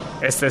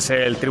Este es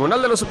el Tribunal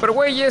de los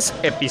Supergüeyes,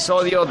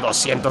 episodio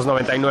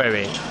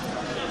 299.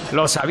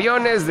 Los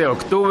aviones de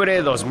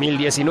octubre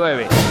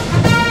 2019.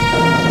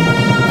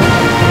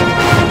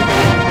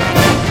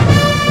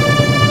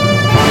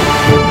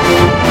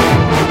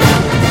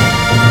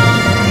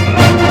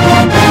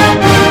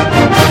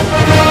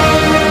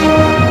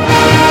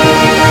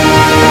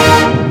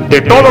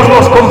 De todos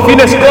los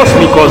confines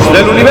cósmicos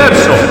del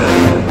universo,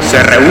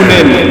 se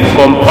reúnen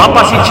con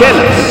papas y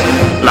chelas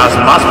las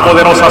más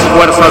poderosas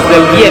fuerzas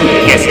del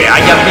bien que se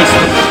hayan visto.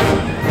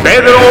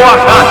 Pedro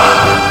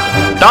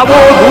Ajaz, Tavo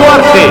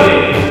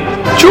Duarte,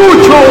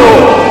 Chucho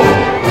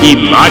y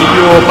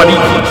Mario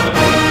Padilla,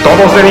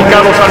 todos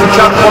dedicados a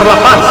luchar por la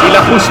paz y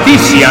la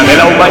justicia de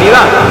la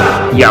humanidad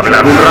y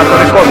hablar un rato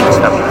de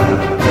cómics también.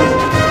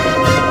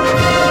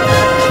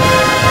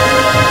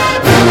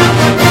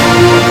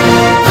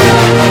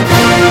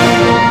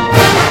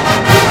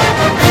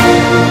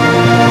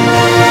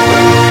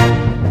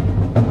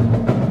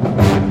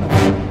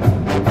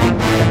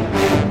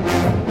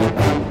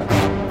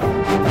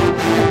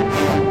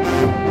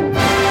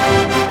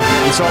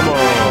 Somos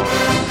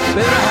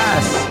Pedro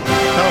Ajaz,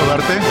 Tavo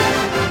Duarte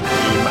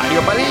y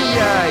Mario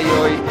Padilla.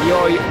 Y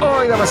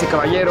hoy, damas y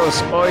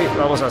caballeros, hoy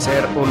vamos a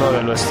hacer uno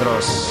de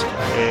nuestros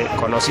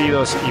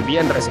conocidos y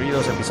bien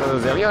recibidos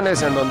episodios de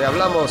aviones, en donde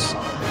hablamos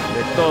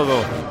de todo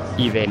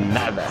y de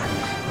nada.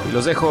 Y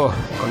los dejo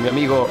con mi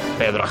amigo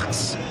Pedro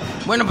Ajaz.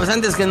 Bueno, pues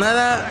antes que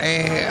nada,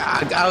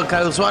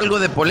 causó algo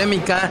de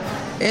polémica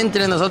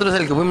entre nosotros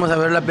el que fuimos a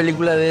ver la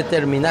película de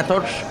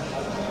Terminator,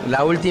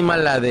 la última,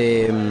 la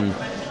de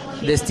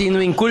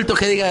Destino Inculto,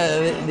 que diga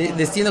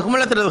Destino, ¿cómo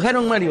la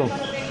tradujeron, Mario?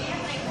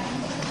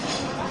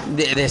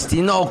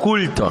 Destino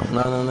Oculto,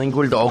 no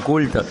Inculto,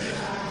 Oculto.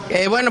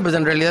 Bueno, pues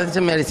en realidad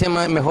se me parecía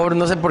mejor,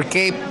 no sé por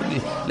qué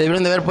le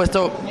debieron de haber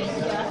puesto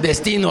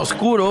Destino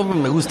Oscuro,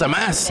 me gusta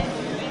más.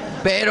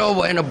 Pero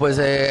bueno, pues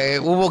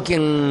hubo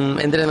quien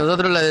entre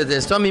nosotros la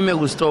detestó, a mí me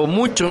gustó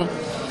mucho.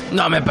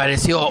 No me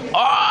pareció,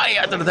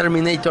 otro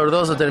Terminator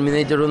 2 o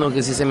Terminator 1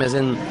 que sí se me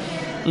hacen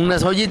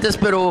unas joyitas,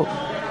 pero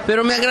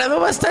me agradó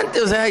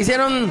bastante. O sea,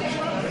 hicieron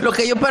lo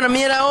que yo para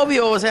mí era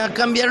obvio, o sea,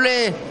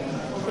 cambiarle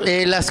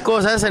las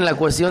cosas en la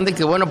cuestión de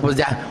que, bueno, pues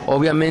ya,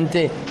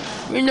 obviamente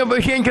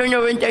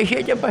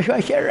 1997 pasó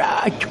hace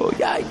rato,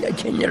 ya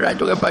tiene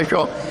rato que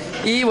pasó.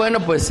 Y bueno,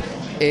 pues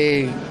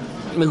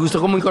me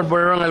gustó cómo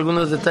incorporaron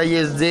algunos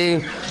detalles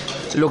de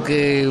lo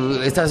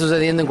que está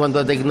sucediendo en cuanto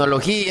a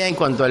tecnología, en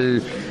cuanto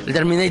al el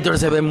Terminator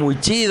se ve muy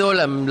chido,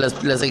 las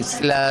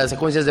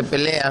secuencias de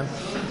pelea,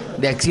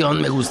 de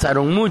acción me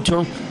gustaron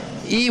mucho.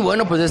 Y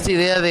bueno, pues esta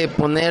idea de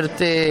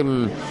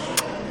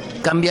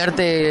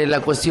cambiarte la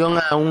cuestión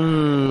a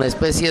una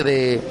especie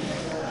de,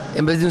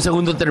 en vez de un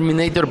segundo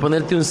Terminator,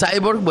 ponerte un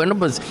cyborg, bueno,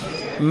 pues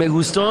me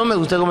gustó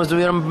cómo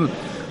estuvieron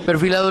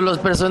perfilados los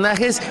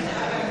personajes.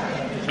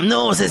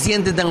 No se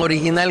siente tan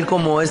original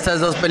como estas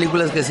dos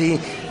películas que sí,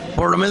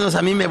 por lo menos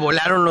a mí me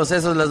volaron los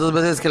sesos las dos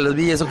veces que los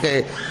vi. Eso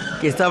que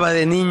estaba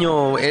de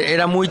niño,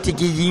 era muy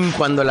chiquillín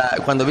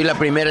cuando vi la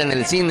primera en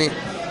el cine.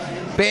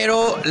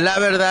 Pero la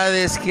verdad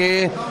es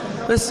que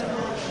pues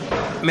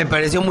me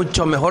pareció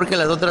mucho mejor que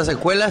las otras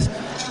secuelas.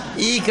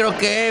 Y creo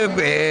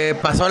que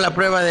pasó la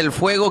prueba del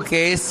fuego,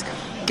 que es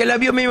que la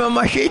vio mi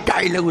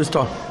mamacita y le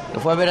gustó. Lo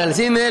fue a ver al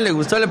cine, le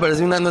gustó, le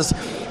pareció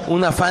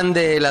una fan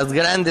de las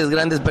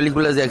grandes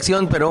películas de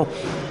acción, pero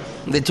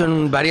de hecho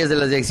en varias de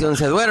las de acción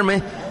se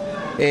duerme.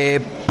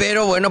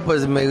 Pero bueno,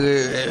 pues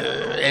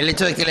el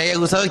hecho de que le haya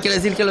gustado quiere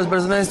decir que los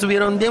personajes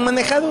estuvieron bien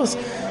manejados.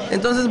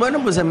 Entonces,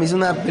 bueno, pues a mí es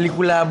una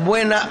película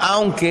buena,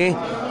 aunque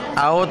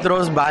a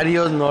otros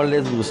varios no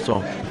les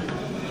gustó.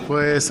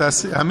 Pues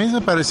a mí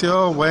me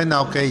pareció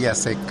buena, ok, ya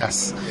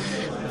secas.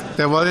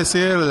 Te voy a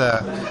decir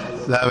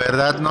la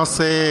verdad, no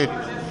sé,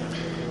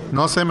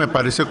 me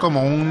pareció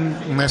como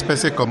una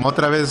especie, como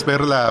otra vez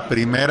ver la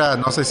primera,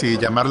 no sé si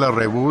llamarla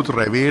reboot,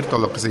 rebirth o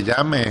lo que se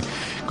llame,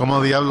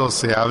 como diablos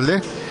se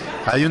hable.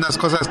 Hay unas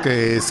cosas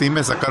que sí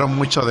me sacaron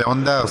mucho de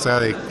onda, o sea,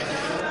 de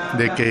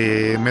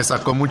que me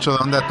sacó mucho de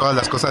onda todas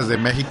las cosas de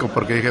México,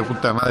 porque dije,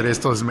 puta madre,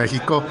 esto es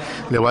México,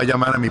 le voy a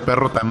llamar a mi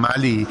perro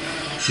tamal y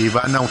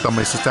van a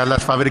automatizar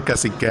las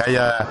fábricas y que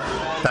haya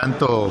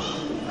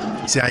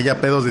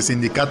pedos de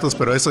sindicatos,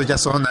 pero eso ya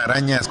son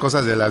arañas,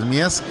 cosas de las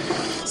mías.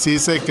 Sí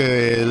sé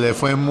que le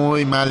fue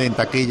muy mal en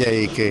taquilla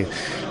y que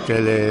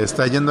le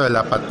está yendo de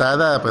la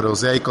patada, pero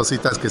sí hay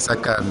cositas que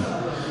sacan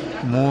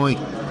muy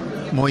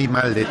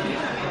mal de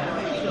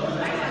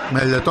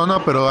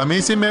tono, pero a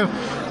mí sí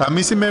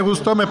me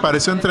gustó, me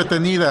pareció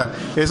entretenida.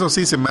 Eso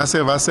sí,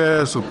 va a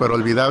ser súper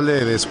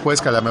olvidable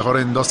después, que a lo mejor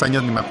en 2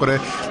 años ni me acuerdo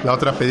la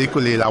otra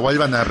película y la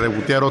vuelvan a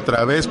rebotear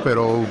otra vez,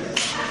 pero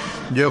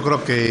yo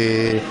creo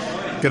que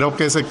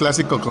ese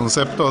clásico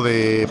concepto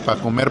de para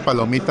comer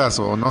palomitas,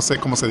 o no sé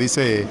cómo se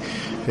dice,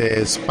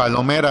 es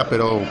palomera,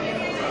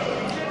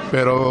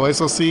 pero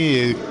eso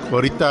sí,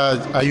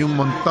 ahorita hay un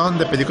montón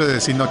de películas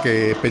de cine,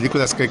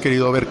 películas que he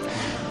querido ver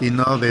y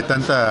no de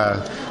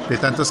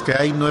tantas que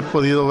hay, no he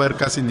podido ver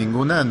casi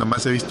ninguna,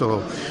 nomás he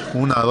visto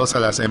 1 o 2 a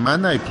la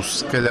semana y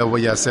pues qué le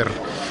voy a hacer.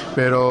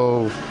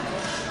 Pero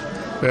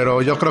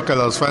Pero yo creo que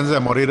los fans de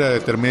morir de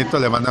Terminator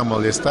le van a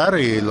molestar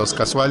y los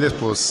casuales,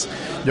 pues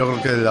yo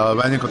creo que la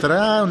van a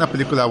encontrar una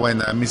película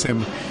buena. A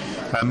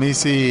mí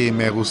sí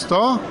me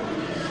gustó.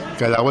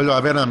 Que la vuelva a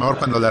ver a lo mejor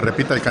cuando la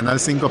repita el Canal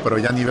 5, pero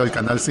ya ni veo el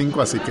Canal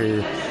 5, así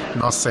que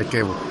no sé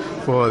qué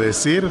puedo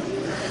decir.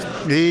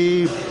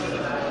 Y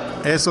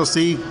eso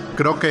sí,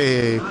 creo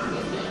que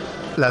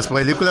las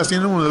películas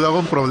tienen luego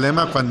un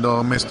problema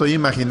cuando me estoy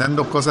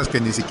imaginando cosas que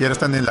ni siquiera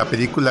están en la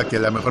película, que a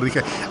lo mejor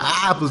dije,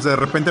 pues de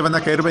repente van a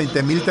caer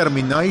 20,000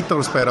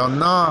 Terminators, pero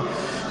no,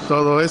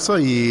 todo eso,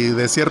 y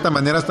de cierta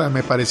manera hasta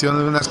me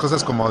parecieron unas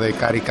cosas como de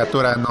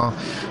caricatura, no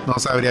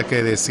sabría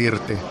qué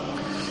decirte.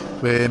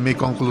 Mi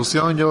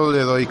conclusión, yo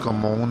le doy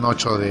como un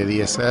 8 de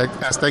 10.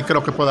 Hasta ahí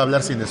creo que puedo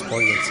hablar sin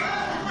spoilers.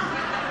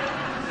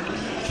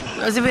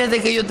 Así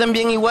fíjate que yo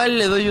también igual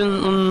le doy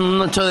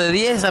un 8 de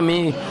 10 a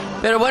mí.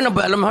 Pero bueno,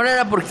 pues a lo mejor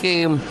era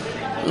porque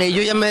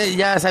yo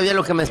ya sabía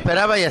lo que me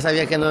esperaba, ya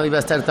sabía que no iba a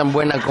estar tan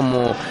buena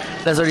como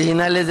las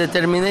originales de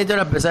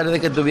Terminator, a pesar de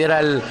que tuviera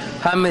el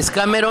James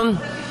Cameron.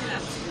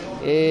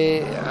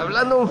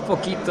 Hablando un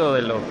poquito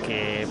de lo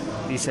que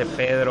dice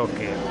Pedro,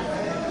 que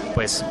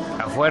pues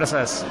a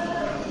fuerzas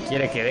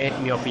quiere que dé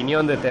mi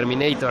opinión de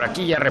Terminator.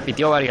 Aquí ya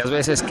repitió varias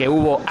veces que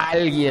hubo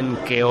alguien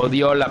que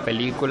odió la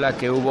película,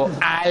 que hubo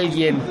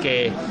alguien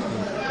que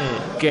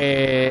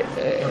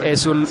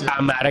es un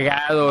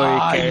amargado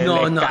y que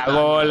le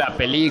cagó la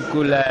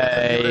película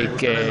y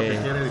que,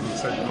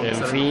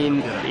 en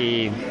fin,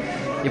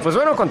 y pues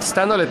bueno,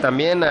 contestándole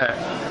también a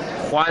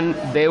Juan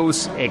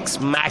Deus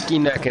Ex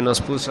Máquina, que nos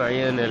puso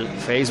ahí en el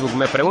Facebook,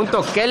 me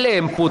pregunto qué le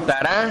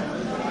emputará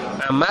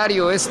a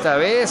Mario esta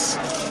vez,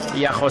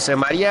 y a José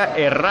María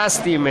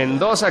Errasti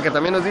Mendoza, que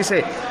también nos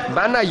dice,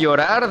 van a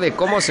llorar de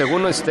cómo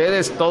según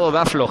ustedes todo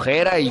da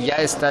flojera y ya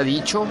está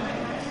dicho.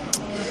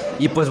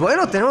 Y pues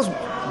bueno, tenemos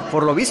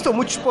por lo visto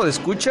muchos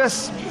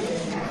podescuchas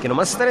que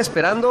nomás están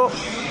esperando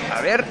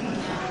a ver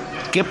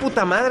qué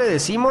puta madre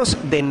decimos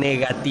de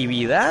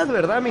negatividad,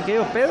 ¿verdad, mi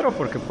querido Pedro?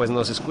 Porque pues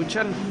nos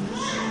escuchan,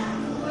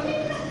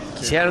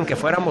 quisieran que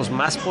fuéramos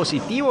más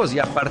positivos, y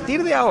a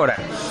partir de ahora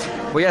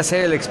voy a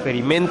hacer el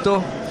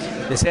experimento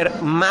de ser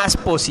más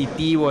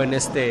positivo en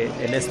este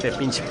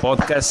pinche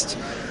podcast,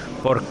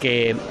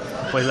 porque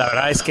pues la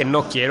verdad es que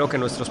no quiero que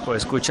nuestros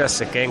podescuchas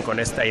se queden con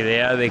esta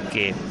idea de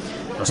que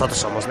nosotros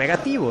somos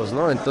negativos,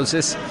 ¿no?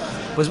 Entonces,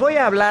 pues voy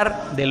a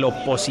hablar de lo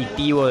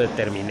positivo de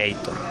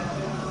Terminator.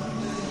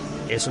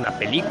 Es una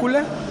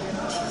película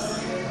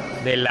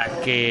de la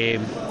que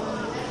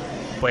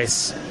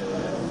pues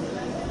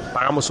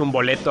pagamos un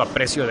boleto a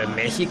precio de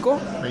México.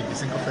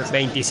 25 pesos.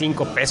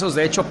 25 pesos,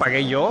 de hecho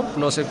pagué yo,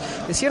 no sé,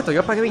 es cierto,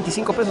 yo pagué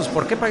 25 pesos.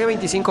 ¿Por qué pagué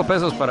 25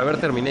 pesos para ver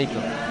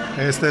Terminator?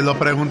 Lo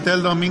pregunté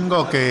el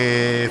domingo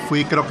que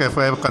fui, creo que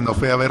fue cuando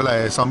fui a ver la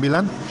de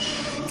Zombieland,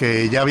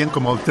 que ya habían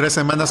como 3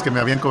 semanas que me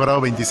habían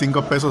cobrado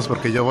 25 pesos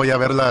porque yo voy a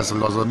verlas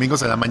los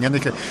domingos en la mañana, y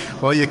dije,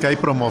 oye, ¿que hay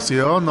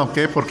promoción o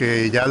qué?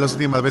 Porque ya las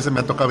últimas veces me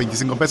han tocado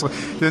 25 pesos.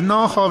 Dice,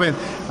 no, joven,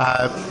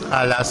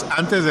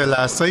 antes de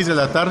las 6 de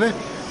la tarde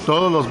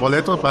todos los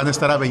boletos van a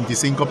estar a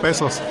 25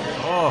 pesos.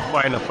 Oh,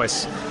 bueno,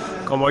 pues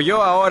como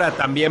yo ahora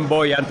también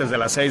voy antes de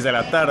las 6 de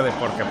la tarde,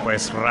 porque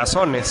pues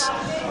razones,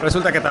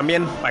 resulta que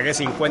también pagué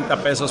 50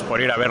 pesos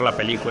por ir a ver la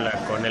película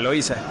con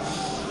Eloísa.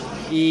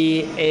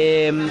 Y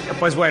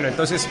pues bueno,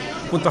 entonces,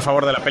 punto a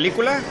favor de la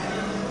película,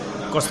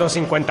 costó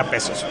 50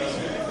 pesos.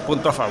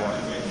 Punto a favor.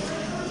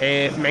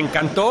 Me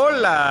encantó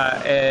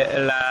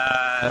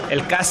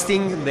el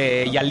casting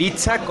de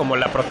Yalitza como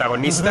la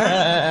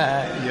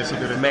protagonista.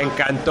 Me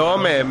encantó,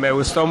 me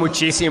gustó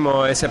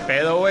muchísimo ese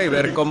pedo, güey.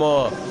 Ver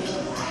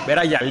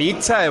a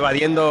Yalitza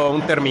evadiendo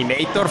un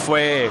Terminator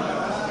fue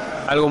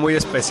algo muy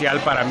especial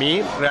para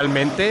mí,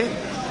 realmente.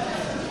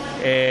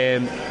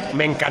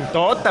 Me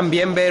encantó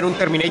también ver un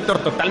Terminator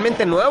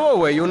totalmente nuevo,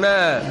 güey.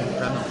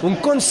 Un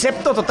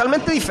concepto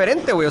totalmente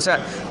diferente, güey. O sea,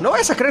 no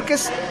vayas a creer que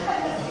es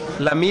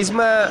el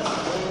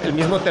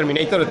mismo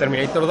Terminator de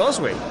Terminator 2,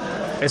 güey.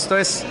 Esto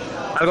es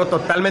algo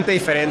totalmente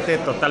diferente,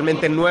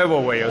 totalmente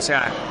nuevo, güey. O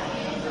sea,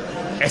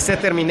 este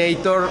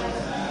Terminator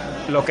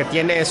lo que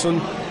tiene es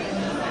un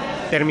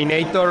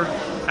Terminator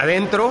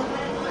adentro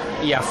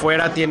y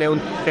afuera tiene un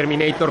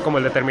Terminator como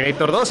el de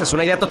Terminator 2. Es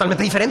una idea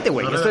totalmente diferente,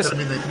 güey. Esto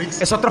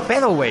es otro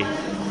pedo, güey.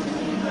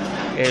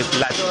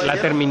 La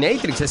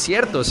Terminatrix, es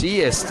cierto,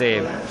 sí,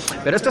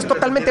 pero esto es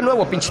totalmente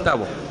nuevo, pinche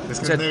Tavo. Es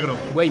que es negro.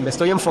 Güey, me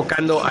estoy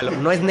enfocando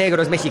no es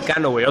negro, es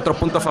mexicano, güey. Otro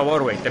punto a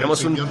favor, güey.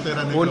 Tenemos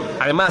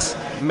además,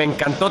 me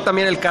encantó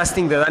también el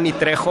casting de Danny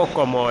Trejo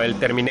como el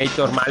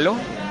Terminator malo.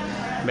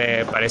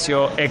 Me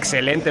pareció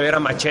excelente ver a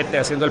Machete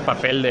haciendo el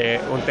papel de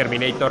un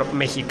Terminator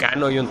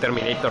mexicano y un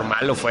Terminator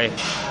malo. Fue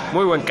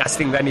muy buen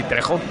casting, Danny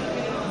Trejo.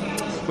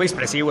 Muy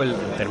expresivo el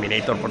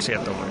Terminator, por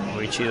cierto,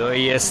 muy chido.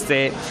 Y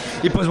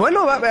pues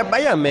bueno,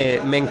 vaya,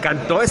 me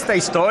encantó esta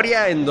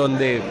historia en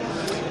donde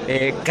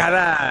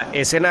cada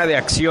escena de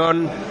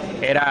acción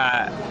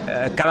era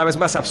cada vez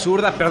más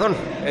absurda. Perdón,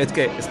 es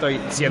que estoy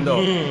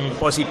siendo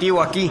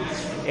positivo aquí.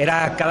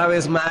 Era cada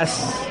vez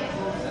más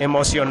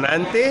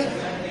emocionante,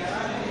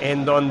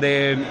 en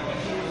donde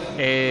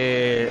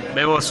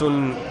vemos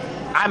un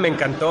Me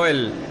encantó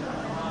el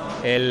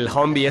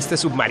Humvee,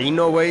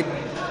 submarino, güey.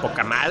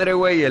 Poca madre,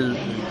 güey.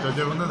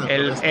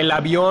 El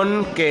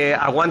avión que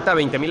aguanta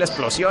 20,000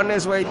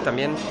 explosiones, güey.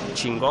 También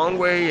chingón,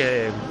 güey.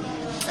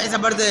 Esa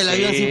parte del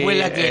avión sí fue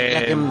la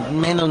que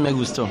menos me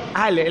gustó.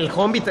 El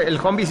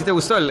Humvee sí te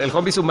gustó. El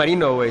Humvee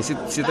submarino, güey. Sí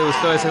te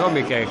gustó ese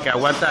Humvee que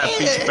aguanta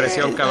pinche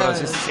presión, cabrón.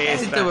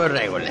 Sí tuvo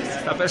regulares.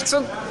 Pero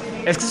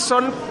es que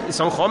son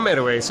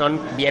Homer, güey. Son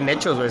bien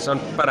hechos, güey. Son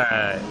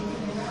para...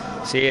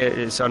 Sí,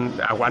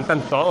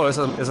 aguantan todo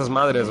esas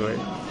madres, güey.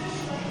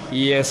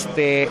 Y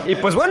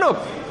pues bueno,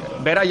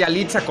 ver a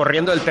Yalitza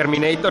corriendo del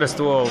Terminator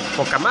estuvo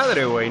poca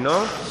madre, güey, ¿no?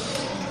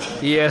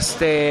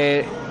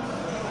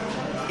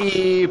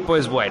 Y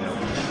pues bueno,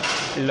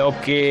 lo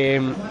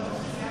que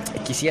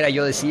quisiera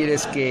yo decir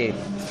es que,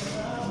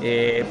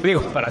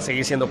 para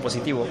seguir siendo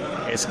positivo,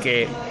 es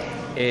que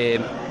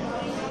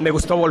me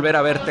gustó volver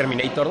a ver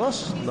Terminator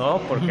 2, ¿no?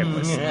 Porque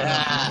pues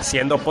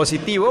siendo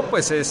positivo,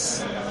 pues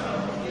es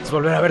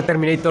volver a ver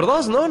Terminator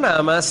 2, ¿no?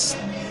 Nada más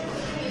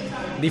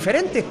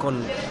diferente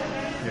con...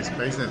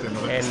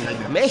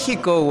 en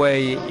México,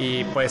 güey,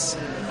 y pues...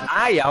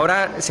 y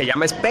ahora se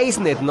llama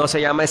SpaceNet, no se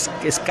llama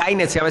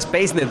Skynet, se llama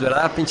SpaceNet,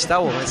 ¿verdad, pinche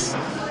Tavo?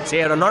 Sí,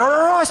 pero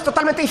no, es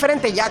totalmente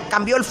diferente, ya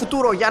cambió el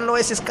futuro, ya no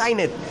es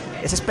Skynet,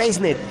 es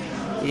SpaceNet,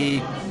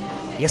 y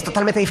es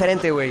totalmente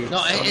diferente, güey.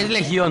 No, es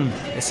Legión.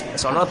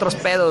 Son otros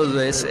pedos,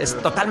 güey, es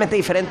totalmente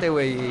diferente,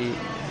 güey.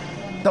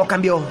 Todo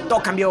cambió,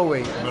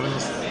 güey.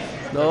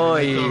 No,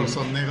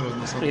 son negros,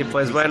 no son... Y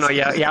pues bueno,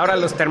 y ahora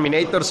los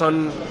Terminators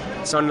son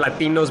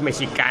latinos,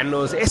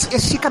 mexicanos. Eso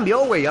sí cambió,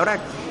 güey. Ahora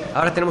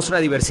tenemos una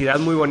diversidad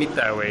muy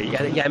bonita, güey.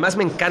 Y además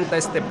me encanta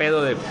este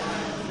pedo de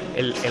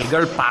el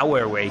girl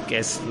power, güey, que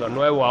es lo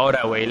nuevo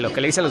ahora, güey. Lo que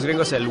le dicen los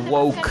gringos el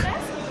woke.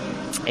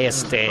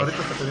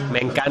 Me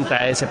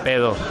encanta ese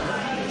pedo.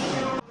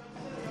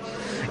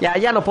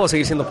 Ya no puedo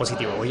seguir siendo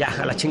positivo, güey. Ya,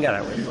 a la chingada,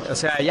 güey. O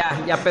sea,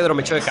 ya Pedro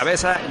me echó de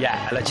cabeza.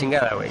 Ya, a la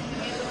chingada, güey.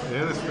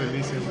 Eres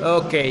feliz,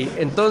 Ok,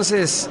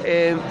 entonces,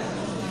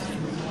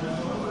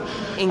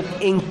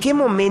 ¿en qué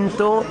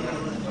momento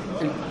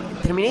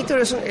Terminator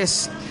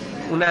es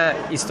una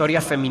historia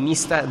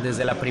feminista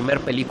desde la primera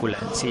película?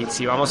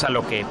 Si vamos a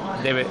lo que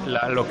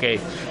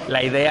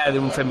la idea de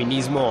un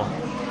feminismo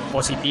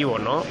positivo,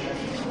 ¿no?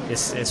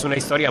 Es una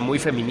historia muy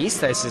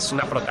feminista, es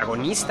una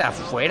protagonista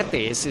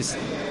fuerte,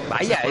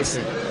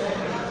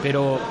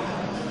 pero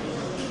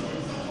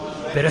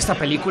esta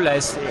película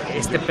es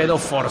este pedo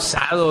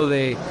forzado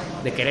de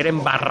querer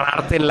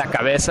embarrarte en la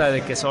cabeza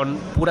de que son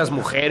puras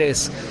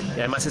mujeres, y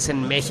además es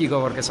en México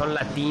porque son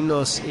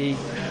latinos, y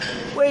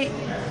güey,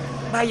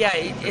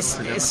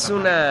 es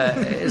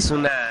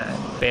una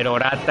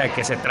perorata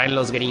que se traen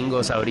los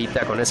gringos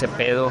ahorita con ese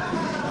pedo,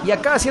 y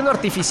acaba siendo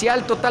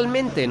artificial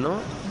totalmente, ¿no?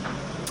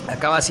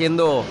 Acaba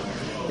siendo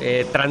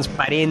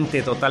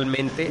transparente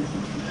totalmente,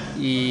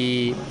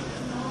 y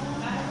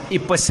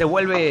pues se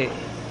vuelve...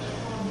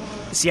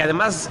 Si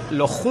además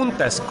lo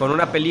juntas con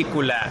una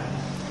película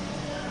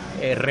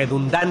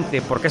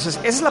redundante, porque esa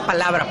es la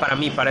palabra para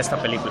mí, para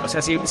esta película. O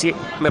sea, si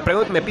me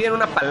piden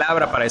una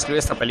palabra para describir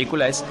esta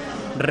película, es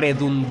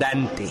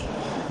redundante,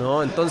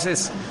 ¿no?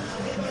 Entonces,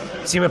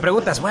 si me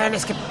preguntas, bueno,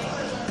 es que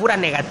pura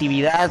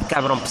negatividad,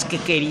 cabrón, pues ¿qué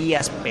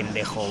querías,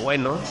 pendejo?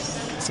 Bueno,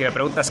 si me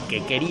preguntas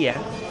qué quería,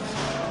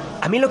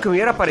 a mí lo que me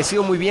hubiera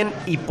parecido muy bien,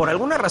 y por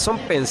alguna razón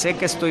pensé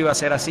que esto iba a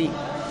ser así,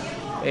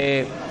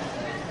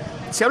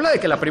 se habla de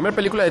que la primera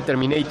película de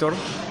Terminator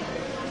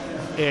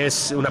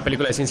es una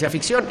película de ciencia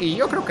ficción, y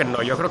yo creo que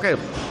no, yo creo que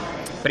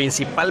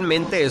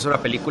principalmente es una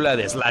película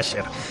de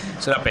slasher,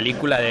 es una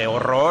película de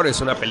horror, es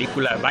una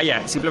película,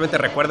 simplemente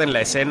recuerden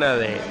la escena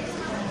de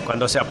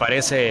cuando se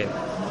aparece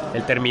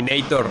el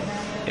Terminator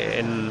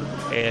en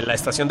la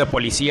estación de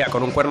policía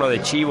con un cuerno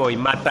de chivo y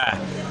mata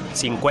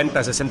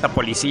 50, 60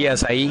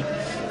 policías ahí,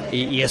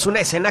 y es una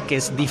escena que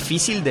es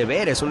difícil de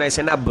ver, es una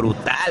escena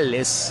brutal,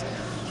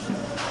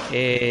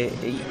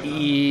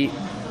 y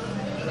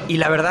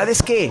la verdad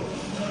es que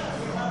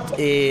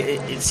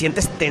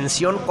sientes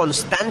tensión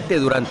constante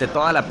durante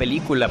toda la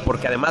película,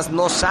 porque además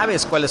no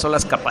sabes cuáles son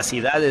las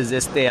capacidades de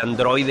este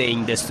androide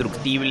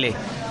indestructible,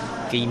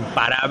 que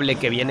imparable,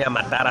 que viene a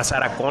matar a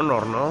Sarah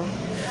Connor, ¿no?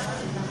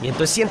 Y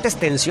entonces sientes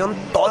tensión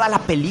toda la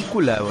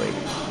película, güey.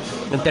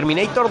 En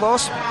Terminator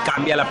 2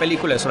 cambia la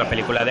película, es una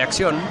película de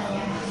acción,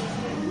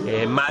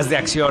 más de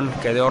acción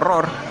que de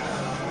horror,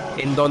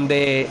 en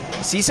donde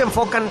sí se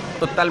enfocan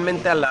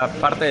totalmente a la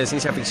parte de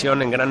ciencia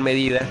ficción en gran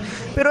medida,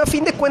 pero a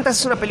fin de cuentas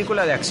es una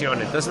película de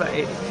acción. Entonces,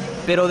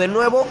 pero de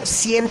nuevo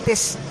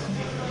sientes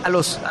a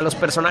los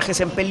personajes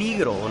en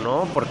peligro,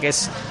 ¿no? Porque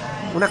es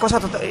una cosa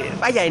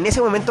en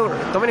ese momento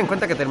tomen en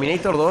cuenta que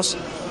Terminator 2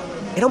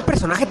 era un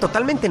personaje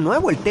totalmente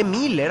nuevo, el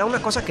T-1000, era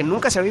una cosa que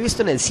nunca se había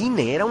visto en el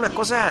cine, era una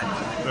cosa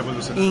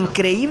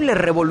increíble,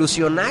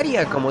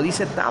 revolucionaria, como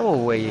dice Tavo,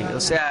 güey. O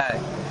sea,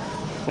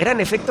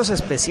 eran efectos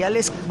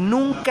especiales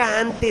nunca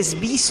antes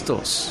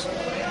vistos.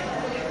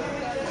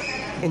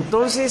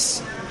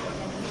 Entonces,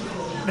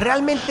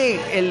 realmente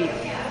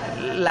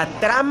la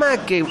trama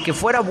que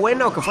fuera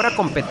buena o que fuera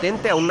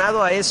competente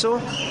aunado a eso,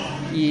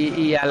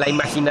 y a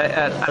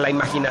la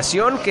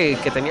imaginación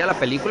que tenía la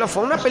película.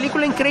 Fue una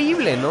película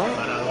increíble, ¿no?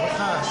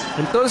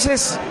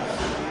 Entonces,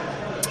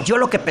 yo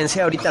lo que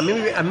pensé ahorita, a mí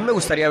me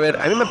gustaría ver,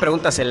 a mí me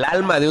preguntas el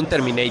alma de un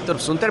Terminator.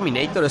 Pues un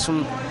Terminator es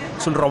un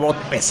robot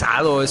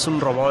pesado, es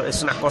un robot,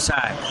 es una cosa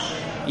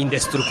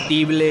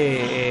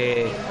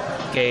indestructible,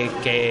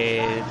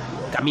 que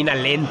camina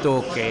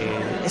lento, que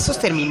esos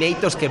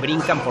Terminators que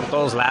brincan por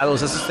todos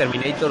lados, esos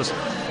Terminators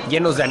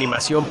llenos de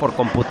animación por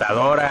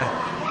computadora,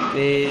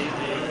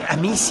 a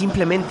mí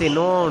simplemente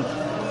no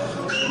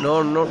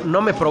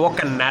me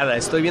provocan nada.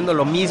 Estoy viendo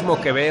lo mismo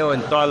que veo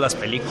en todas las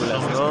películas,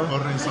 ¿no?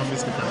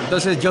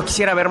 Entonces yo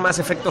quisiera ver más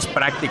efectos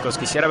prácticos,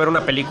 quisiera ver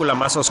una película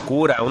más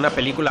oscura, una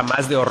película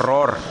más de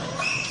horror.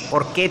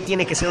 ¿Por qué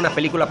tiene que ser una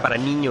película para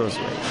niños,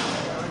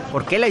 güey?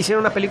 ¿Por qué la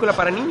hicieron una película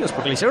para niños?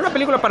 Porque la hicieron una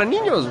película para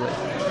niños, güey.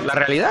 La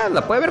realidad,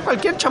 la puede ver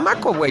cualquier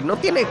chamaco, güey. No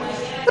tiene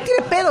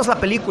pedos la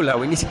película,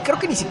 güey. Creo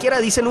que ni siquiera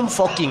dicen un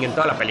fucking en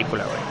toda la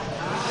película, güey.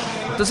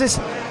 Entonces,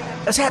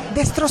 o sea,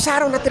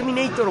 destrozaron a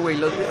Terminator,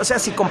 güey. O sea,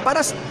 si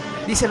comparas,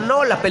 dicen,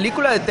 no, la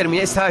película de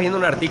Terminator... Estaba viendo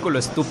un artículo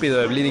estúpido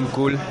de Bleeding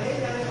Cool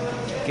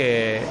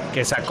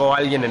que sacó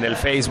alguien en el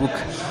Facebook.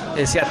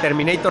 Decía,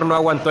 Terminator no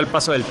aguantó el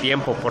paso del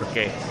tiempo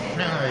porque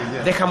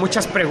deja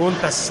muchas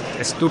preguntas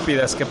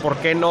estúpidas, que por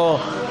qué no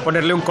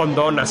ponerle un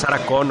condón a Sarah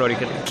Connor.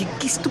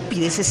 ¿Qué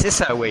estupidez es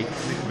esa, güey?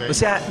 O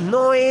sea,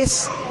 no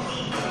es...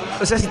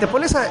 O sea, si te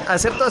pones a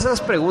hacer todas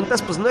esas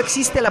preguntas, pues no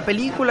existe la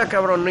película,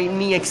 cabrón,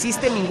 ni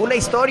existe ninguna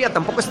historia,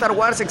 tampoco Star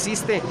Wars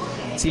existe,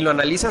 si lo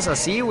analizas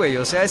así, güey.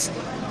 O sea, es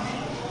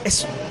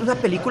una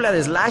película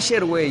de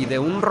slasher, güey, de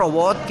un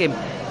robot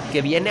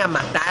que viene a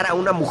matar a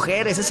una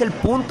mujer. Ese es el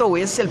punto,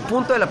 güey, ese es el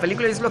punto de la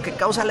película, es lo que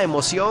causa la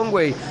emoción,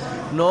 güey.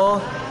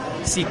 No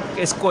si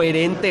es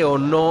coherente o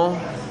no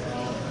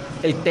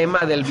el tema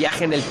del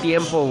viaje en el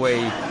tiempo, güey.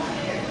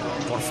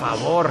 Por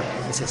favor,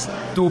 es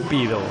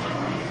estúpido.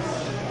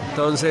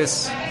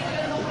 Entonces,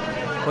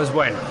 pues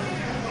bueno,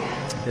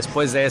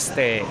 después de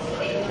este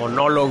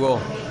monólogo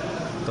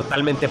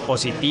totalmente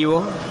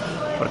positivo,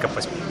 porque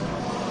pues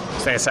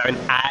ustedes saben,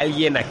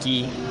 alguien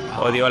aquí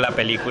odió la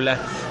película.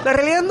 La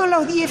realidad no la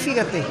odié,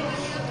 fíjate.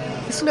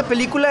 Es una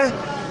película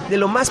de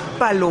lo más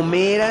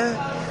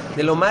palomera,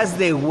 de lo más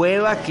de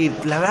hueva, que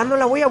la verdad no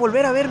la voy a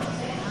volver a ver.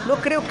 No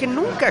creo que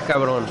nunca,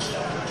 cabrón.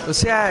 O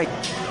sea,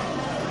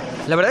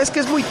 la verdad es que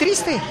es muy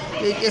triste.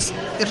 Es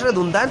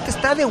redundante,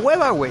 está de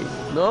hueva, güey,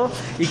 ¿no?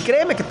 Y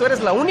créeme que tú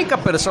eres la única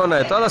persona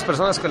de todas las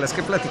personas con las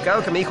que he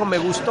platicado que me dijo, me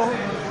gustó.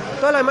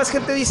 Toda la demás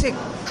gente dice,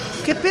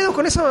 ¿qué pedo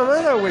con esa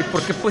mamada, güey?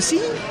 Porque pues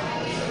sí.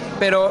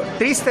 Pero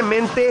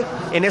tristemente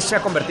en eso se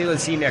ha convertido el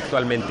cine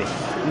actualmente.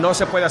 No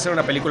se puede hacer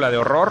una película de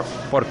horror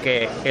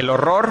porque el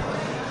horror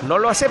no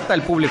lo acepta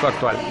el público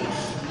actual.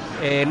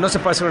 No se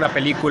puede hacer una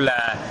película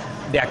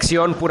de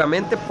acción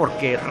puramente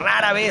porque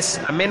rara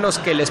vez, a menos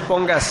que les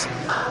pongas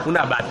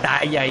una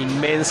batalla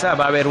inmensa,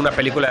 va a haber una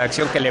película de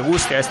acción que le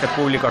guste a este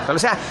público actual. O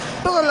sea,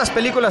 todas las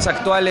películas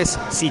actuales,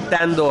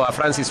 citando a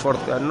Francis Ford,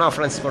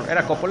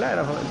 ¿era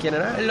Coppola? ¿Quién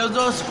era? Los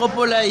dos,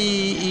 Coppola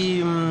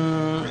y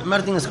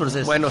Martin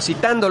Scorsese. Bueno,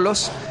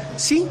 citándolos,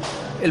 sí,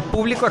 el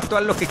público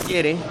actual lo que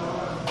quiere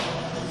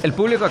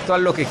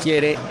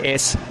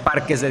es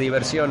parques de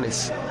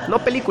diversiones, no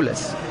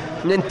películas.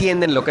 No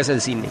entienden lo que es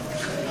el cine.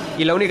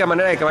 Y la única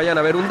manera de que vayan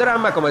a ver un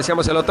drama, como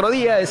decíamos el otro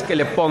día, es que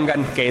le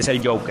pongan que es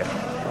el Joker,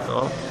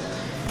 ¿no?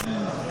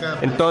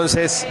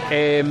 Entonces,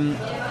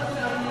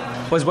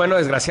 pues bueno,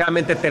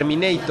 desgraciadamente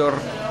Terminator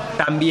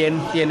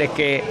también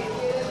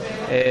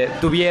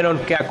tuvieron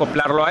que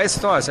acoplarlo a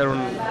esto,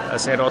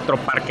 hacer otro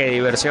parque de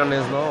diversiones,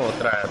 ¿no?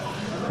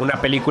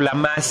 Una película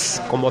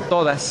más como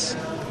todas,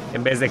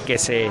 en vez de que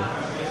se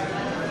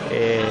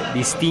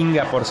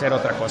distinga por ser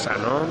otra cosa,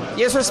 ¿no?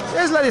 Y eso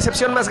es la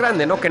decepción más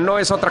grande, ¿no? Que no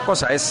es otra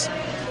cosa, es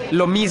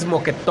lo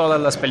mismo que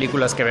todas las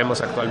películas que vemos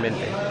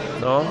actualmente,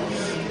 ¿no?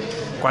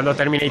 Cuando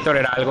Terminator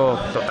era algo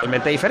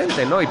totalmente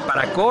diferente, ¿no? Y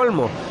para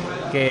colmo,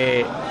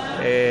 que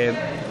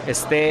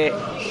esté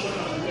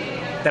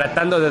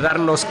tratando de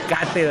darnos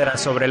cátedra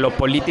sobre lo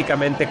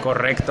políticamente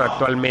correcto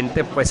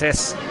actualmente, pues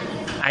es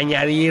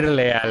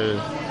añadirle a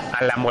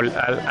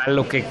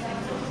lo que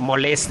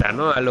molesta,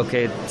 ¿no? A lo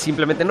que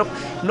simplemente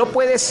no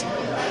puedes,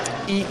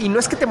 y no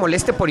es que te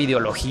moleste por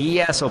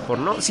ideologías o por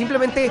no,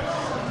 simplemente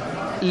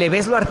le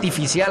ves lo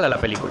artificial a la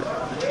película.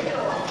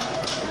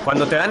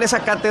 Cuando te dan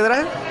esa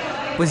cátedra,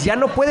 pues ya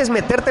no puedes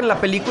meterte en la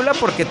película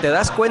porque te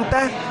das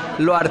cuenta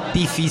lo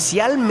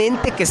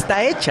artificialmente que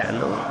está hecha,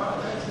 ¿no?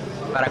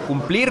 Para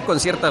cumplir con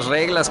ciertas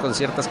reglas, con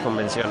ciertas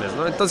convenciones,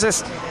 ¿no?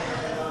 Entonces,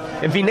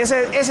 en fin, esa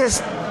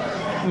es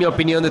mi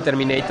opinión de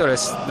Terminator.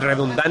 Es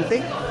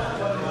redundante,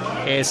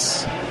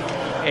 es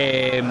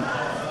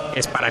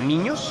para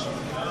niños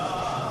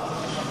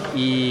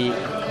y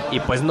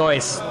pues no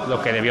es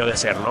lo que debió de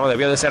ser, ¿no?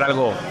 Debió de ser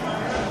algo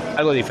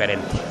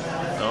diferente,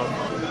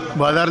 ¿no?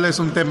 Voy a darles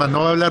un tema, no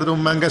voy a hablar de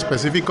un manga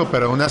específico,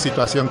 pero una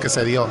situación que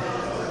se dio.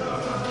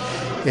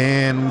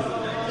 En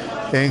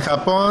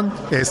Japón,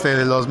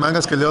 de los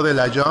mangas que leo de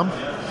la Jump,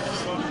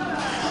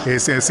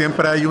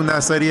 siempre hay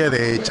una serie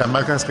de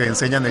chamacas que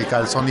enseñan el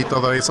calzón y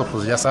todo eso,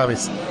 pues ya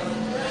sabes.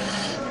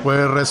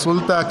 Pues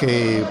resulta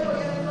que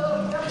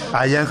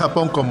allá en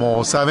Japón,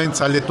 como saben,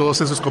 sale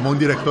todos esos como un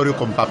directorio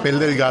con papel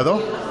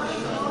delgado.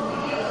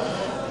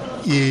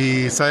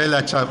 Y sale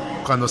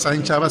cuando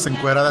salen chavas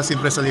encueradas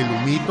siempre sale el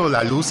humito,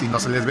 la luz y no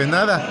se les ve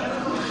nada.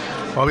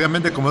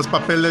 Obviamente como es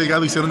papel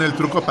delgado hicieron el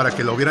truco para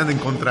que lo vieran en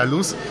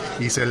contraluz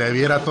y se le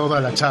viera todo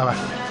a la chava.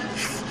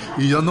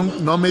 Y yo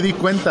no me di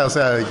cuenta, o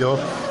sea, yo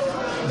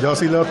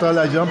sí leo toda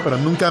la Jump, pero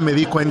nunca me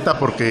di cuenta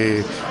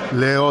porque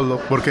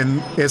porque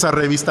esa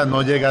revista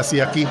no llega así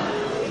aquí,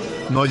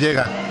 no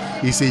llega.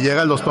 Y si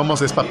llega los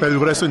tomos es papel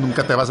grueso y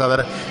nunca te vas a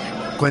dar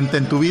cuenta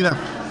en tu vida.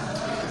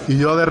 Y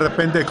yo de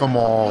repente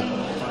como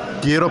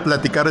quiero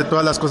platicar de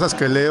todas las cosas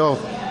que leo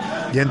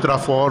y entro a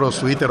foros,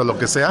 Twitter o lo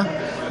que sea.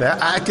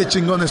 Qué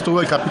chingón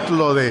estuvo el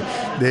capítulo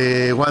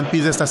de One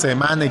Piece esta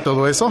semana y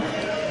todo eso.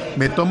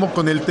 Me tomo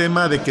con el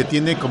tema de que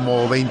tiene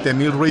como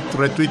 20,000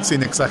 retweets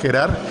sin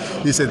exagerar.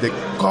 Dice, de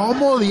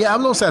 ¿cómo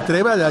diablos se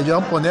atreve a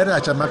John poner a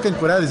la chamaca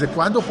encuerada? ¿Desde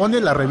cuándo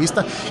pone la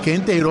revista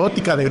gente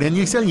erótica? Deberían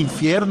irse al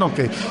infierno,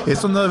 que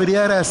esto no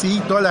debería ser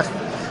así. Toda la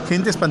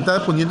gente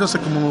espantada poniéndose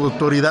como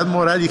autoridad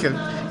moral. Y dije,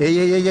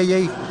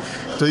 ey.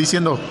 Estoy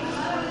diciendo,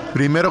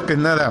 primero que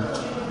nada,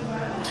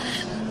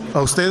 a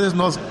ustedes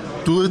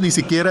tú ni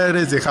siquiera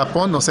eres de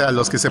Japón, o sea,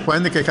 los que se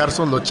pueden quejar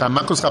son los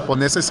chamacos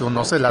japoneses o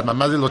no sé, las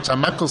mamás de los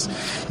chamacos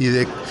y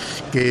de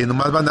que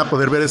nomás van a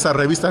poder ver esa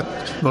revista.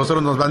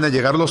 Nosotros nos van a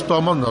llegar los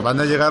tomos, nos van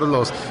a llegar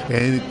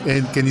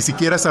que ni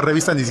siquiera esa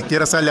revista ni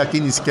siquiera sale aquí,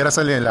 ni siquiera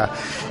sale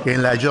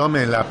en la Jump,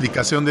 en la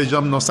aplicación de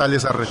Jump no sale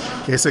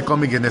ese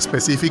cómic en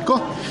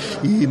específico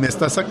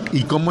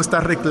y cómo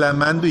estás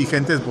reclamando y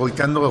gente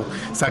volcando,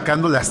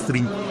 sacando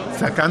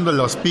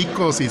los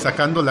picos y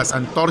sacando las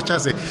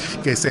antorchas de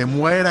que se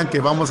mueran,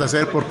 que vamos a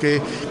hacer porque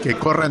que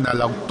corran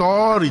al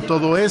autor y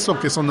todo eso,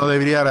 que eso no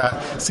debería.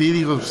 Sí,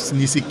 digo,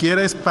 ni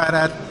siquiera es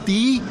para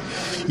ti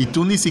y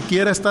tú ni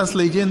siquiera estás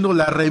leyendo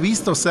la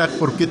revista, o sea,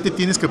 ¿por qué te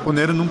tienes que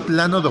poner en un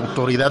plano de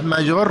autoridad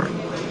mayor?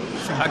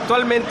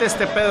 Actualmente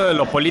este pedo de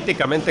lo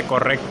políticamente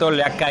correcto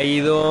le ha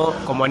caído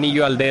como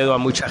anillo al dedo a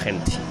mucha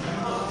gente.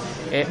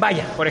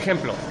 Vaya, por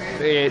ejemplo,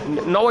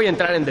 no voy a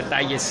entrar en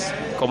detalles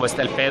cómo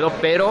está el pedo,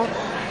 pero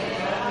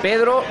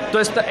Pedro,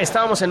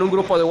 estábamos en un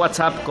grupo de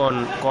WhatsApp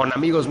con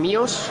amigos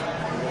míos,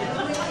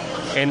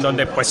 en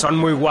donde pues son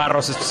muy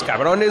guarros estos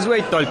cabrones,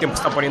 güey, todo el tiempo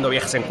están poniendo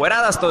viejas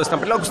encueradas, todo está...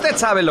 Usted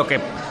sabe lo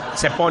que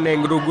se pone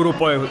en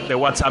grupo de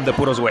WhatsApp de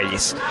puros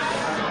güeyes.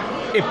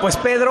 Y pues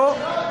Pedro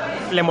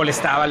le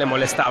molestaba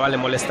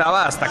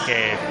hasta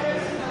que,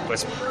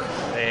 pues...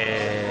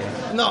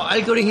 No,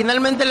 al que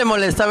originalmente le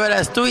molestaba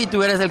eras tú y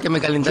tú eras el que me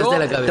calentaste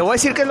la cabeza. Te voy a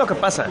decir qué es lo que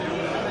pasa.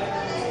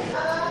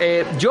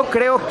 Yo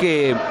creo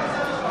que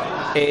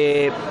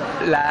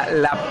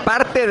la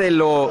parte de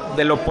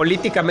lo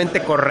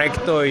políticamente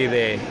correcto y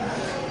de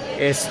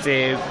eso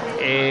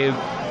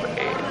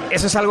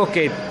es algo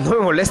que no me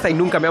molesta y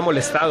nunca me ha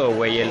molestado,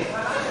 güey.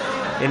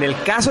 En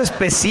el caso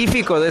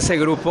específico de ese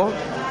grupo,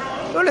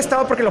 me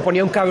molestaba porque lo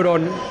ponía un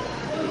cabrón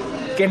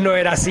que no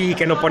era así,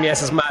 que no ponía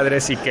esas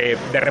madres y que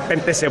de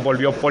repente se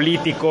volvió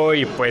político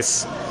y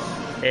pues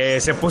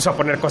se puso a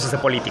poner cosas de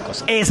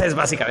políticos. Ese es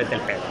básicamente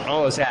el pedo,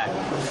 ¿no? O sea,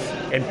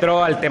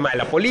 entró al tema de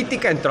la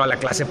política, entró a la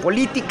clase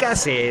política,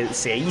 se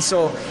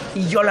hizo...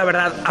 Y yo la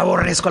verdad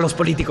aborrezco a los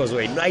políticos,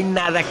 güey. No hay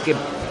nada que...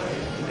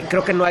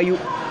 Creo que no hay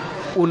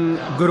un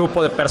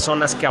grupo de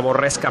personas que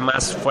aborrezca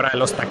más fuera de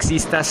los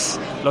taxistas,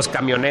 los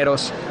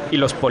camioneros y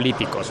los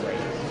políticos, güey.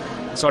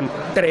 Son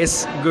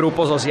 3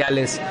 grupos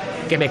sociales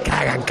que me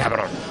cagan,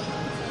 cabrón,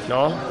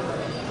 ¿no?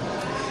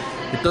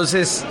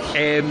 Entonces,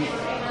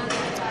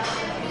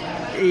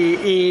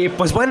 y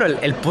pues bueno,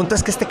 el punto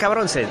es que este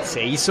cabrón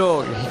se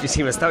hizo, y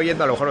si me está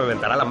oyendo a lo mejor me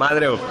mentará la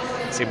madre, o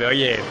si me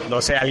oye,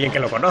 no sé, alguien que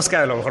lo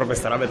conozca, a lo mejor me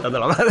estará mentando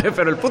la madre,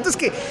 pero el punto es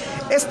que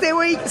este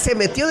güey se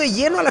metió de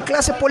lleno a la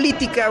clase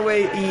política,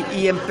 güey,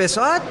 y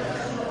empezó a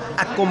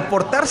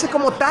comportarse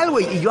como tal,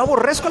 güey, y yo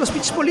aborrezco a los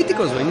pinches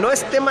políticos, güey. No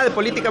es tema de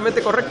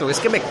políticamente correcto, es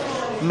que me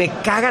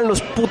cagan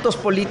los putos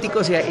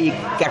políticos y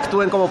que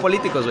actúen como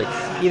políticos, güey.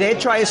 Y de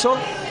hecho a eso,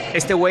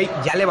 este güey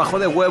ya le bajó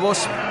de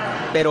huevos,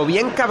 pero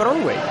bien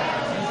cabrón, güey.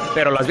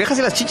 Pero las viejas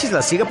y las chichis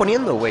las sigue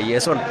poniendo, güey, y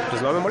eso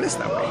pues no me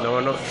molesta, güey. No.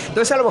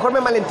 Entonces a lo mejor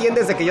me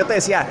malentiendes de que yo te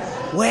decía,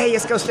 güey,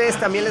 es que a ustedes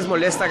también les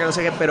molesta, que no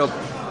sé qué, pero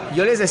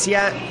yo les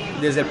decía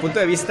desde el punto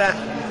de vista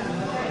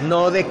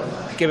no de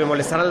que me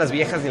molestaran las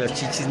viejas, ni las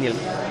chichis, ni el...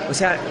 O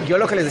sea, yo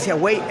lo que les decía,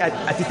 güey,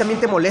 a ti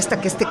también te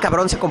molesta que este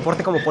cabrón se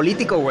comporte como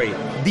político, güey.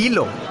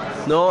 Dilo.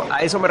 No, a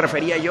eso me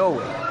refería yo,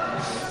 güey.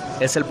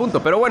 Es el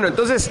punto. Pero bueno,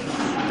 entonces...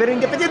 Pero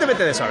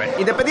independientemente de eso, a ver,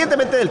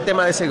 independientemente del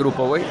tema de ese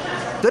grupo, güey,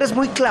 tú eres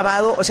muy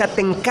clavado, o sea,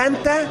 te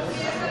encanta...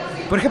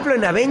 Por ejemplo,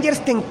 en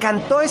Avengers te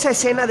encantó esa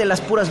escena de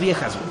las puras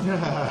viejas, güey.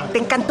 Te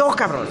encantó,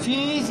 cabrón.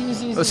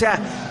 Sí. O sea,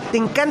 te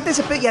encanta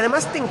ese pedo y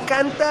además te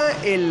encanta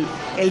el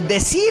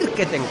decir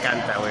que te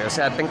encanta, güey. O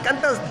sea, te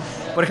encanta...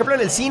 Por ejemplo,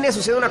 en el cine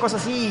sucede una cosa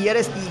así y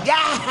eres...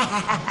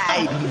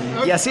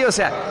 Y así, o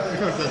sea...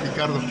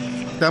 Ricardo,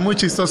 está muy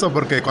chistoso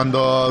porque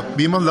cuando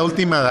vimos la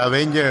última de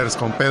Avengers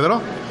con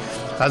Pedro,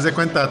 haz de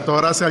cuenta,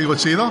 Thor hace algo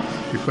chido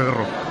y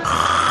Pedro...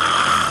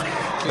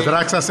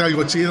 Drax hace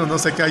algo chido, no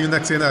sé qué, hay una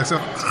escena de acción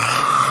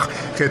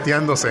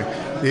jeteándose.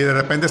 Y de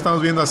repente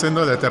estamos viendo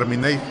haciendo la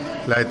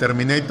de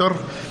Terminator.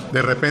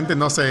 De repente,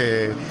 no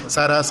sé,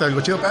 Sara hace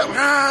algo chido.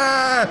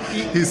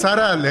 Y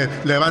Sara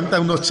levanta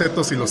unos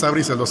chetos y los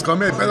abre y se los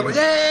come. Y Pedro,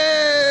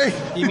 ¡yay!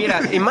 Y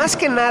mira, y más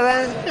que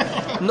nada,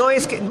 no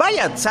es que...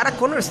 Vaya, Sarah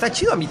Connor está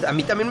chido. A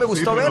mí también me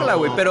gustó verla,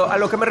 güey. Pero a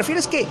lo que me refiero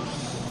es que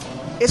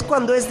es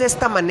cuando es de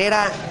esta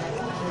manera,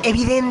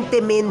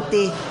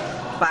 evidentemente,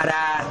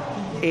 para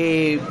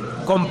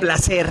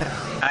complacer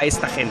a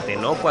esta gente,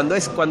 ¿no?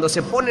 Cuando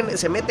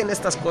se meten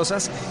estas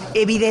cosas,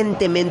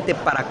 evidentemente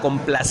para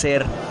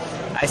complacer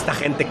a esta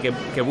gente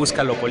que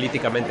busca lo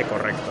políticamente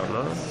correcto,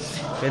 ¿no?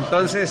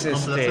 Entonces,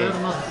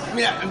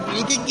 Mira,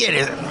 ¿qué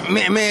quieres?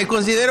 Me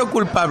considero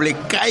culpable,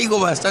 caigo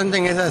bastante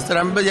en esas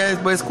trampas, ya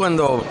después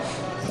cuando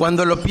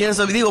lo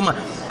pienso, digo,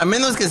 a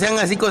menos que sean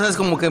así cosas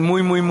como que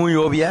muy, muy, muy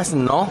obvias,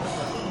 ¿no?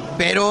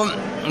 Pero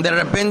de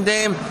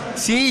repente,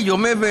 sí, yo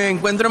me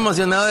encuentro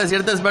emocionado de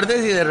ciertas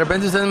partes y de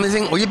repente ustedes me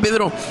dicen, oye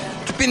Pedro,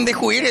 qué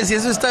pendejo eres, y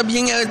eso está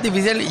bien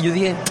artificial. Y yo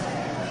dije,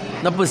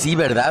 no, pues sí,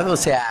 ¿verdad? O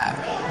sea,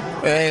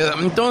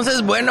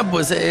 entonces, bueno,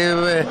 pues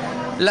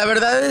la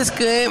verdad es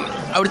que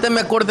ahorita me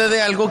acordé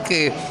de algo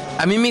que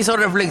a mí me hizo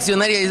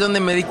reflexionar y ahí es donde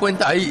me di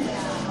cuenta, ahí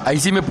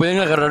sí me pueden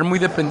agarrar muy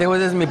de pendejo,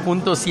 ese es mi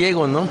punto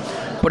ciego, ¿no?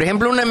 Por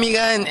ejemplo, una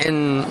amiga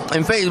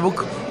en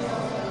Facebook,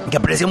 que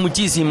aprecio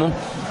muchísimo,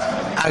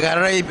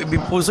 agarra y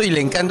puso, y le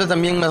encanta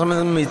también más o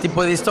menos mi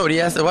tipo de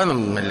historias, bueno,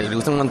 le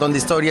gusta un montón de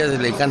historias,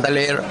 le encanta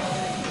leer.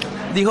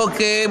 Dijo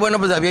que, bueno,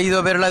 pues había ido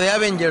a ver la de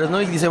Avengers,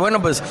 ¿no? Y dice,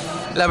 bueno, pues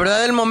la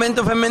verdad el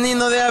momento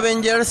femenino de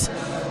Avengers,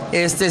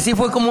 sí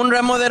fue como un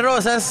ramo de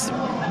rosas,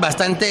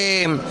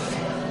 bastante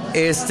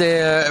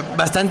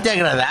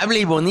agradable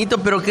y bonito,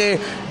 pero que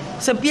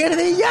se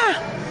pierde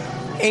ya.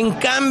 En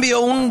cambio,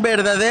 un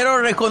verdadero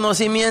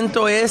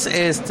reconocimiento es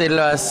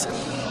las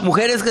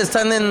mujeres que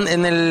están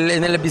en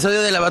el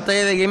episodio de la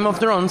batalla de Game of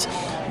Thrones,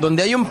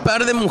 donde hay un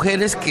par de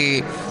mujeres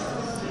que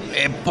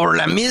por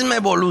la misma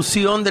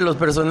evolución de los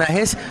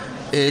personajes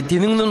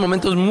tienen unos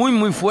momentos muy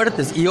muy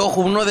fuertes. Y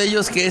ojo, uno de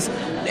ellos que es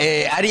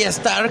Arya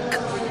Stark,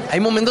 hay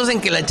momentos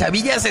en que la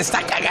chavilla se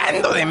está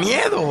cagando de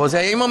miedo, o sea,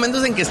 hay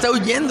momentos en que está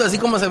huyendo, así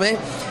como se ve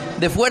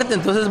de fuerte.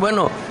 Entonces,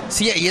 bueno,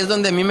 sí, ahí es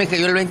donde a mí me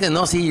cayó el 20.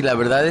 No, sí, la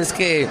verdad es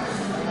que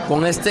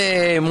con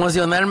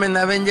emocionarme en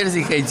Avengers,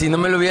 dije, y si no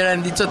me lo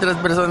hubieran dicho otras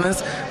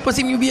personas, pues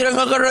si me hubieran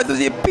agarrado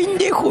de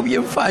pendejo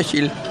bien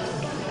fácil.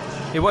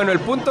 Y bueno, el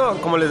punto,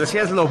 como les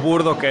decía, es lo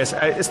burdo que es.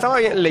 Estaba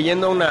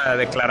leyendo una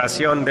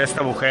declaración de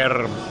esta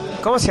mujer,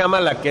 ¿cómo se llama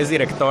la que es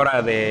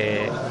directora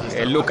de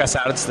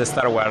LucasArts de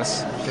Star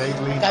Wars?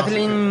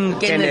 Kathleen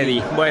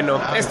Kennedy. Bueno,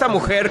 esta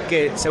mujer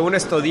que según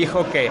esto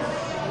dijo que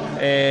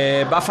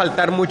va a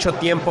faltar mucho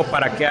tiempo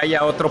para que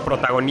haya otro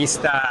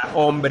protagonista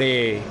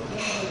hombre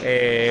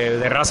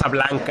de raza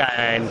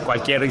blanca en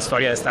cualquier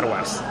historia de Star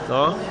Wars,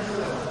 ¿no?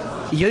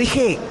 Y yo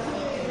dije,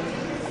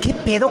 ¿qué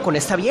pedo con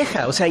esta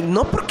vieja? O sea, y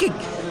no porque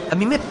a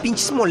mí me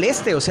pinches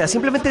moleste, o sea,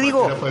 simplemente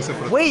digo,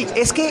 güey,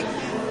 es que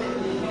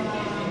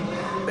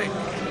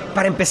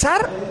para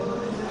empezar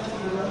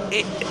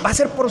va a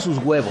ser por sus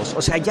huevos.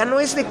 O sea, ya no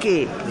es de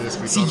que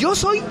si yo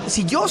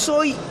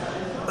soy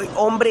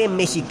hombre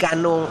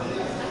mexicano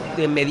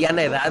de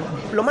mediana edad,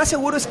 lo más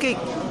seguro es que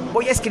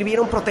voy a escribir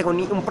un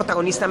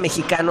protagonista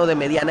mexicano de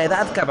mediana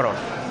edad, cabrón.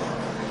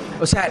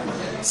 O sea,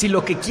 si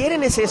lo que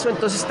quieren es eso,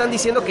 entonces están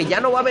diciendo que ya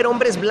no va a haber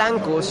hombres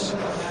blancos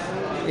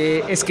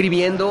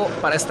escribiendo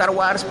para Star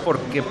Wars,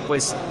 porque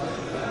pues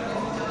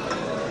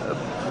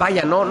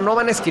vaya, no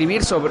van a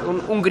escribir sobre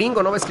un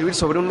gringo, no va a escribir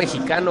sobre un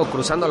mexicano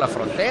cruzando la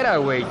frontera,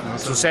 güey.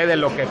 Sucede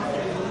lo que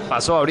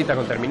pasó ahorita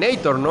con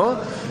Terminator, ¿no?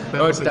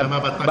 Pero ahorita, se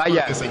llamaba tal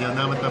vaya, que se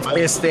llamaba tamal.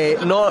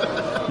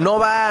 no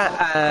va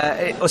a...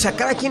 o sea,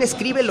 cada quien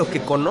escribe lo que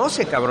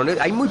conoce, cabrón.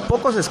 Hay muy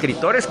pocos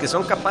escritores que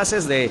son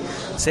capaces de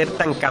ser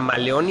tan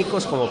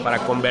camaleónicos como para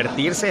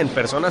convertirse en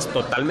personas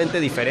totalmente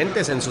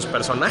diferentes en sus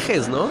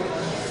personajes, ¿no?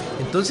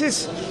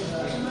 Entonces,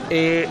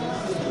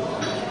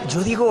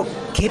 yo digo,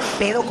 ¿qué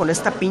pedo con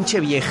esta pinche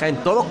vieja? En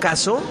todo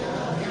caso,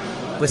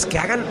 pues que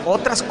hagan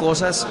otras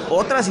cosas,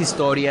 otras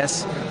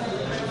historias.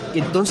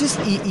 Entonces,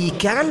 y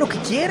que hagan lo que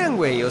quieran,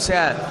 güey. O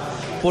sea,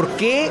 ¿por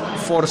qué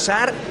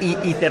forzar?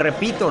 Y te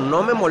repito,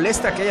 no me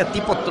molesta que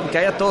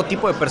haya todo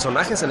tipo de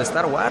personajes en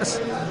Star Wars.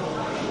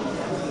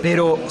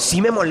 Pero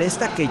sí me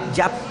molesta que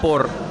ya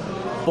por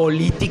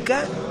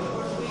política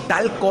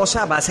tal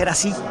cosa va a ser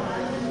así.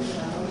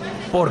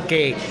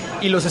 Porque,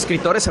 y los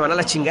escritores se van a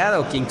la chingada,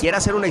 o quien quiera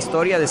hacer una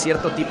historia de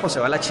cierto tipo se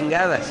va a la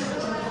chingada.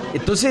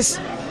 Entonces,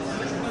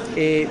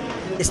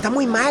 está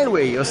muy mal,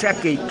 güey. O sea,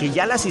 que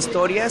ya las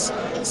historias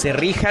se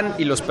rijan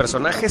y los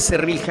personajes se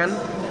rijan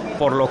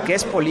por lo que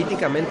es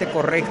políticamente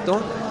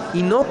correcto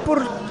y no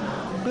por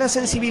la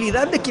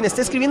sensibilidad de quien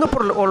está escribiendo,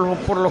 por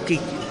lo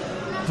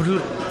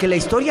que la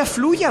historia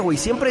fluya, güey.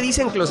 Siempre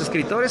dicen que los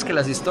escritores que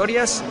las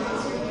historias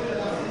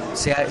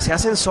se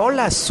hacen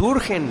solas,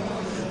 surgen.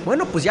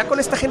 Bueno, pues ya con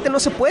esta gente no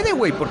se puede,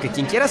 güey, porque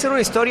quien quiera hacer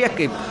una historia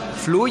que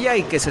fluya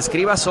y que se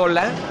escriba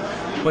sola,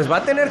 pues va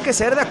a tener que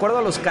ser de acuerdo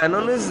a los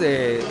cánones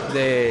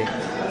de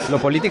lo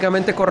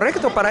políticamente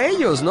correcto para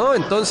ellos, ¿no?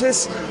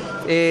 Entonces,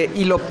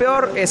 y lo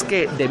peor es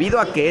que debido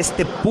a que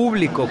este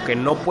público que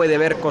no puede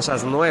ver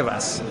cosas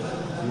nuevas,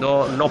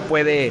 no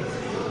puede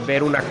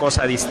ver una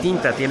cosa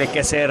distinta, tiene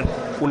que ser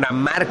una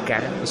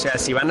marca. O sea,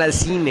 si van al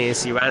cine,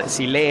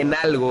 si leen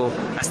algo,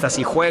 hasta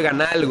si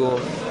juegan algo,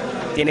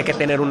 tiene que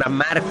tener una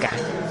marca,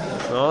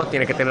 ¿no?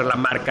 Tiene que tener la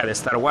marca de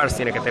Star Wars,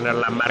 tiene que tener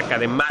la marca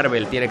de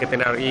Marvel, tiene que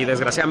tener, y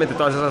desgraciadamente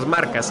todas esas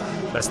marcas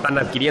las están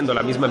adquiriendo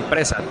la misma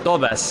empresa,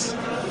 todas.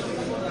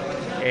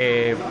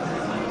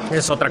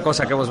 Es otra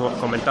cosa que hemos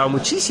comentado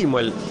muchísimo,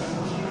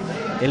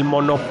 el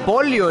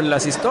monopolio en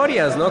las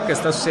historias, ¿no? Que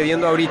está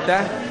sucediendo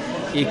ahorita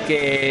y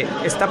que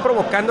está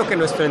provocando que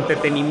nuestro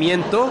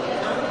entretenimiento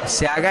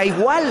se haga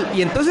igual.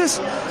 Y entonces,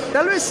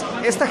 tal vez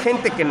esta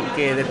gente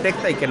que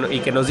detecta y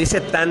que nos dice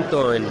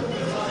tanto en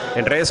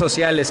redes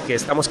sociales que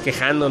estamos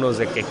quejándonos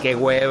de que qué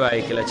hueva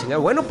y que la chingada,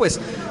 bueno, pues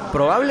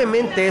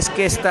probablemente es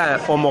que esta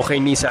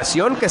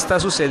homogeneización que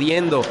está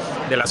sucediendo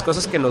de las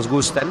cosas que nos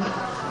gustan,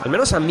 al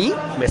menos a mí,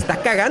 me está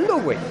cagando,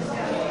 güey.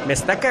 Me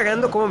está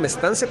cagando como me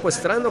están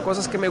secuestrando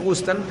cosas que me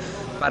gustan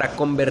para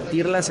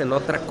convertirlas en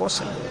otra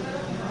cosa,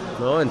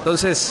 ¿no?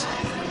 Entonces,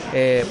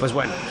 pues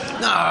bueno.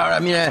 No, ahora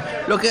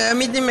mira, lo que a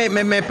mí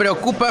me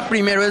preocupa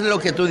primero es lo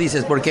que tú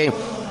dices, porque,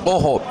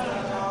 ojo,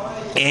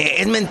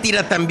 es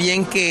mentira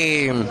también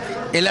que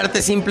el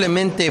arte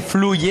simplemente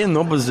fluye,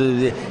 ¿no? Pues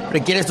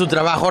requieres tu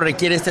trabajo,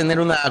 requieres tener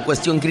una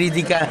cuestión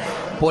crítica,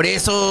 por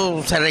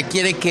eso se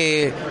requiere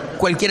que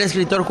cualquier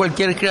escritor,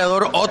 cualquier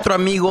creador, otro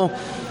amigo,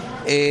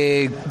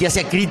 ya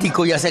sea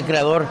crítico, ya sea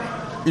creador,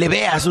 le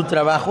vea su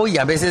trabajo y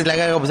a veces le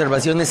haga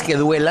observaciones que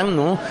duelan,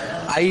 ¿no?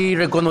 Hay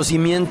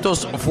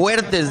reconocimientos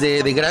fuertes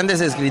de grandes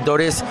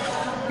escritores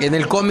en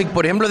el cómic,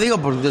 por ejemplo, digo,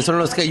 porque son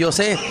los que yo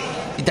sé.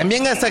 Y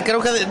también hasta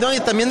creo que y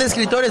también de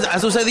escritores, a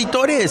sus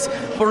editores,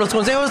 por los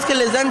consejos que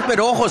les dan,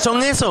 pero ojo,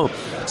 son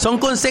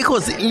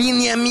consejos,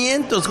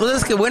 lineamientos,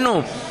 cosas que,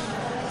 bueno,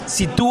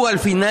 si tú al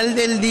final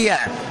del día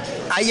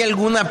hay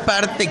alguna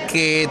parte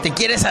que te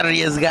quieres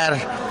arriesgar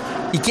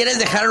y quieres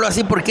dejarlo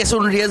así porque es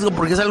un riesgo,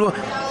 porque es algo,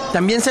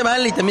 también se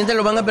vale y también te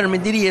lo van a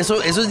permitir, y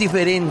eso es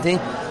diferente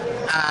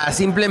a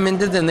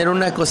simplemente tener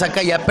una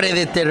cosaca ya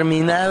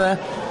predeterminada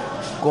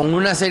con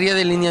una serie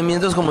de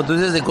lineamientos, como tú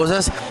dices, de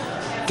cosas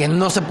que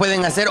no se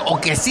pueden hacer o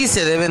que sí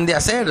se deben de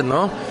hacer,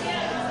 ¿no?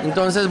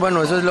 Entonces,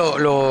 bueno, eso es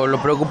lo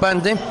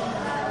preocupante.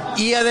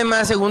 Y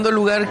además, segundo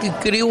lugar, que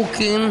creo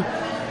que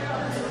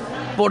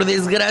por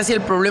desgracia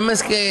el problema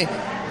es que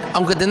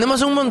aunque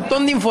tenemos un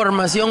montón de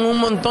información, un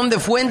montón de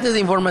fuentes de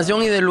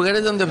información y de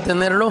lugares donde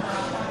obtenerlo,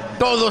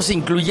 todos,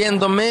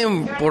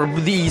 incluyéndome,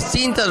 por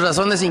distintas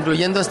razones,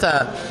 incluyendo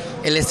hasta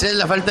el estrés,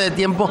 la falta de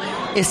tiempo,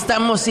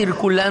 estamos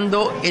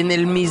circulando en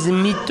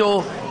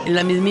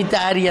la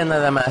mismita área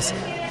nada más,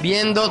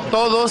 viendo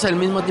todos el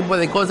mismo tipo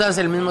de cosas,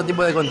 el mismo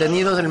tipo de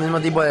contenidos, el mismo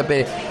tipo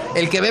de...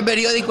 el que ve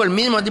periódico, el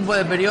mismo tipo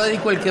de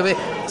periódico, el que ve...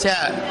 O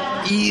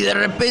sea, y de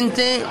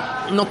repente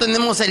no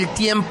tenemos el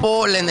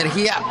tiempo, la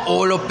energía,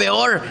 o lo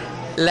peor,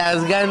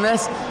 las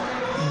ganas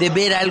de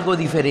ver algo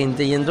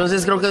diferente. Y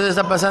entonces creo que eso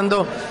está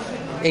pasando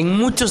en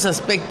muchos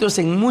aspectos,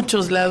 en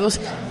muchos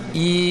lados,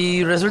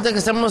 y resulta que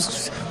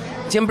estamos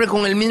siempre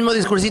con el mismo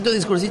discursito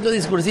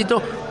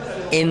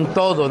en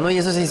todo, ¿no? Y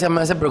eso sí se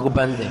me hace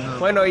preocupante.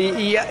 Bueno,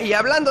 y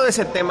hablando de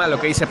ese tema, lo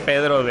que dice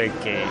Pedro, de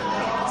que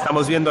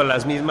estamos viendo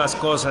las mismas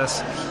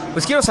cosas,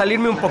 pues quiero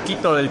salirme un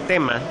poquito del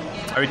tema.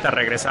 Ahorita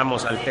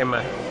regresamos al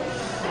tema.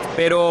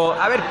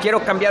 Pero, a ver,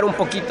 quiero cambiar un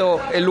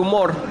poquito el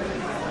humor,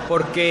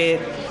 porque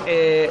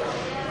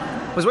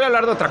pues voy a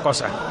hablar de otra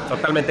cosa,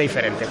 totalmente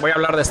diferente. Voy a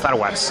hablar de Star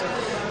Wars.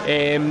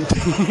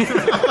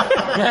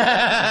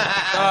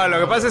 No, lo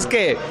que pasa es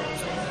que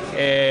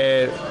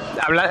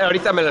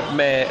ahorita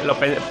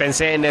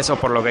pensé en eso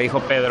por lo que dijo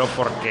Pedro,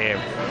 porque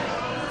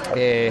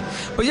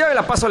pues yo me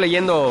la paso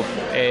leyendo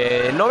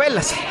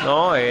novelas,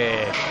 ¿no?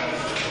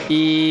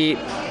 Y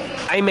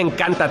a mí me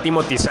encanta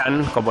Timothy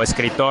Zahn como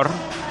escritor.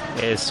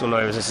 Es uno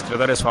de mis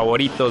escritores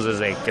favoritos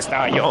desde que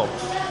estaba yo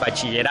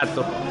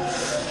bachillerato.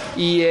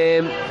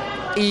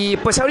 Y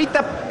pues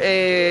ahorita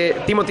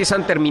Timothy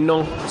Zahn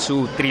terminó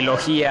su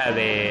trilogía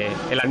de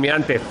El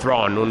Almirante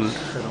Thrawn,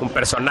 un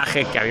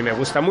personaje que a mí me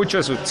gusta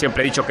mucho.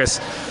 Siempre he dicho que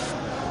es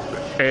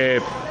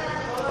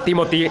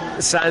Timothy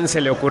Zahn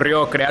se le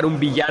ocurrió crear un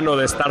villano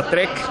de Star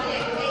Trek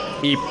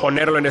y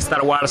ponerlo en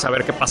Star Wars a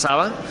ver qué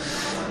pasaba.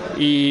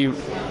 Y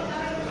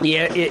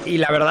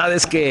la verdad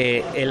es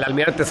que el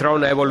Almirante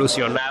Thrawn ha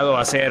evolucionado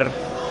a ser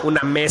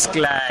una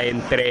mezcla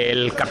entre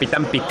el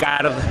Capitán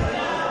Picard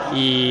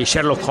y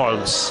Sherlock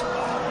Holmes,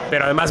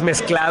 pero además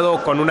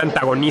mezclado con un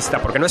antagonista,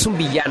 porque no es un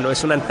villano,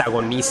 es un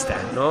antagonista,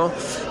 ¿no?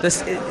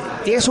 Entonces,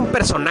 tienes un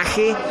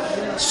personaje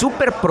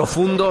súper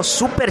profundo,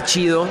 súper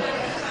chido,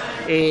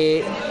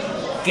 que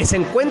se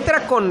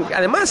encuentra con...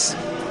 Además,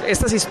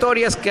 estas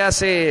historias que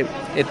hace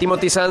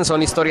Timothy Zahn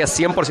son historias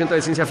 100%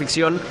 de ciencia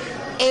ficción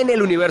en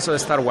el universo de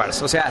Star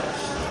Wars. O sea,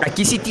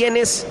 aquí sí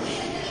tienes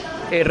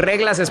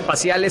reglas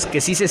espaciales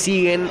que sí se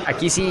siguen,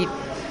 aquí sí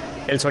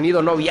el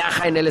sonido no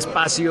viaja en el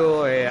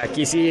espacio,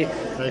 aquí sí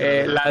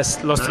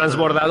los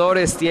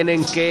transbordadores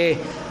tienen que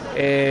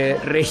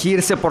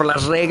regirse por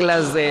las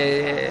reglas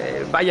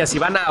de... Vaya, si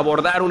van a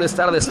abordar un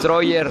Star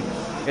Destroyer,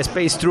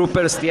 Space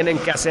Troopers tienen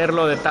que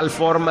hacerlo de tal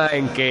forma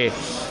en que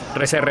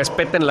se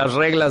respeten las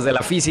reglas de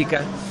la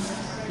física.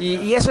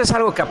 Y eso es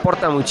algo que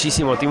aporta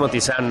muchísimo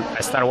Timothy Zahn a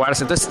Star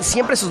Wars. Entonces,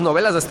 siempre sus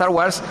novelas de Star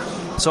Wars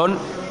son...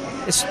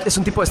 Es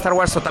un tipo de Star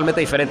Wars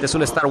totalmente diferente. Es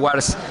un Star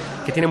Wars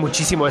que tiene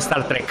muchísimo de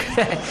Star Trek,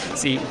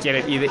 si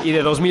quieren, y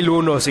de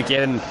 2001, si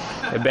quieren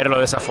verlo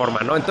de esa forma,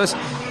 ¿no? Entonces,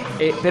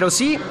 pero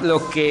sí,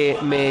 lo que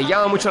me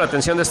llama mucho la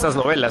atención de estas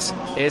novelas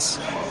es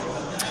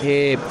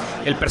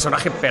el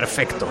personaje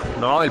perfecto,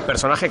 ¿no? El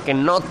personaje que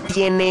no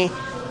tiene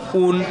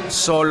un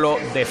solo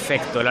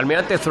defecto. El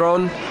Almirante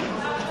Thrawn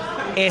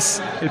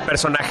es el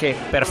personaje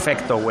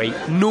perfecto, güey.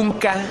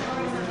 Nunca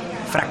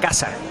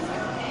fracasa.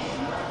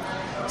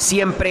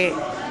 Siempre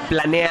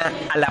planea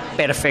a la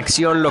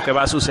perfección lo que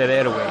va a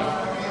suceder, güey.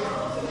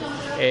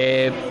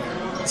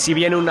 Si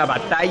viene una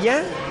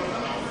batalla,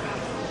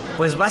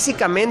 pues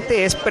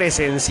básicamente es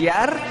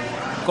presenciar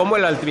cómo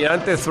el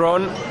Almirante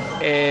Thrawn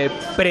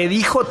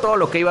predijo todo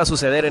lo que iba a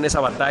suceder en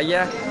esa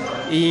batalla.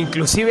 E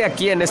inclusive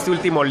aquí en este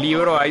último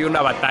libro hay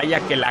una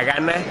batalla que la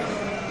gana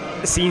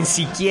sin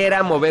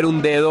siquiera mover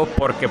un dedo,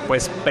 porque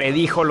pues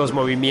predijo los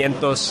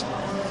movimientos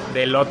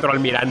del otro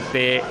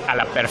almirante a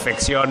la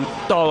perfección,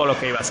 todo lo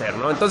que iba a hacer,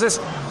 ¿no? Entonces,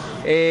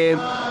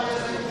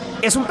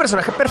 es un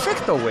personaje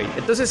perfecto, güey.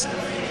 Entonces,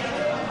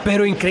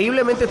 pero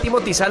increíblemente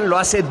Timothy Zahn lo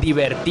hace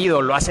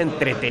divertido, lo hace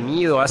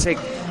entretenido, hace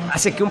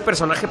que un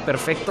personaje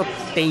perfecto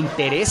te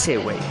interese,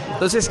 güey.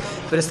 Entonces,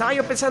 pero estaba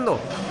yo pensando,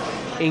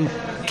 ¿en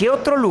qué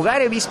otro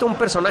lugar he visto un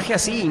personaje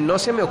así? Y no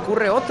se me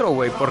ocurre otro,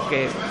 güey,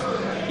 porque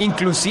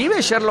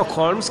inclusive Sherlock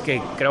Holmes,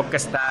 que creo que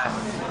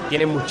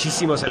tiene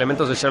muchísimos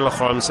elementos de Sherlock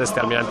Holmes,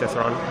 Almirante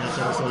Thrawn.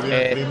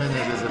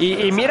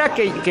 Y mira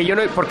que yo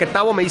no... Porque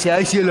Tavo me dice,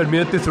 ay, sí, el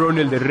Almirante Thrawn,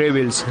 el de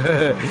Rebels.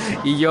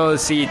 Y yo,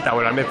 sí,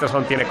 Tavo, el Almirante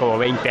Thrawn tiene como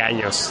 20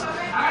 años.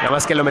 Nada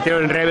más que lo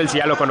metieron en Rebels y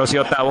ya lo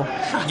conoció Tavo.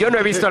 Yo no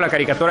he visto la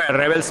caricatura de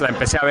Rebels, la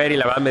empecé a ver y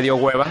la verdad me dio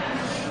hueva.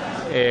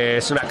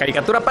 Es una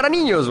caricatura para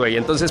niños, güey.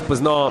 Entonces,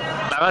 pues no...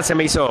 La verdad se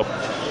me hizo...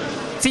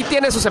 Sí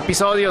tiene sus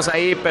episodios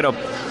ahí, pero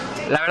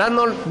la verdad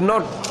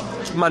no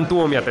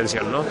mantuvo mi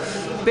atención, ¿no?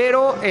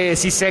 Pero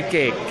sí sé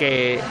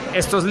que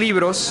estos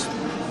libros,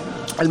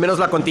 al menos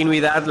la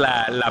continuidad,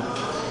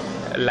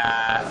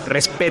 la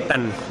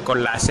respetan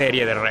con la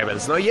serie de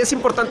Rebels, ¿no? Y es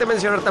importante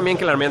mencionar también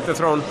que el Almirante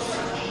Thrawn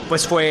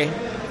pues fue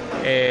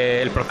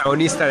el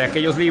protagonista de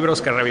aquellos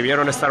libros que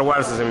revivieron Star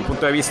Wars desde mi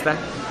punto de vista,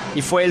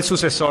 y fue el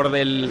sucesor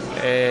del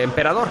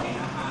emperador.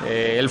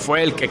 Él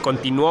fue el que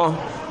continuó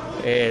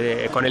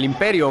con el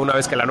imperio una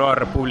vez que la Nueva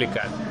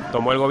República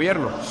tomó el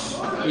gobierno.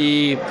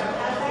 Y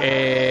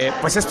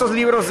pues estos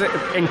libros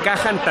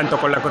encajan tanto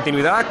con la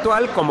continuidad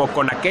actual como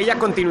con aquella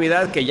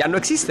continuidad que ya no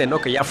existe, ¿no?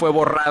 Que ya fue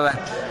borrada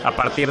a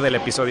partir del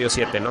episodio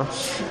 7, ¿no?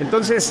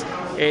 Entonces,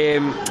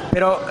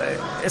 pero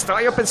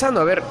estaba yo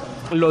pensando, a ver,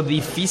 lo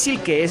difícil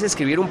que es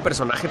escribir un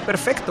personaje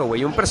perfecto,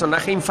 güey, un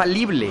personaje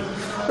infalible.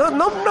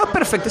 No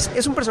perfecto,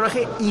 es un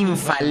personaje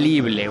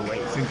infalible, güey.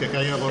 Sin que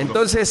caiga gordo.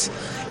 Entonces,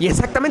 y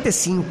exactamente,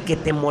 sin que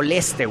te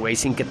moleste, güey,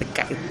 sin que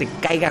te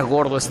caiga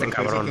gordo este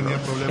cabrón, ¿no?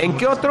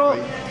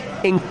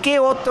 ¿En qué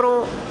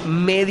otro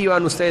medio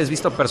han ustedes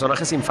visto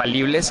personajes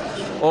infalibles?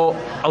 ¿O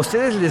a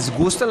ustedes les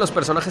gustan los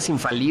personajes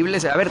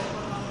infalibles? A ver,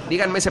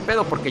 díganme ese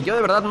pedo, porque yo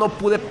de verdad no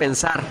pude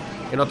pensar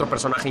en otro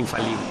personaje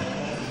infalible.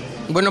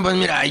 Bueno, pues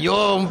mira,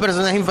 yo un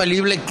personaje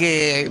infalible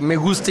que me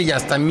gusta y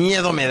hasta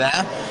miedo me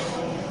da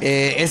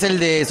es el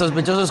de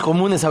Sospechosos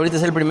Comunes. Ahorita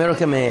es el primero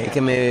que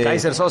me...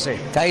 Kaiser Sose.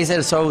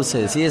 Kaiser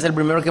Sose, sí, es el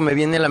primero que me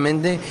viene a la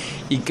mente.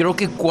 Y creo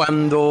que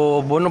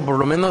cuando, bueno, por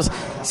lo menos,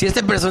 si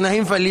este personaje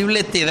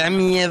infalible te da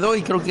miedo,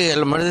 y creo que a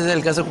lo mejor ese es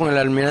el caso con el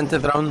Almirante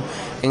Thrawn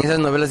en esas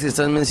novelas que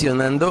estás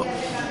mencionando,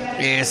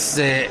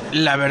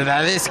 la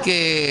verdad es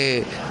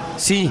que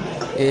sí,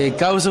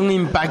 causa un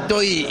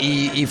impacto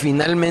y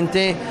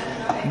finalmente,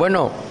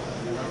 bueno,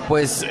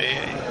 pues...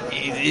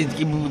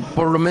 y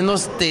por lo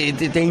menos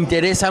te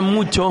interesa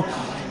mucho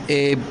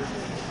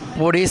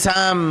por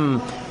esa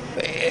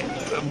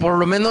por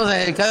lo menos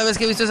cada vez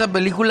que he visto esa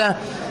película,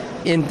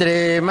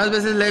 entre más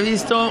veces la he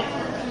visto,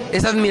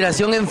 esa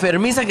admiración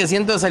enfermiza que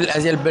siento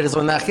hacia el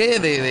personaje,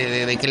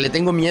 de que le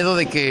tengo miedo,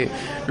 de que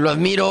lo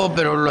admiro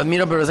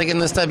pero sé que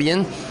no está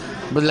bien.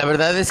 Pues la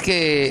verdad es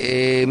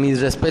que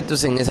mis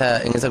respetos en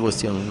esa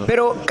cuestión, ¿no?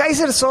 Pero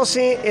Kaiser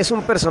Sose es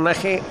un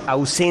personaje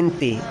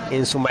ausente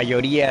en su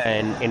mayoría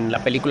en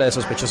la película de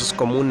Sospechosos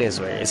Comunes,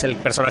 güey. Es el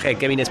personaje de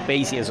Kevin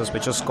Spacey en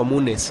Sospechosos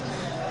Comunes.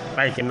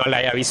 Ay, que no la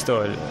haya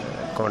visto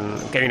con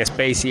Kevin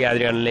Spacey,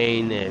 Adrian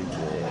Lane,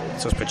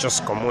 Sospechosos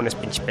Comunes,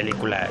 pinche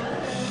película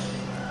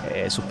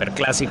súper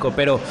clásico.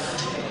 Pero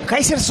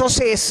Kaiser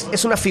Sose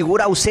es una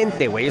figura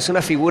ausente, güey. Es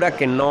una figura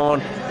que no...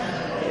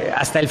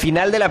 hasta el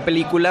final de la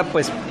película,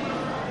 pues...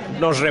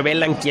 nos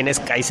revelan quién es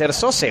Kaiser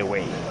Sose,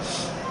 güey.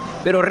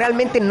 Pero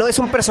realmente no es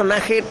un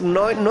personaje,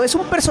 no es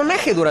un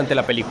personaje durante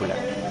la película.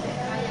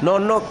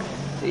 No.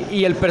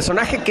 Y el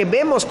personaje que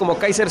vemos como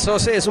Kaiser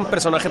Sose es un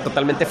personaje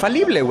totalmente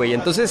falible, güey.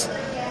 Entonces,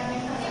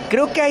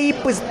 creo que ahí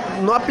pues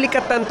no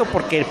aplica tanto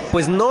porque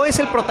pues no es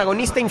el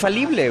protagonista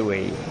infalible,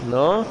 güey,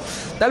 ¿no?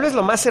 Tal vez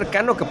lo más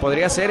cercano que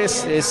podría ser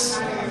es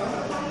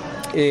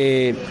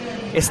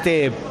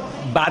este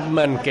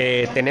Batman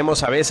que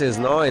tenemos a veces,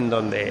 ¿no? En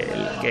donde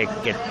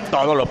que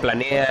todo lo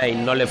planea y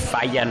no le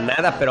falla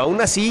nada, pero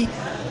aún así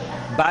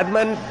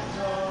Batman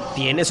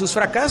tiene sus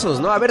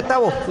fracasos, ¿no? A ver,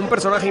 Tavo, un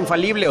personaje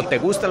infalible, ¿o te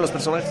gustan los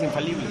personajes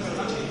infalibles?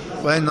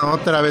 Bueno,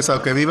 otra vez,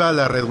 aunque viva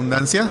la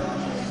redundancia,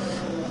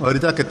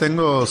 ahorita que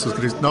tengo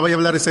no voy a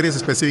hablar de series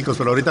específicas,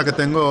 pero ahorita que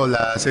tengo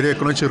la serie de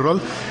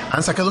Crunchyroll,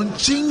 han sacado un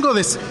chingo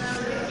de...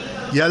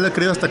 Ya lo he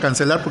querido hasta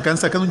cancelar porque han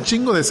sacado un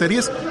chingo de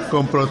series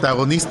con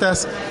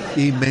protagonistas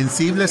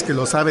invencibles que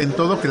lo saben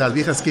todo, que las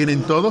viejas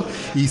quieren todo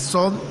y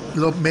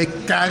me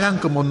cagan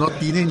como no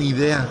tienen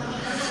idea.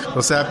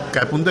 O sea, que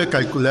a punto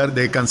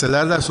de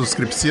cancelar la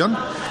suscripción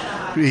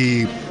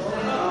y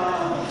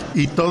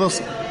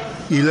todos...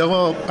 Y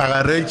luego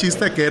agarré el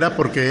chiste que era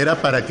porque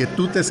era para que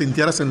tú te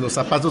sintieras en los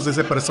zapatos de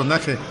ese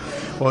personaje.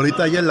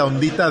 Ahorita hay la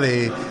ondita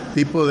de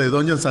tipo de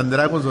Dungeons and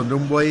Dragons, donde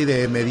un güey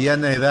de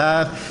mediana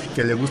edad,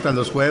 que le gustan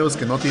los juegos,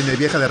 que no tiene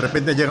vieja, de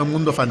repente llega a un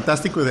mundo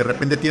fantástico y de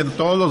repente tiene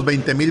todos los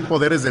 20,000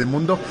 poderes del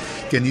mundo,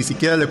 que ni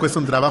siquiera le cuesta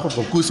un trabajo.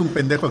 Goku es un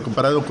pendejo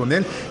comparado con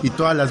él y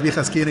todas las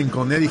viejas quieren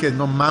con él. Y dije,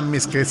 no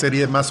mames, qué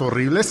series más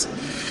horribles.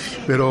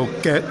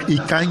 Y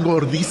caen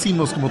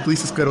gordísimos, como tú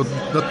dices,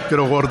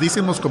 pero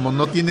gordísimos como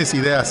no tienes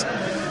ideas.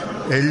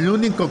 El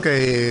único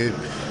que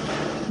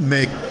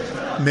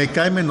me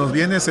cae menos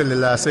bien es el de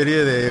la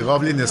serie de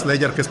Goblin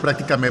Slayer, que es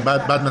prácticamente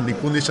Batman y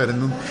Punisher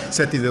en un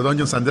setting de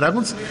Dungeons and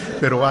Dragons,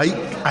 pero ahí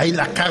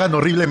la cagan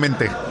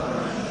horriblemente.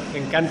 Me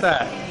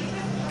encanta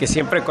que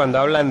siempre cuando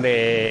hablan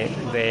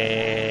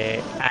de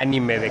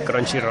anime, de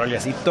Crunchyroll y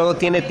así, todo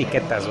tiene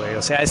etiquetas, güey.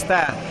 O sea,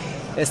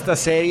 esta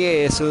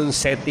serie es un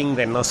setting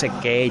de no sé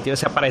qué, o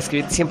sea, para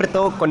escribir siempre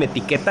todo con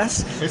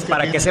etiquetas,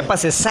 para que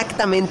sepas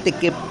exactamente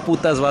qué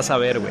putas vas a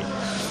ver, güey.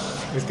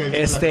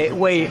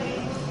 Güey,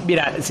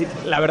 mira,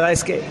 la verdad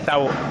es que,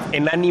 Tavo,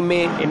 en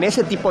anime, en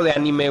ese tipo de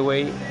anime,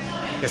 güey,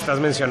 que estás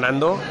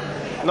mencionando,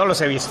 no los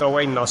he visto,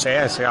 güey, no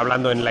sé, estoy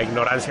hablando en la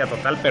ignorancia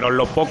total, pero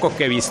lo poco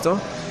que he visto,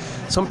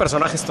 son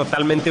personajes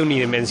totalmente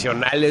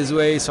unidimensionales,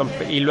 güey,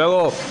 y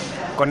luego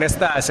con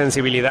esta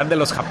sensibilidad de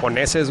los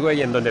japoneses,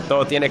 güey, en donde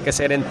todo tiene que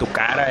ser en tu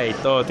cara y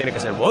todo tiene que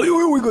ser... Pues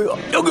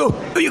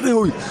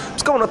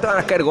cómo no te van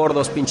a caer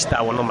gordos, pinche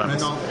Tavo, no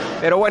mames. No.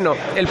 Pero bueno,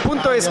 el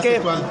punto es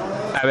que...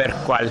 A ver,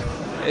 ¿cuál?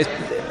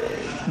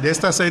 De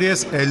estas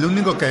series, el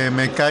único que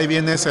me cae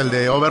bien es el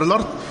de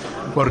Overlord,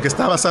 porque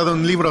está basado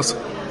en libros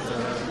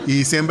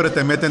y siempre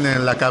te meten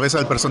en la cabeza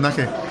del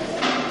personaje.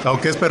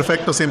 Aunque es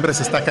perfecto, siempre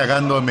se está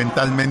cagando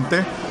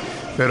mentalmente,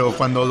 pero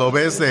cuando lo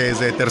ves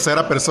desde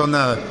tercera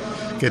persona,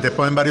 que te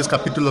ponen varios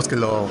capítulos,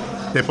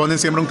 te ponen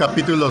siempre un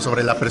capítulo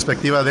sobre la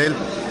perspectiva de él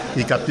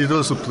y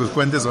capítulos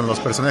subsecuentes con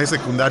los personajes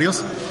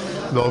secundarios,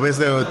 lo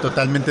ves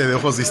totalmente de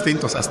ojos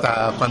distintos.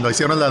 Hasta cuando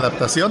hicieron la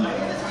adaptación,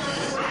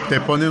 te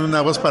ponen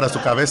una voz para su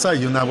cabeza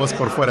y una voz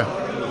por fuera.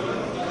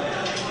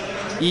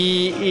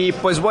 Y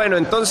pues bueno,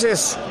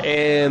 entonces,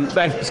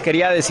 pues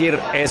quería decir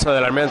eso de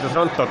la Almirante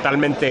Throne,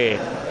 totalmente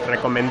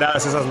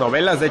recomendadas esas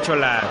novelas. De hecho,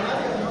 la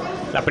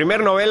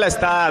primera novela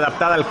está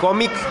adaptada al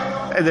cómic,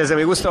 desde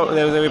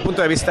mi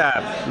punto de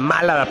vista,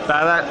 mal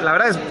adaptada. La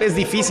verdad es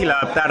difícil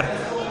adaptar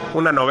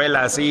una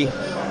novela así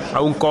a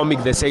un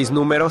cómic de 6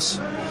 números,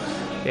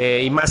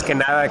 y más que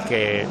nada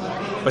que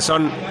pues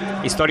son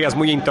historias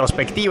muy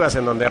introspectivas,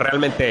 en donde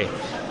realmente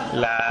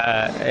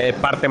la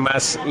parte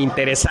más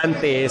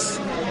interesante es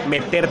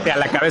meterte a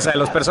la cabeza de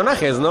los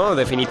personajes, ¿no?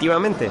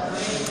 Definitivamente.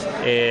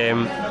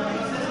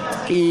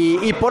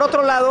 Y por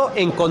otro lado,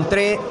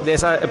 encontré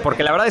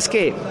porque la verdad es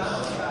que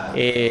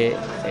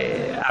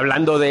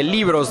hablando de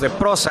libros de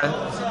prosa,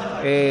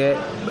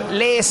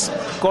 lees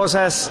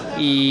cosas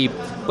y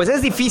pues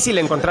es difícil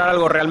encontrar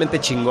algo realmente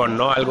chingón,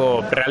 ¿no?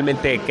 Algo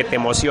realmente que te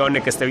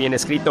emocione, que esté bien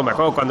escrito. Me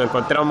acuerdo cuando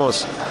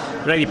encontramos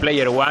Ready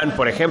Player One,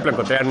 por ejemplo,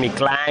 encontré a Ernie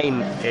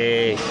Klein,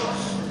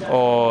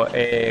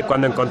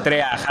 cuando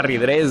encontré a Harry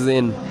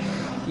Dresden.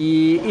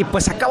 Y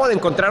pues acabo de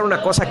encontrar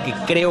una cosa que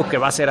creo que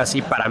va a ser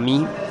así para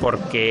mí,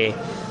 porque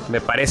me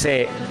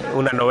parece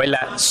una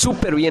novela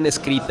súper bien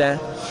escrita.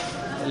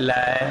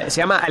 Se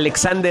llama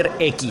Alexander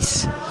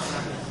X.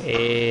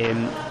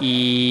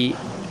 Y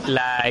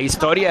la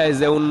historia es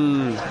de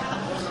un...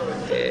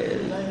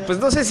 pues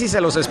no sé si se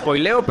los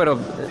spoileo, pero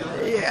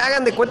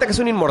hagan de cuenta que es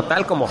un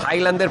inmortal como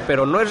Highlander,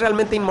 pero no es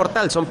realmente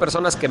inmortal. Son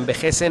personas que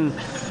envejecen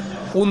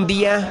un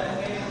día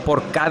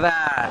por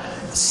cada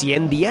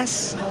 100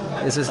 días.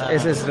 Ese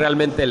es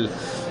realmente el...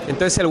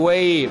 Entonces el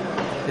güey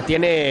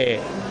tiene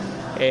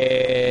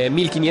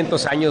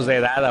 1500 años de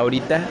edad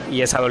ahorita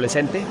y es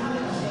adolescente.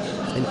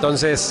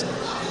 Entonces...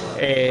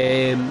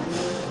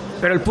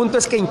 pero el punto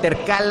es que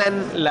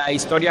intercalan la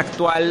historia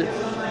actual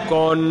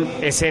con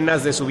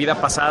escenas de su vida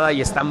pasada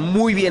y está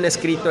muy bien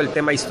escrito el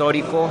tema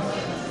histórico,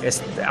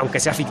 aunque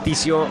sea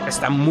ficticio,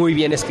 está muy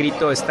bien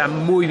escrito, está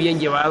muy bien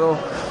llevado.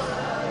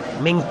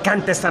 Me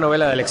encanta esta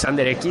novela de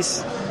Alexander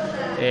X.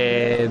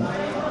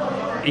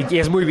 y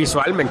es muy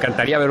visual, me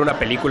encantaría ver una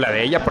película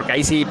de ella, porque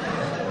ahí sí,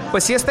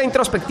 pues sí está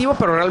introspectivo,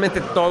 pero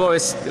realmente todo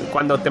es,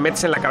 cuando te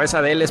metes en la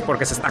cabeza de él es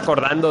porque se está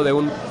acordando de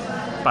un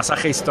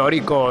pasaje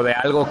histórico o de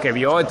algo que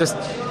vio. Entonces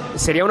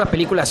sería una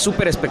película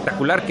súper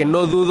espectacular que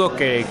no dudo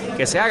que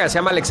se haga. Se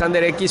llama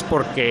Alexander X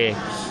porque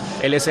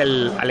él es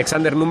el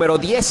Alexander número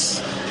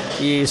 10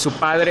 y su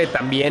padre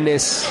también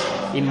es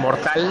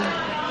inmortal.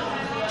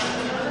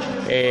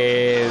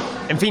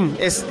 En fin,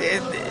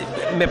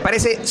 me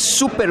parece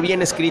súper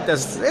bien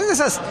escritas. Es de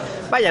esas,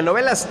 vaya,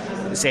 novelas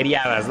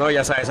seriadas, ¿no?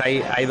 Ya sabes,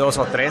 hay 2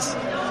 o 3.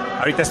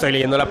 Ahorita estoy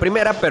leyendo la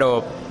primera,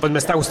 pero pues me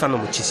está gustando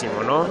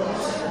muchísimo, ¿no?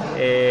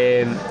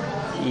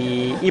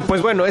 Y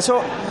pues bueno,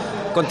 eso,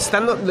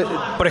 contestando,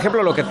 por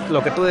ejemplo, lo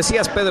que tú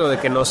decías, Pedro, de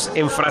que nos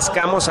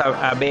enfrascamos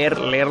a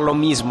leer lo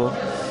mismo.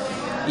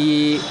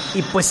 Y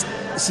pues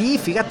sí,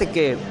 fíjate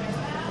que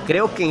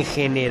creo que en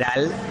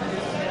general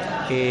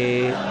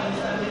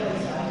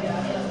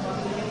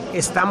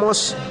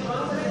estamos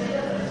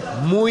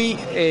muy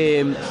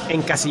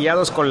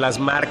encasillados con las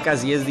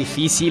marcas y es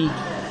difícil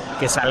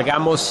que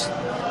salgamos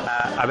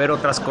a ver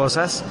otras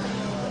cosas,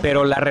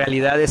 pero la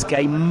realidad es que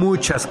hay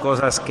muchas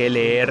cosas que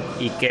leer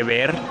y que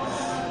ver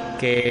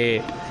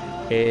que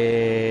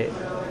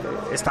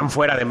están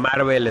fuera de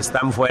Marvel,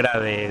 están fuera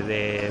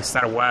de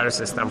Star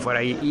Wars, están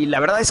fuera. Y la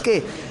verdad es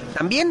que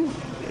también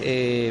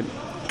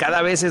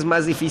cada vez es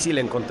más difícil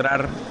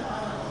encontrar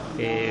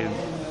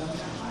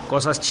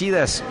cosas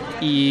chidas.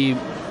 Y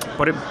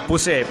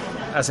puse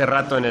hace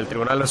rato en el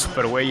Tribunal de los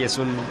Supergüeyes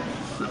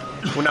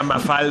una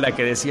mafalda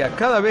que decía: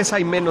 cada vez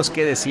hay menos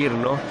que decir,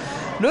 ¿no?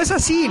 No es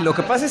así, lo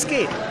que pasa es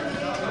que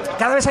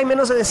cada vez hay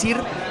menos de decir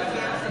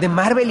de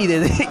Marvel y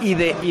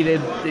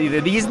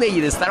de Disney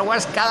y de Star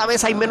Wars. Cada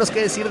vez hay menos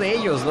que decir de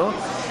ellos, ¿no?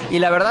 Y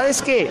la verdad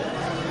es que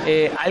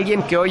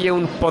alguien que oye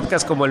un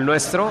podcast como el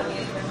nuestro,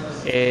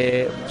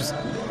 pues,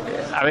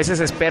 a veces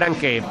esperan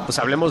que pues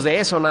hablemos de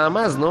eso nada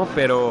más, ¿no?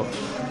 Pero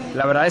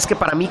la verdad es que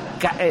para mí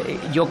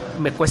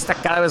me cuesta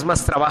cada vez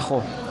más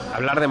trabajo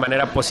hablar de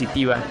manera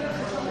positiva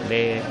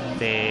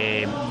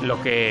de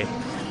lo que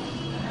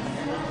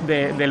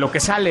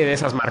sale de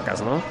esas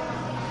marcas, ¿no?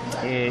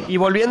 Y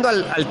volviendo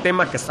al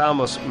tema que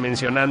estábamos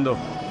mencionando,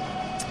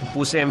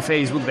 puse en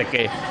Facebook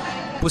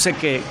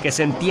que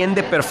se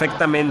entiende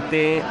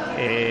perfectamente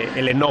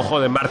el enojo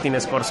de Martin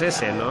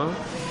Scorsese, ¿no?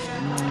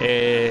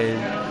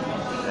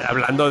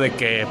 Hablando de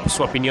que pues,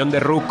 su opinión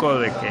de ruco,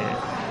 de que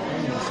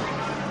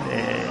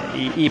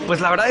y pues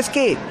la verdad es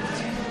que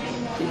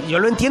yo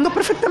lo entiendo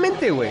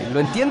perfectamente, güey. Lo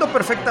entiendo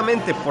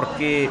perfectamente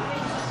porque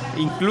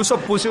incluso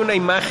puse una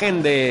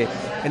imagen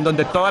en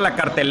donde toda la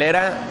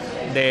cartelera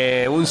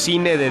de un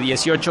cine de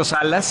 18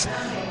 salas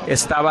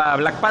estaba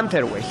Black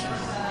Panther, güey,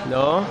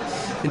 ¿no?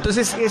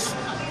 Entonces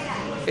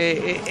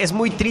es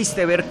muy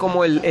triste ver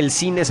cómo el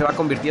cine se va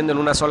convirtiendo en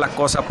una sola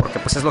cosa, porque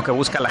pues es lo que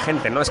busca la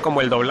gente, ¿no? Es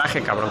como el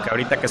doblaje, cabrón, que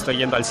ahorita que estoy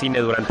yendo al cine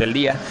durante el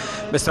día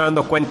me estoy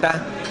dando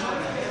cuenta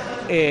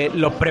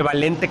lo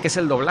prevalente que es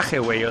el doblaje,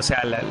 güey. O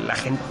sea,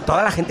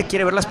 toda la gente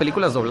quiere ver las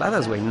películas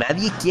dobladas, güey.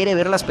 Nadie quiere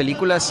ver las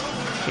películas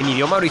en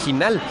idioma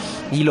original.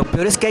 Y lo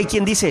peor es que hay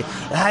quien dice: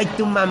 ay,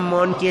 tú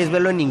mamón, quieres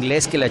verlo en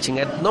inglés, que la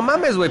chingada. No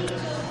mames, güey.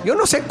 Yo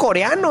no sé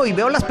coreano y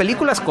veo las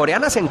películas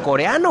coreanas en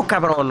coreano,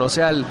 cabrón. O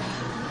sea,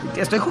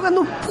 estoy jugando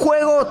un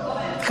juego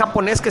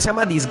japonés que se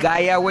llama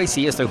Disgaea, güey.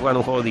 Sí, estoy jugando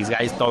un juego de Disgaea,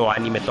 es todo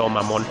anime, todo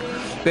mamón.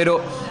 Pero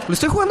lo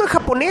estoy jugando en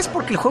japonés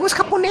porque el juego es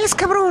japonés,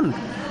 cabrón.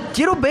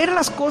 Quiero ver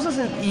las cosas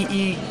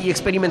y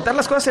experimentar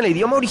las cosas en el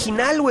idioma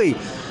original, güey.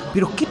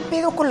 Pero ¿qué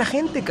pedo con la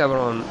gente,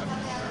 cabrón?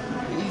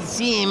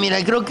 Sí,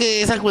 mira, creo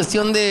que esa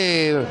cuestión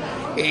de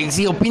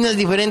si opinas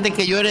diferente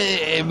que yo,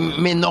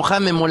 me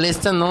enoja, me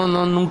molesta, no,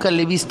 nunca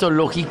le he visto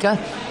lógica.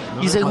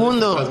 No, y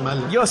segundo,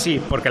 yo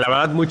sí, porque la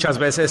verdad muchas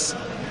veces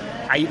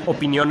hay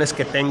opiniones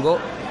que tengo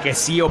que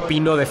sí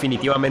opino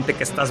definitivamente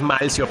que estás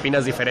mal si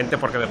opinas diferente,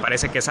 porque me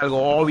parece que es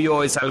algo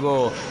obvio, es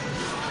algo...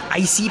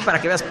 Ahí sí, para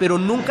que veas, pero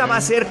nunca va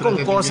a ser con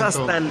cosas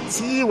tan...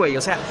 Sí, güey,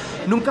 o sea,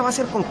 nunca va a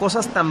ser con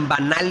cosas tan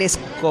banales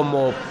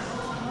como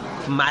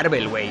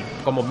Marvel, güey.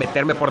 Como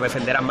meterme por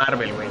defender a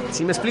Marvel, güey.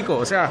 ¿Sí me explico?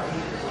 O sea,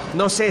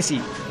 no sé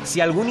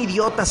si algún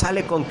idiota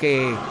sale con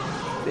que...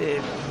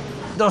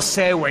 no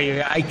sé,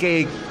 güey, hay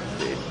que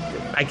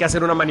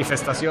hacer una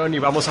manifestación y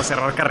vamos a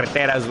cerrar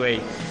carreteras,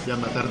 güey. Y a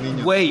matar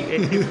niños. Güey,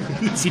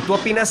 si tú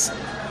opinas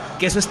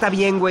que eso está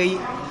bien, güey,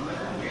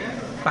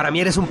 para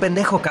mí eres un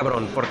pendejo,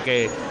 cabrón,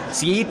 porque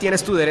sí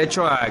tienes tu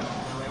derecho a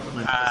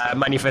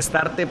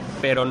manifestarte,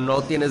 pero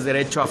no tienes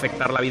derecho a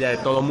afectar la vida de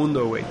todo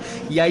mundo, güey.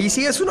 Y ahí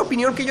sí es una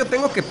opinión que yo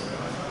tengo que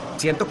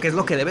siento que es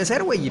lo que debe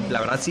ser, güey. Y la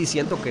verdad sí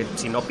siento que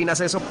si no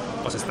opinas eso,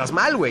 pues estás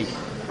mal, güey.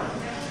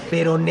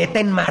 Pero neta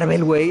en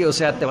Marvel, güey, o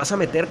sea, te vas a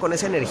meter con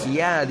esa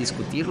energía a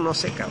discutir, no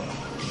sé, cabrón.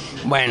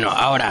 Bueno,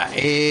 ahora,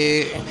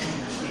 sí,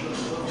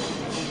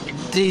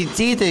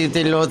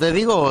 te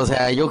digo, o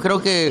sea, yo creo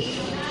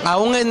que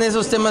aún en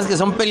esos temas que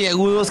son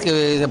peliagudos,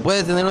 que se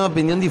puede tener una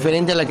opinión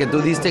diferente a la que tú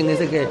diste en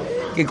ese que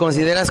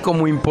consideras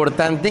como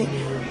importante,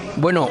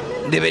 bueno,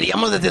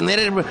 deberíamos de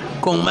tener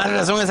con más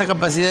razón esa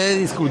capacidad de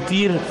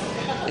discutir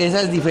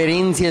esas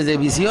diferencias de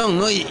visión,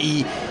 ¿no?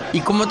 Y Y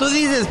como tú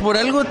dices, por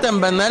algo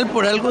tan banal,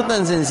 por algo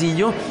tan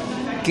sencillo,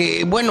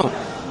 que bueno,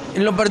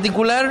 en lo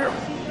particular,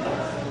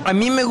 a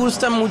mí me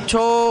gusta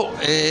mucho,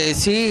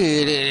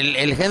 sí,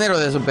 el género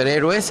de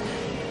superhéroes,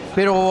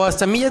 pero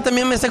hasta a mí ya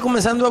también me está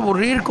comenzando a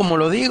aburrir, como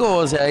lo digo,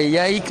 o sea,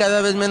 ya hay cada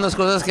vez menos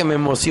cosas que me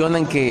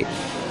emocionan, que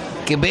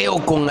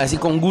veo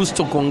con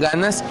gusto, con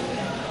ganas.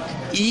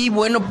 Y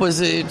bueno,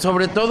 pues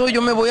sobre todo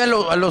yo me voy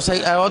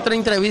a otra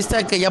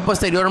entrevista que ya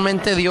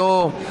posteriormente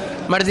dio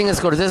Martin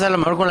Scorsese, a lo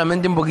mejor con la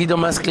mente un poquito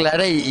más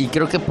clara, y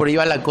creo que por ahí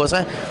va la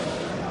cosa.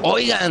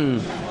 Oigan,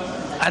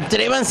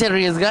 atrévanse a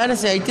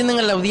arriesgarse, ahí tienen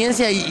a la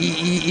audiencia,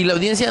 y la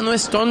audiencia no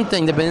es tonta,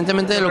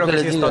 independientemente de lo que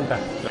les diga. Es tonta,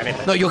 la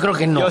neta. No, yo creo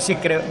que no.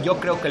 Yo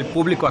creo que el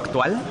público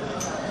actual,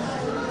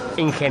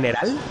 en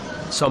general,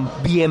 son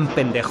bien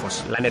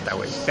pendejos, la neta,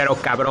 güey. Pero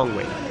cabrón,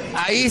 güey.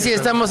 Ahí sí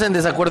estamos en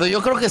desacuerdo.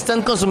 Yo creo que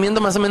están consumiendo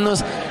más o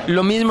menos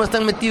lo mismo,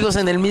 están metidos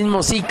en el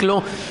mismo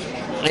ciclo.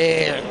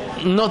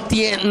 No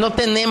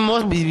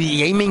tenemos,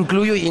 y ahí me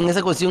incluyo, y en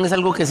esa cuestión es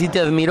algo que sí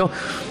te admiro,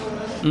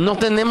 no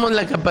tenemos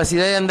la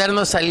capacidad de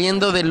andarnos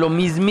saliendo de lo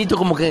mismito,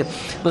 como que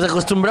nos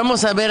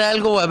acostumbramos a ver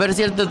algo o a ver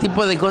cierto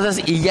tipo de cosas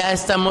y ya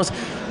estamos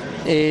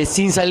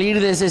sin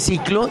salir de ese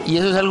ciclo, y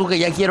eso es algo que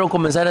ya quiero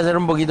comenzar a hacer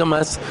un poquito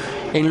más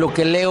en lo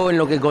que leo, en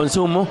lo que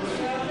consumo.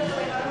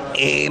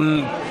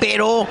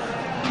 Pero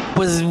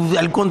pues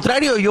al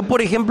contrario, yo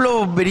por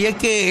ejemplo vería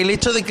que el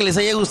hecho de que les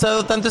haya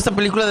gustado tanto esta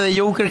película de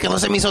Joker, que no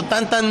se me hizo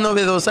tan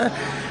novedosa,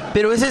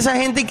 pero es esa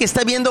gente que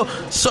está viendo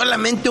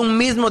solamente un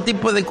mismo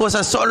tipo de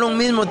cosa, solo un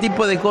mismo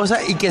tipo de cosa,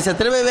 y que se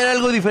atreve a ver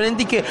algo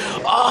diferente y que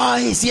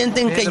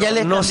sienten Pedro, que ya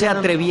le no se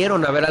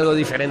atrevieron a ver algo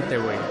diferente,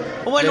 güey.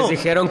 Bueno, les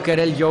dijeron que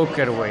era el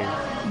Joker, güey.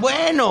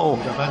 Bueno,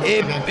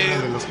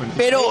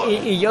 pero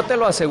y yo te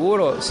lo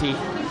aseguro,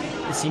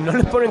 si no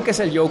le ponen que es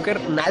el Joker,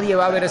 nadie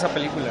va a ver esa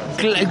película.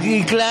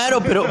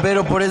 Claro,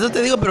 pero por eso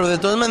te digo, pero de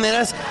todas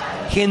maneras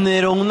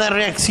generó una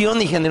reacción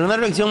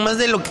más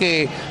de lo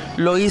que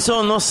lo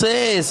hizo, no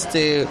sé,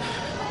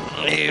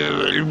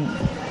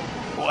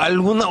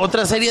 alguna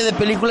otra serie de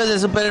películas de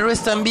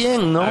superhéroes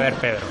también, ¿no? A ver,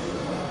 Pedro,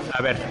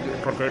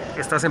 porque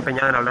estás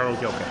empeñado en hablar del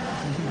Joker.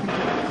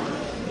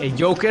 El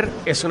Joker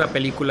es una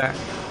película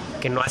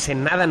que no hace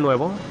nada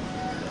nuevo,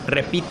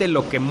 repite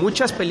lo que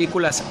muchas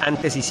películas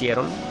antes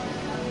hicieron,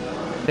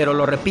 pero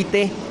lo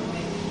repite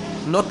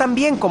no tan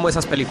bien como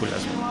esas películas.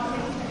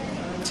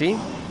 ¿Sí?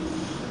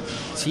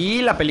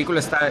 Sí, la película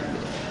está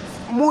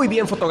muy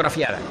bien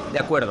fotografiada, de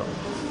acuerdo.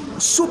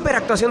 Súper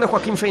actuación de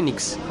Joaquín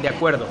Phoenix, de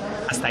acuerdo.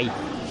 Hasta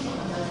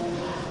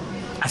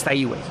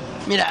ahí, güey.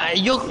 Mira,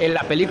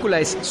 la película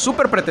es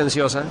súper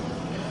pretenciosa,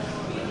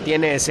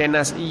 tiene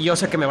escenas, y yo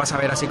sé que me vas a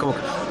ver así como,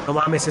 no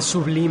mames, es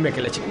sublime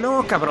que le chica.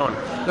 No, cabrón.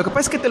 Lo que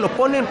pasa es que te lo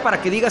ponen para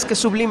que digas que es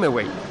sublime,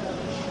 güey.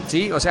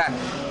 ¿Sí? O sea,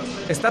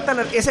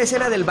 esa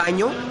escena del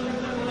baño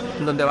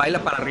donde baila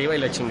para arriba y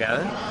la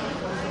chingada,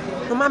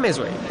 no mames,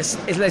 güey,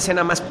 es la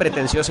escena más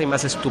pretenciosa y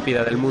más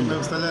estúpida del mundo. Me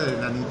gusta la de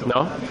Nanito,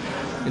 ¿no?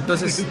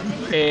 Entonces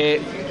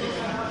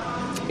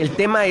el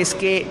tema es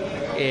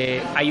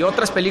que hay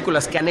otras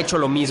películas que han hecho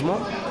lo mismo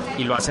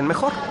y lo hacen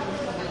mejor,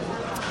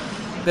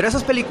 pero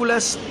esas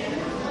películas,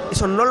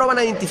 eso no lo van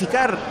a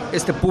identificar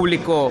este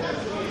público.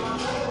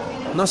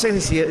 No sé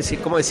si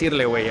cómo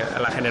decirle, güey, a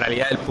la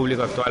generalidad del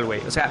público actual,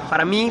 güey. O sea,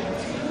 para mí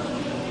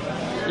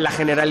la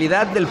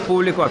generalidad del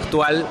público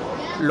actual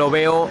lo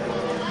veo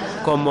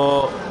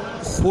como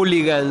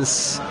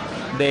hooligans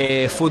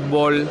de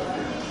fútbol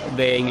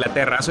de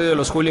Inglaterra. Soy de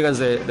los hooligans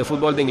de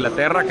fútbol de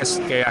Inglaterra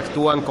que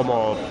actúan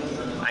como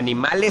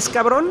animales,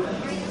 cabrón.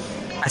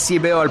 Así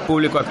veo al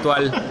público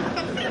actual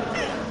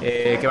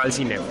que va al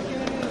cine.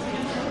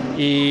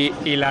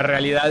 Y la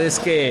realidad es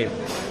que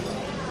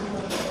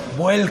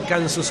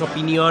vuelcan sus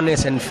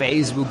opiniones en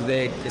Facebook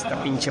de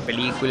esta pinche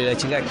película y la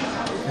chingada.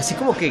 Así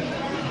como que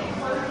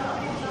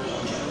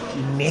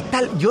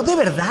neta, yo de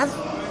verdad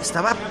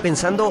estaba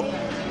pensando,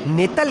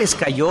 neta les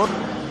cayó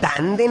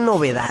tan de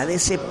novedad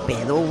ese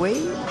pedo, güey.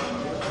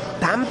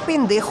 ¿Tan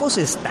pendejos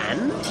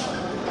están?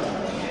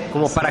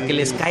 Como para que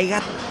les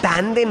caiga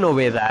tan de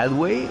novedad,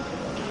 güey.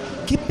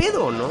 ¿Qué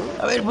pedo, no?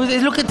 A ver, pues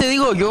es lo que te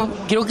digo. Yo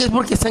creo que es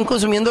porque están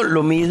consumiendo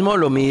lo mismo.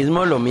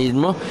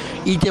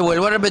 Y te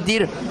vuelvo a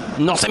repetir,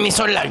 no se me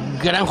hizo la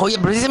gran joya,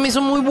 pero sí se me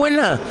hizo muy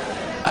buena.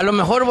 A lo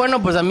mejor,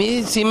 bueno, pues a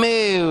mí sí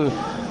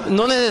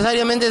no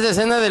necesariamente esa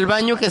escena del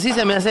baño, que sí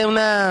se me hace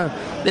una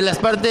de las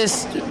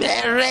partes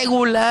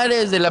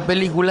regulares de la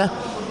película,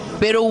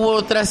 pero hubo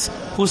otras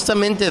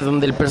justamente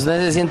donde el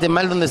personaje se siente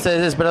mal, donde está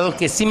desesperado,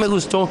 que sí me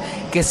gustó,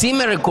 que sí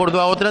me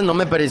recordó a otras, no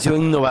me pareció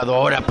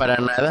innovadora para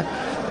nada,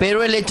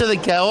 pero el hecho de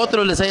que a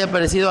otros les haya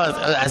parecido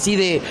así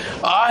de,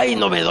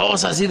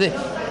 novedosa, así de,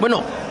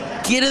 bueno,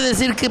 quiere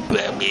decir que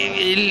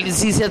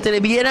si se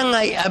atrevieran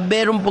a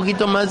ver un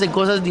poquito más de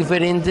cosas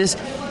diferentes,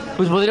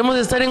 pues podríamos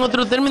estar en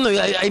otro término.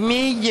 A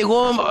mí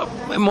llegó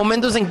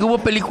momentos en que hubo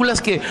películas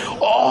que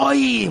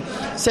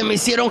se me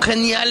hicieron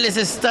geniales,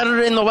 estar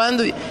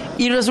renovando,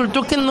 y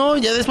resultó que no.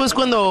 Ya después,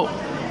 cuando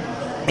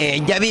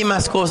ya vi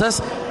más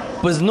cosas,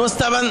 pues no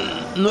estaban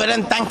no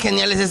eran tan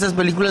geniales estas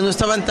películas, no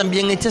estaban tan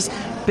bien hechas,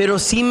 pero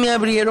sí me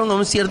abrieron a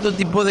un cierto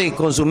tipo de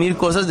consumir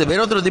cosas, de ver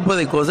otro tipo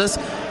de cosas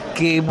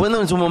que,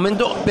 bueno, en su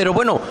momento, pero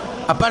bueno,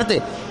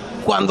 aparte,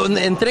 cuando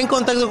entré en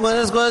contacto con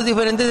esas cosas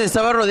diferentes,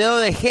 estaba rodeado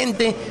de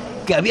gente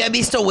que había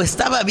visto o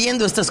estaba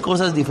viendo estas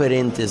cosas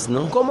diferentes,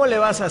 ¿no? ¿Cómo le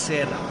vas a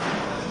hacer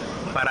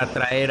para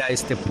atraer a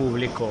este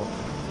público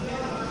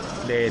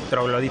de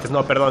trogloditas?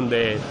 No, perdón,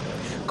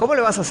 ¿cómo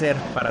le vas a hacer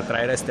para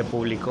atraer a este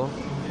público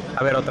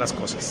a ver otras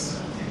cosas?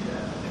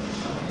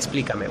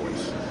 Explícame, güey.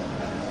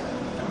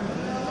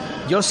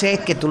 Yo sé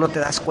que tú no te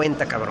das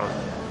cuenta, cabrón,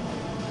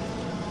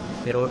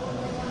 pero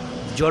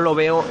yo lo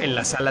veo en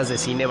las salas de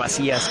cine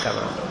vacías,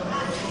 cabrón.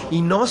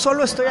 Y no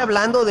solo estoy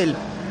hablando del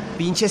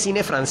pinche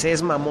cine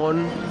francés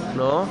mamón,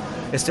 ¿no?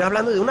 Estoy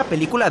hablando de una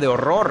película de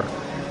horror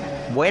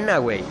buena,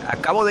 güey.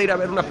 Acabo de ir a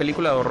ver una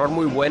película de horror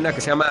muy buena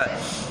que se llama...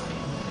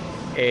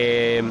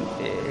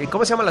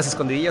 ¿cómo se llaman las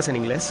escondidillas en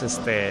inglés?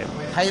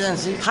 Hide and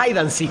Seek. Hide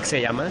and Seek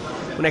se llama.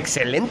 Una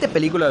excelente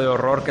película de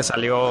horror que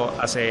salió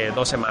hace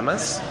 2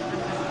 semanas.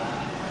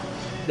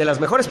 De las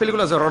mejores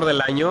películas de horror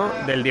del año,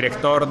 del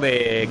director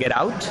de Get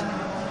Out.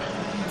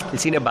 El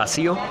cine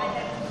vacío.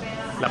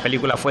 La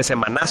película fue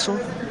semanazo.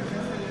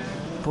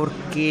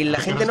 Porque la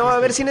gente no va a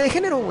ver cine de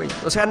género, güey.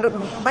 O sea, no,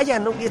 vaya,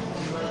 no...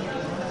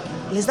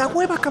 Les da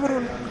hueva,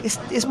 cabrón.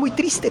 Es muy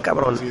triste,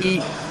 cabrón.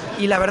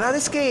 Y la verdad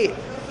es que...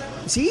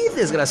 Sí,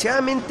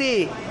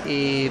 desgraciadamente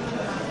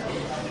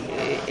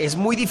es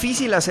muy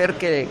difícil hacer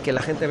que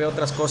la gente vea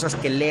otras cosas,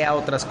 que lea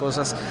otras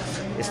cosas.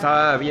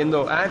 Estaba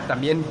viendo...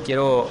 también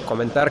quiero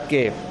comentar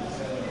que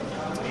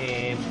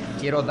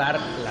quiero dar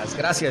las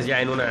gracias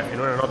ya en una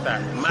nota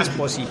más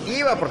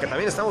positiva, porque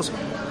también estamos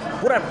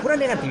pura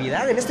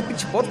negatividad en este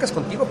pinche podcast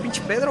contigo,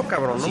 pinche Pedro,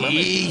 cabrón, ¿no?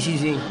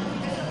 Sí.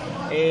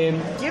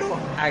 Quiero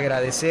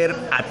agradecer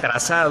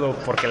atrasado,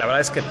 porque la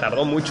verdad es que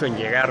tardó mucho en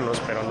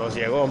llegarnos, pero nos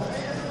llegó.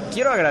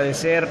 Quiero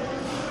agradecer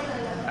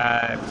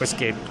pues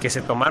que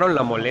se tomaron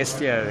la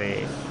molestia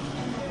de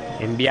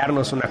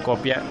enviarnos una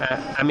copia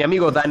a mi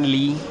amigo Dan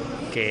Lee,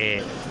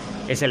 que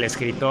es el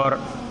escritor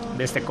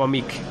de este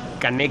cómic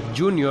Canek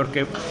Jr.,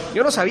 que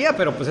yo no sabía,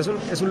 pero pues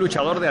es un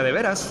luchador de a de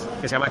veras,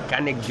 que se llama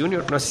Canek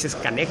Jr., no sé si es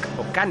Canek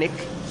o Canek,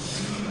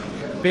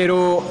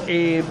 pero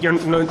yo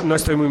no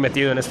estoy muy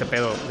metido en este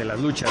pedo de las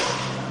luchas.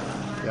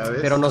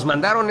 Pero nos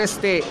mandaron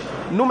este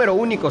número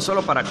único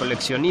solo para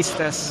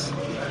coleccionistas,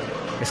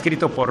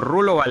 escrito por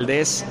Rulo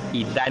Valdés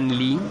y Dan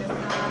Lee.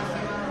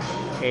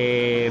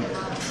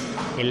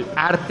 El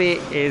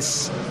arte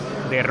es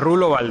de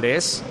Rulo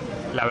Valdés.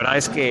 La verdad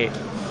es que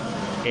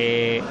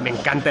me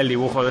encanta el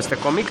dibujo de este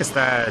cómic.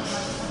 Está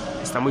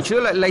muy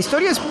chido. La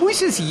historia es muy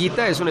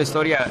sencillita. Es una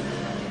historia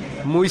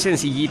muy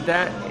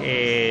sencillita,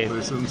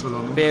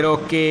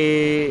 pero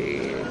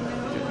que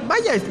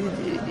vaya,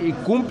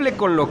 cumple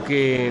con lo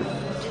que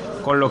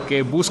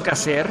busca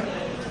hacer.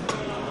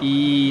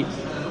 Y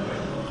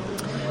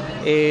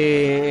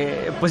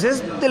pues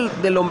es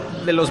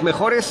de los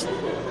mejores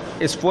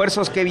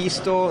esfuerzos que he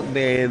visto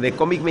de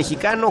cómic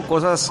mexicano.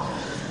 Cosas,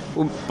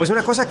 pues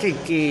una cosa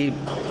que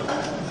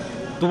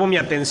tuvo mi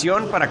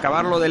atención para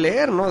acabarlo de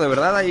leer, ¿no? De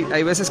verdad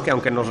hay veces que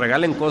aunque nos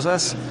regalen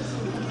cosas,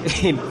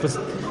 pues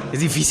es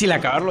difícil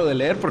acabarlo de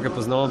leer, porque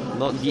pues no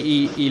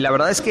y la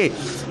verdad es que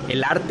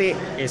el arte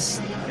es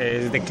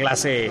de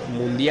clase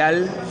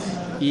mundial.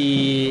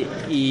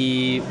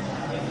 Y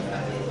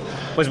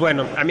pues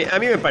bueno, a mí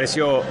me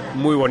pareció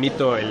muy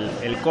bonito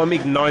el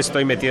cómic. No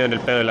estoy metido en el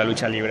pedo de la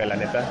lucha libre, la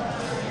neta.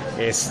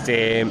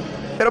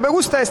 Pero me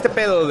gusta este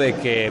pedo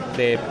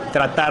de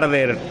tratar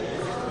de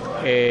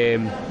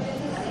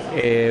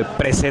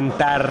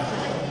presentar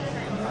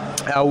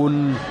a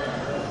un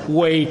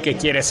güey que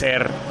quiere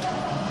ser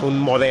un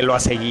modelo a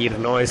seguir,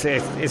 ¿no? Es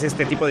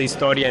este tipo de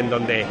historia en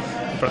donde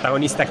el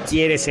protagonista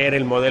quiere ser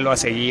el modelo a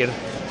seguir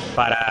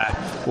para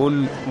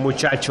un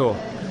muchacho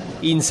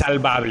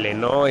insalvable,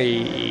 ¿no?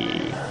 Y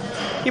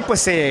pues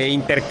se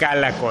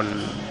intercala con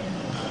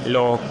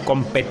lo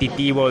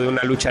competitivo de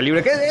una lucha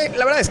libre, que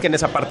la verdad es que en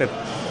esa parte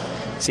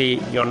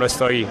sí, yo no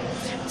estoy...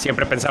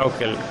 Siempre he pensado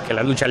que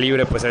la lucha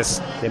libre pues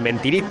es de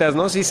mentiritas,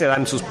 ¿no? Sí se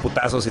dan sus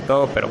putazos y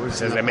todo, pero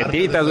pues es de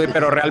mentiritas, güey.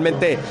 Pero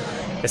realmente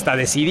está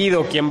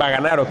decidido quién va a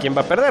ganar o quién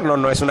va a perder, ¿no?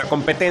 No es una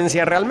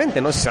competencia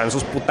realmente, ¿no? Sí se dan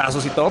sus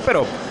putazos y todo,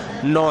 pero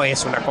no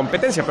es una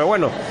competencia. Pero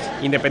bueno,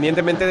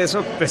 independientemente de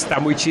eso, pues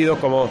está muy chido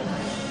como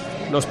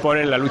nos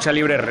ponen la lucha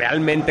libre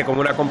realmente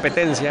como una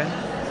competencia,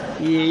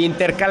 y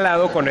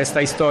intercalado con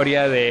esta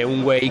historia de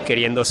un güey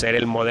queriendo ser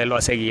el modelo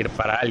a seguir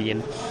para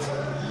alguien.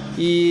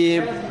 Y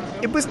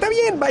pues está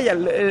bien, vaya,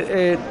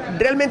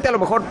 realmente a lo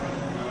mejor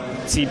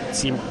si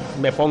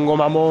me pongo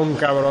mamón,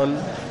 cabrón,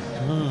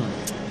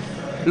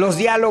 los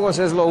diálogos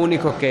es lo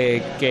único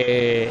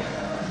que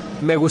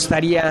me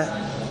gustaría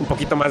un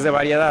poquito más de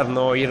variedad,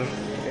 no oír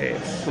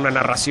una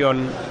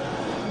narración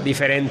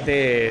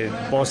diferente,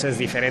 voces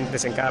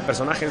diferentes en cada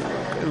personaje,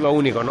 es lo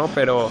único, ¿no?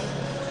 Pero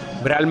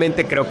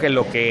realmente creo que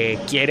lo que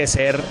quiere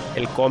ser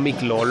el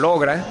cómic lo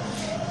logra.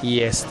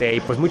 Y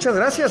pues muchas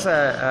gracias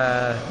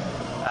a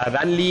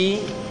Dan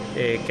Lee,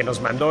 que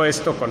nos mandó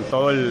esto con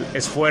todo el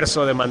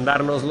esfuerzo de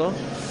mandárnoslo.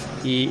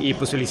 Y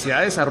pues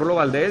felicidades a Rulo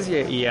Valdés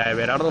y a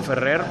Everardo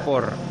Ferrer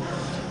por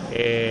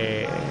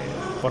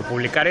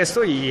publicar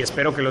esto, y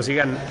espero que lo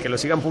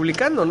sigan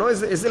publicando, ¿no?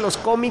 Es de los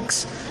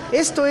cómics.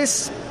 Esto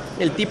es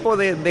el tipo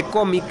de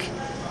cómic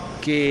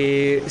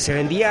que se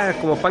vendía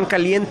como pan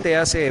caliente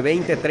hace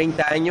 20,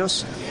 30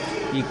 años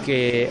y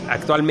que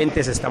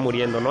actualmente se está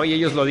muriendo, ¿no? Y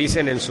ellos lo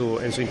dicen en su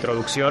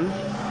introducción,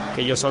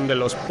 que ellos son de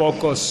los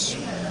pocos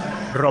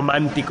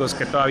románticos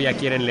que todavía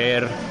quieren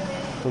leer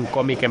un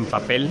cómic en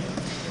papel,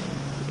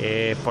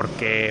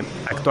 porque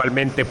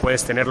actualmente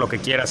puedes tener lo que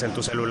quieras en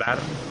tu celular,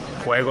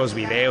 juegos,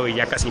 video, y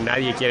ya casi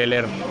nadie quiere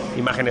leer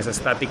imágenes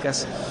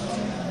estáticas.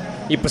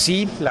 Y pues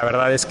sí, la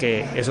verdad es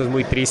que eso es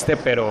muy triste,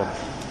 pero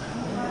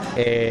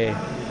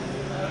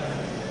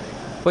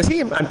pues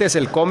sí, antes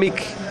el cómic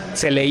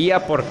se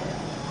leía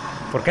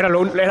porque era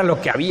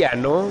lo que había,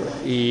 ¿no?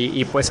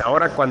 Y pues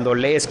ahora cuando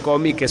lees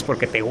cómic es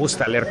porque te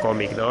gusta leer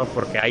cómic, ¿no?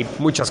 Porque hay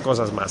muchas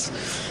cosas más.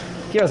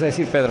 ¿Qué ibas a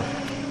decir, Pedro?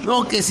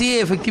 No, que sí,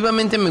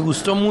 efectivamente me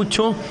gustó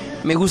mucho.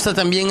 Me gusta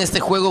también este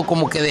juego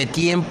como que de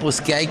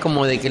tiempos que hay,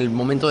 como de que el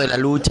momento de la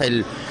lucha,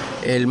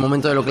 el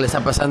momento de lo que le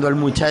está pasando al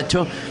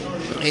muchacho.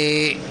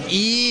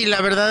 Y la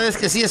verdad es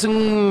que sí, es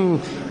un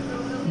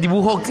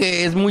dibujo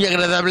que es muy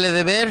agradable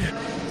de ver,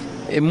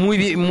 muy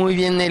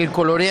bien el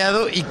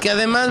coloreado, y que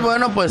además,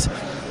 bueno, pues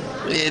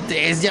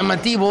es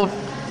llamativo,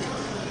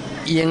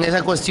 y en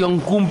esa cuestión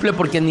cumple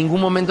porque en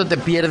ningún momento te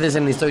pierdes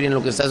en la historia, en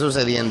lo que está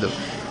sucediendo.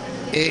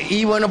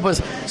 Y bueno,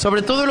 pues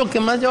sobre todo lo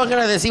que más yo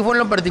agradecí fue en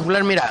lo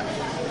particular, mira,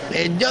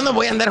 yo no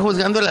voy a andar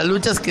juzgando las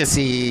luchas que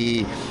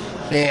si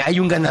hay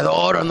un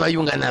ganador o no hay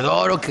un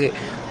ganador,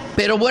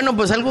 pero bueno,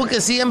 pues algo que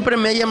siempre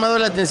me ha llamado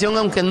la atención,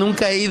 aunque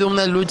nunca he ido a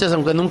unas luchas,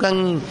 aunque nunca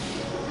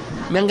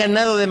me han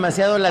ganado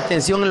demasiado la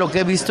atención en lo que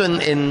he visto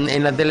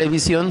en la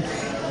televisión,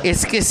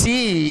 es que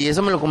sí, y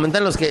eso me lo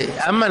comentan los que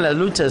aman las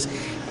luchas,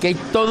 que hay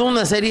toda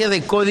una serie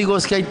de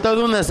códigos, que hay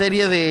toda una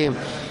serie de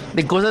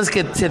cosas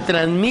que se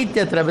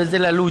transmite a través de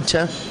la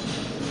lucha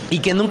y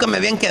que nunca me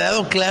habían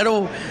quedado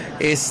claro,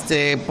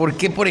 por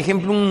qué, por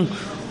ejemplo,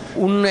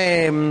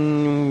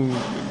 un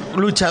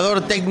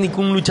luchador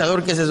técnico, un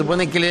luchador que se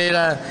supone que él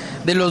era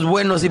de los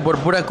buenos y por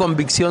pura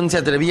convicción se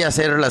atrevía a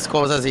hacer las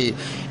cosas, y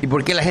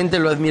por qué la gente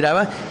lo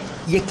admiraba.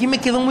 Y aquí me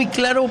quedó muy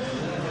claro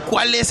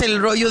cuál es el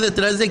rollo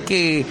detrás de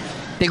que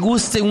te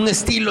guste un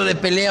estilo de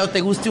pelea o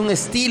te guste un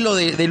estilo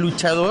de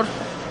luchador,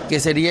 que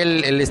sería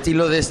el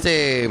estilo de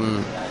este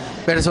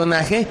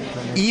personaje.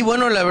 Y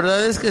bueno, la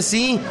verdad es que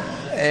sí,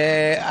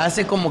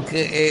 hace como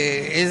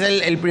que es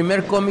el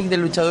primer cómic de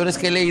luchadores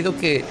que he leído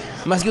que,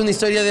 más que una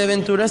historia de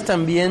aventuras,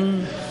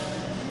 también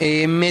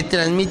me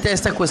transmite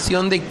esta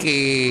cuestión de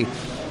que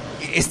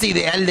este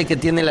ideal de que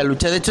tiene la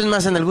lucha. De hecho, es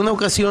más, en alguna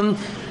ocasión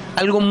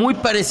algo muy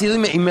parecido,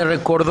 y me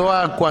recordó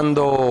a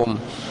cuando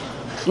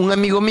un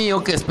amigo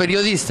mío que es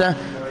periodista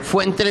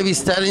fue a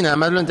entrevistar, y nada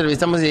más lo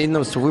entrevistamos y ahí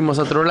nos fuimos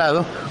a otro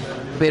lado,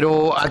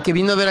 pero a que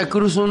vino a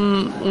Veracruz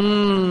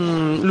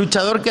un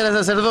luchador que era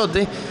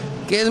sacerdote,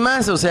 que es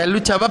más, o sea, él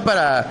luchaba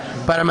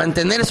para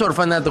mantener su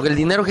orfanato, que el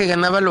dinero que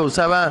ganaba lo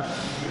usaba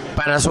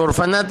para su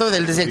orfanato.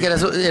 Él decía que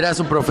era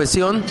su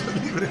profesión.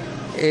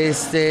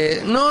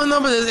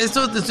 No, pues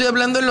esto te estoy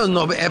hablando en los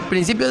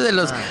principios de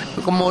los,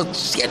 como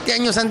 7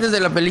 años antes de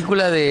la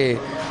película de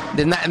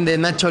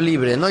Nacho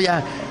Libre, ¿no?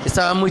 Ya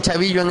estaba muy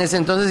chavillo en ese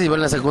entonces, iba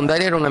en la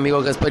secundaria, era un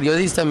amigo que es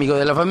periodista, amigo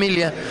de la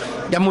familia.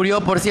 Ya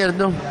murió, por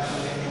cierto.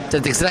 Se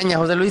te extraña,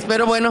 José Luis,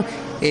 pero bueno,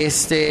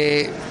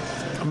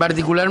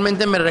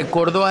 particularmente me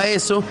recordó a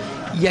eso,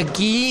 y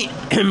aquí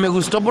me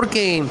gustó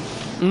porque en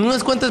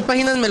unas cuantas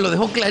páginas me lo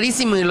dejó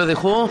clarísimo, y lo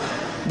dejó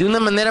de una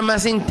manera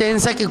más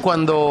intensa que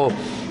cuando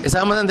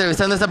estábamos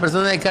entrevistando a esta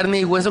persona de carne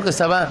y hueso que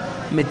estaba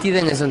metida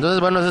en eso. Entonces,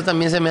 bueno, eso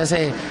también se me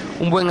hace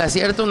un buen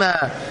acierto,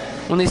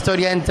 una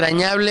historia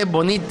entrañable,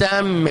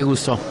 bonita, me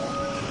gustó.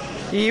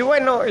 Y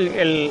bueno,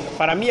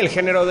 para mí el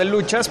género de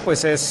luchas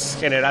pues es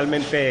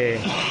generalmente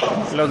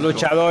los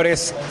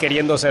luchadores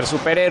queriendo ser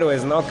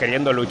superhéroes, ¿no?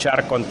 Queriendo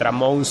luchar contra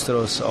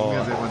monstruos o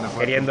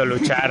queriendo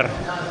luchar,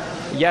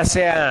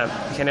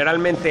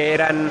 generalmente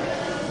eran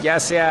ya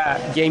sea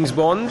James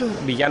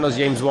Bond, villanos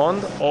James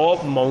Bond,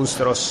 o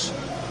monstruos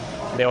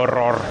de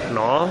horror,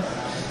 ¿no?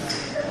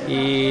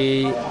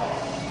 Y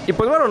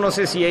pues bueno, no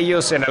sé si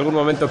ellos en algún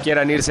momento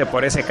quieran irse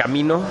por ese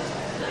camino,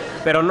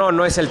 pero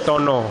no es el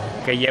tono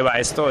que lleva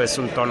esto, es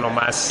un tono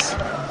más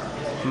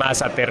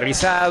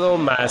aterrizado,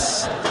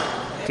 más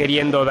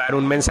queriendo dar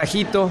un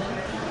mensajito.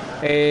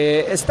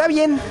 Está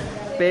bien,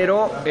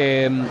 pero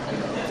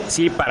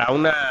sí, para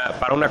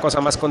una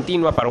cosa más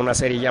continua, para una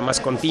serie ya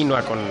más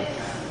continua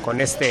con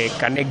este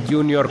Canek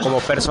Jr. como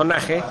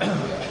personaje,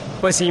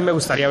 pues sí me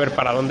gustaría ver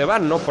para dónde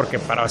van, ¿no? Porque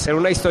para hacer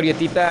una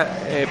historietita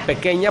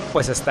pequeña,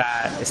 pues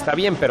está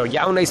bien, pero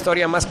ya una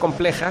historia más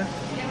compleja,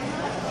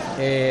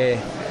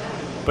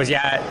 pues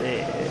ya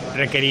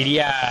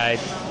requeriría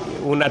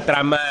una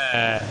trama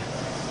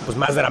pues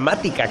más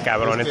dramática,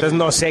 cabrón. Entonces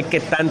no sé qué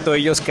tanto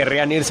ellos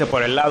querrían irse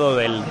por el lado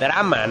del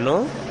drama,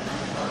 ¿no?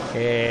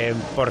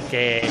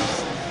 Porque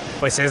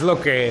pues es lo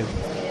que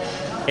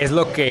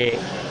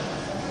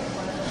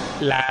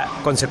la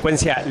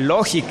consecuencia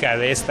lógica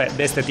de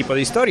este tipo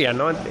de historia,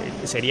 ¿no?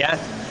 Sería,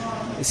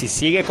 si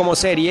sigue como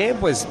serie,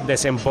 pues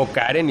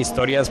desembocar en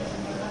historias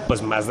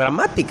pues más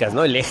dramáticas,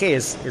 ¿no? El eje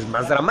es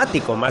más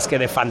dramático, más que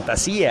de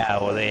fantasía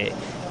o de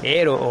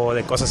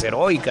cosas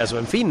heroicas o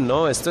en fin,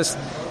 ¿no? Esto es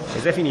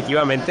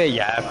definitivamente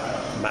ya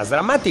más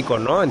dramático,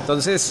 ¿no?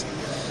 Entonces,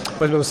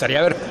 pues me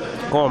gustaría ver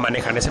cómo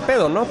manejan ese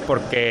pedo, ¿no?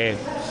 Porque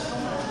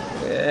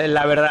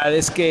la verdad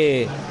es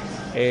que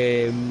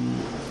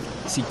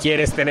si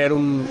quieres tener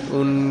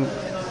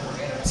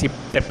si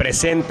te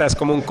presentas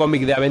como un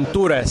cómic de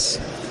aventuras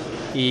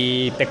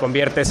y te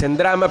conviertes en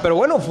drama, pero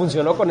bueno,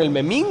 funcionó con el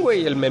Memín,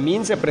 güey. El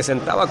Memín se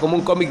presentaba como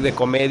un cómic de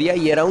comedia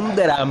y era un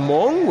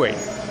dramón, güey.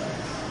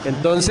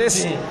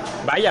 Entonces,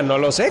 vaya, no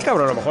lo sé,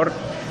 cabrón, a lo mejor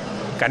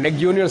Canek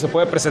Jr. se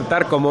puede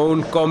presentar como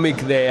un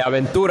cómic de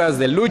aventuras,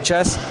 de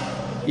luchas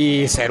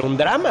y ser un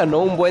drama, ¿no?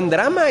 Un buen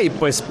drama y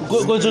pues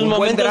con sus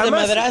momentos de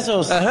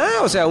madrazos. Ajá,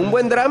 o sea, un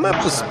buen drama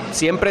pues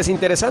siempre es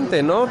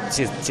interesante, ¿no?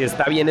 Si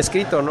está bien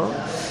escrito, ¿no?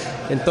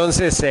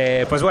 Entonces,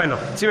 pues bueno,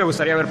 sí me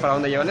gustaría ver para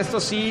dónde llevan esto,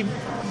 sí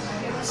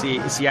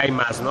hay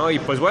más, ¿no? Y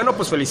pues bueno,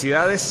 pues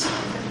felicidades,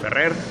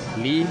 Ferrer,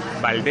 Lee,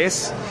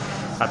 Valdés,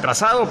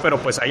 atrasado, pero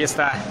pues ahí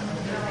está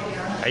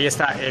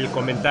el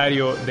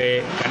comentario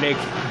de Canek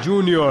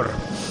Jr.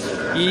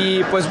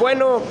 Y pues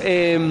bueno,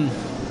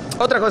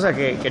 otra cosa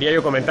que quería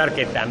yo comentar,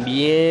 que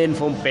también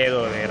fue un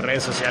pedo de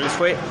redes sociales,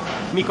 fue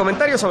mi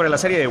comentario sobre la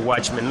serie de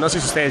Watchmen. No sé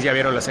si ustedes ya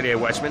vieron la serie de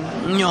Watchmen.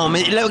 No,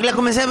 la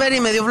comencé a ver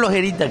y me dio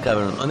flojerita,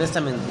 cabrón,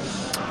 honestamente.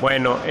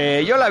 Bueno,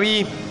 yo la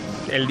vi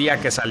el día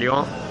que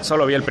salió,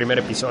 solo vi el primer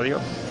episodio.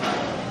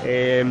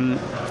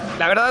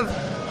 La verdad,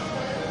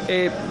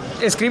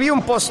 escribí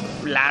un post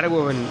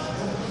largo en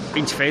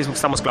pinche Facebook,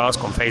 estamos clavados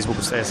con Facebook,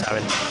 ustedes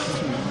saben.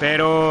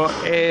 Pero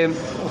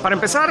para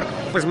empezar,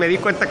 pues me di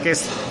cuenta que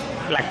es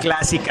la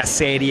clásica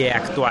serie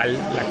actual,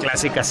 la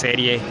clásica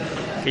serie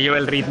que lleva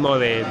el ritmo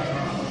de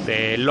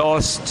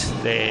Lost,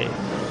 de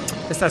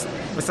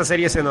estas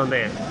series en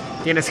donde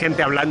tienes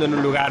gente hablando en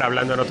un lugar,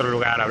 hablando en otro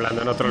lugar,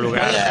 hablando en otro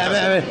lugar. A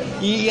ver.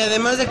 Y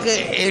además de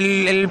que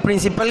el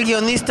principal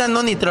guionista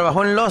ni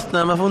trabajó en Lost,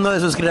 nada más fue uno de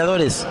sus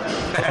creadores.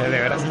 De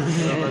veras.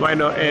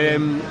 Bueno,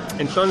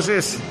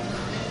 entonces,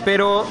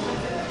 pero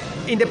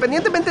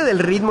independientemente del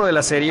ritmo de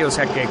la serie, o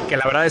sea, que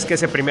la verdad es que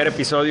ese primer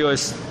episodio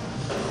es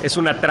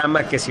una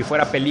trama que si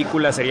fuera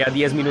película sería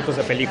 10 minutos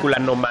de película,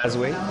 no más,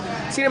 güey.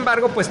 Sin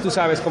embargo, pues tú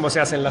sabes cómo se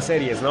hacen las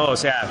series, ¿no? O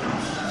sea,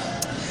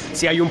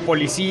 si hay un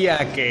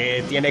policía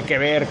que tiene que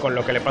ver con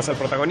lo que le pasa al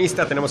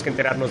protagonista, tenemos que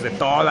enterarnos de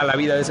toda la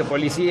vida de ese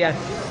policía,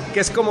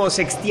 que es como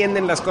se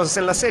extienden las cosas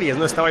en las series,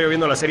 ¿no? Estaba yo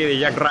viendo la serie de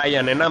Jack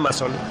Ryan en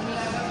Amazon.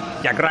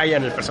 Jack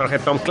Ryan, el personaje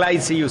de Tom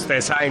Clancy,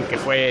 ustedes saben que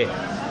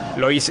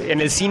lo hizo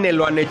en el cine,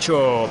 lo han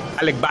hecho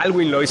Alec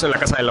Baldwin, lo hizo en la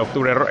Casa del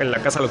Octubre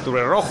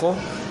Rojo,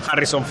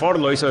 Harrison Ford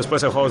lo hizo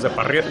después en Juegos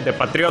de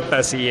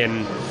Patriotas y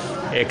en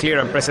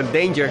Clear and Present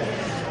Danger,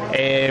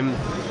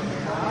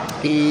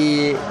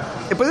 y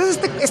pues es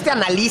este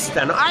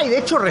analista, ¿no? Y de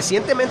hecho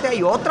recientemente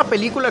hay otra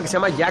película que se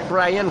llama Jack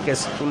Ryan, que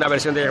es una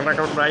versión de Jack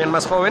Ryan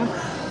más joven,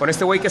 con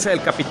este güey que es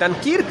el Capitán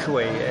Kirk,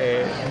 güey.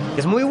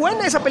 Es muy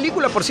buena esa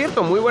película, por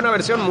cierto, muy buena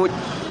versión,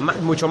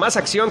 mucho más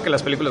acción que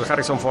las películas de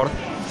Harrison Ford.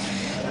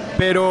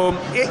 Pero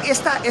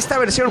esta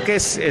versión que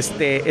es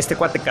este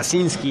cuate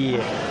Kaczynski,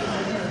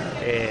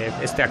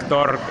 este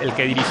actor, el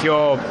que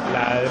dirigió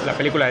la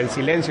película del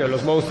silencio de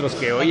los monstruos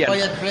que oían, A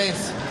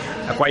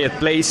Quiet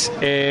Place,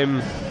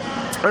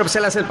 bueno, pues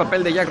él hace el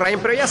papel de Jack Ryan,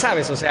 pero ya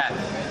sabes, o sea,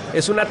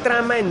 es una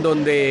trama en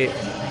donde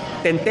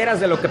te enteras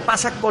de lo que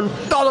pasa con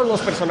todos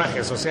los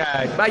personajes, o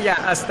sea, vaya,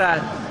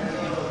 hasta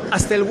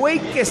el güey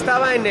que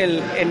estaba en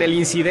el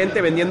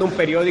incidente vendiendo un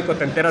periódico,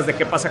 te enteras de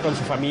qué pasa con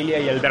su familia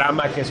y el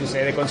drama que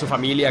sucede con su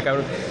familia,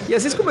 cabrón. Y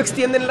así es como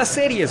extienden las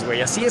series,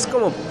 güey, así es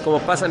como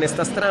pasan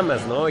estas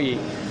tramas, ¿no? Y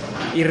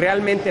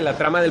realmente la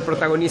trama del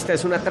protagonista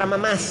es una trama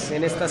más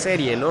en esta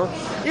serie, ¿no?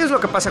 Y es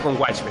lo que pasa con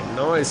Watchmen,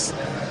 ¿no? Es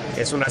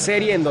una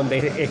serie en donde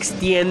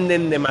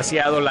extienden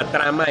demasiado la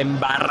trama,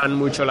 embarran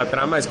mucho la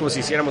trama. Es como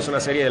si hiciéramos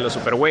una serie de los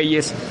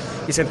supergüeyes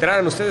y se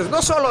enteraran ustedes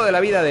no solo de la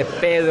vida de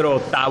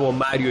Pedro, Tavo,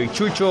 Mario y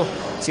Chucho,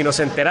 sino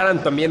se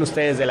enteraran también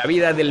ustedes de la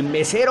vida del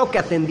mesero que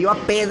atendió a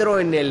Pedro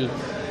en el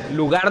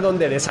lugar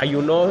donde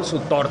desayunó su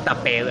torta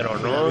Pedro,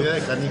 ¿no? La vida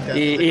de Canica.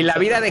 Y la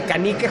vida de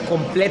Canica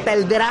completa,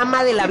 el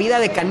drama de la vida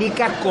de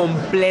Canica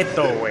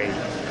completo, güey.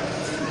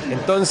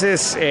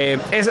 Entonces,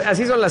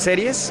 así son las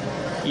series.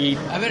 Y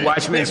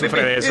Watchmen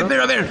sufre de eso.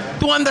 Pero a ver,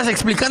 tú andas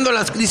diciendo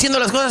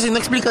las cosas y no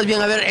explicas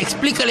bien. A ver,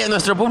 explícale a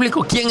nuestro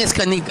público quién es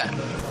Canica.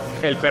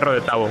 El perro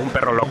de Tavo, un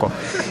perro loco.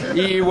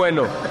 Y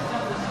bueno,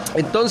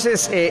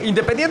 entonces,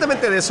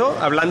 independientemente de eso,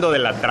 hablando de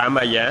la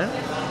trama ya,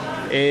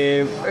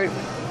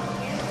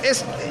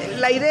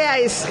 la idea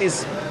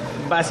es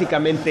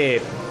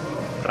básicamente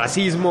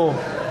racismo,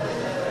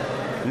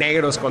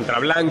 negros contra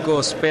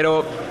blancos,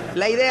 pero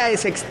la idea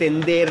es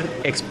expandir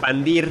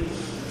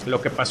lo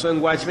que pasó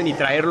en Watchmen y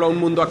traerlo a un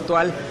mundo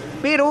actual,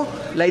 pero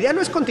la idea no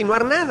es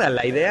continuar nada,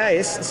 la idea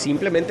es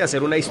simplemente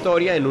hacer una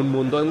historia en un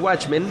mundo en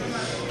Watchmen,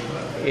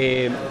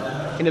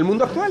 en el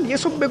mundo actual. Y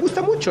eso me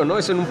gusta mucho, ¿no?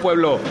 Es en un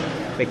pueblo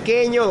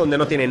pequeño, donde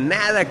no tiene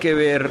nada que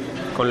ver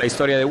con la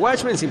historia de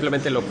Watchmen.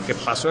 Simplemente lo que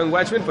pasó en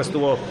Watchmen, pues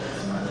tuvo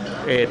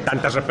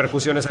tantas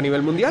repercusiones a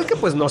nivel mundial que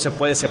pues no se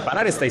puede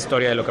separar esta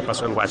historia de lo que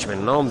pasó en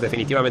Watchmen, ¿no?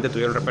 Definitivamente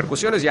tuvieron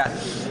repercusiones. Ya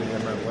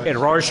el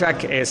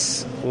Rorschach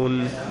es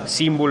un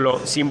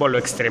símbolo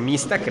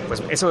extremista, que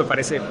pues eso me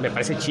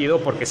parece chido,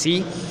 porque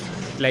sí,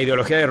 la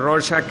ideología de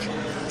Rorschach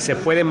se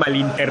puede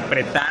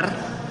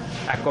malinterpretar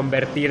a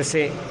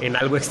convertirse en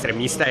algo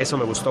extremista. Eso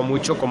me gustó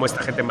mucho, cómo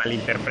esta gente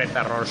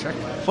malinterpreta a Rorschach.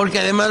 Porque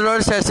además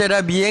Rorschach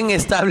era bien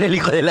estable, el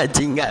hijo de la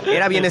chingada.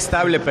 Era bien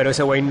estable, pero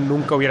ese güey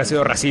nunca hubiera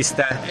sido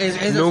racista,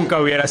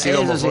 nunca hubiera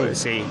sido homofóbico.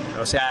 Sí.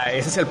 O sea,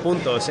 ese es el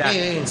punto. O sea,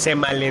 se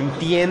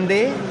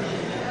malentiende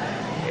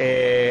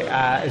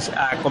a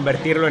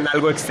convertirlo en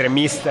algo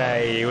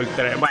extremista y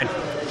ultra... Bueno,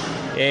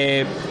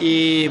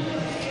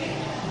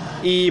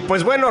 y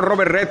pues bueno,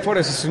 Robert Redford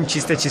es un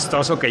chiste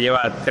chistoso que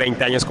lleva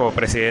 30 años como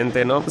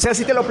presidente, ¿no? O sea,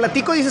 si te lo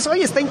platico dices,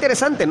 oye, está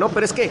interesante, ¿no?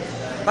 Pero es que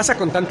pasa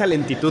con tanta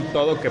lentitud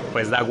todo que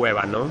pues da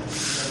hueva, ¿no?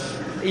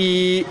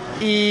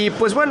 Y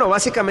pues bueno,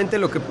 básicamente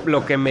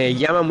lo que me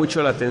llama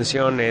mucho la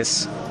atención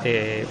es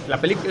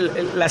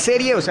la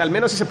serie, o sea, al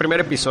menos ese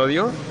primer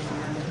episodio,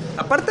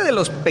 aparte de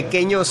los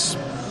pequeños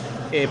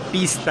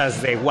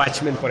pistas de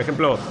Watchmen, por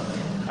ejemplo,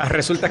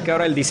 resulta que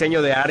ahora el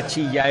diseño de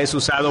Archie ya es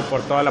usado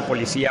por toda la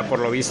policía, por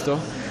lo visto,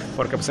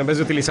 porque pues en vez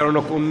de utilizar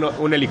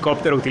un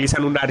helicóptero,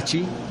 utilizan un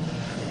Archie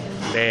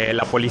de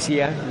la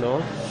policía, ¿no?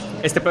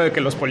 Este pedo de que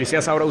los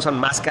policías ahora usan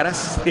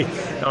máscaras,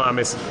 no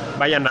mames,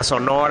 vayan a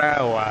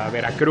Sonora o a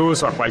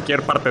Veracruz o a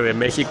cualquier parte de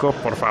México,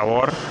 por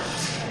favor.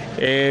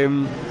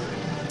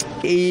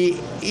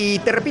 Y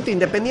te repito,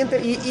 independiente,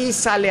 y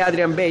sale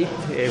Adrian Bate,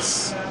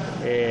 es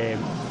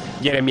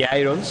Jeremy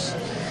Irons.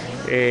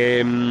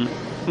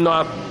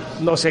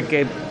 No sé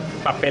qué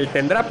papel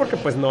tendrá, porque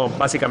pues no,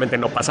 básicamente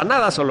no pasa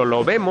nada, solo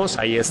lo vemos,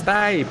 ahí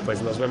está, y pues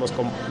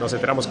nos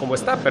enteramos cómo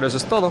está, pero eso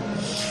es todo.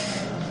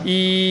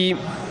 Y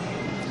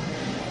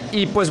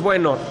pues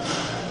bueno,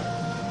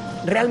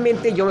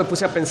 realmente yo me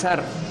puse a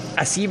pensar,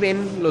 ¿así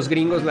ven los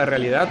gringos la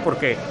realidad?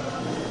 Porque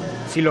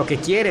si lo que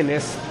quieren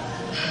es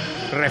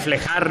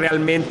reflejar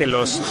realmente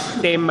los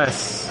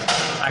temas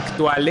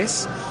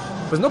actuales,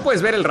 pues no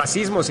puedes ver el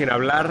racismo sin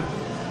hablar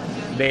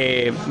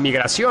de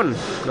migración,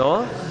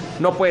 ¿no?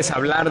 No puedes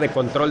hablar de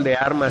control de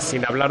armas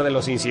sin hablar de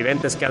los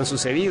incidentes que han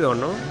sucedido,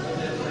 ¿no?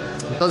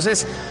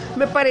 Entonces,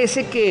 me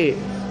parece que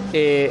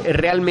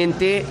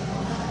realmente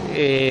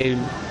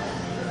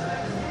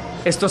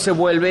esto se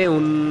vuelve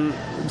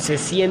se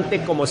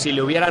siente como si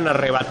le hubieran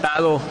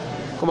arrebatado,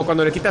 como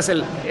cuando le quitas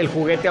el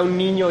juguete a un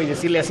niño y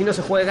decirle así no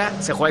se juega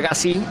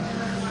así,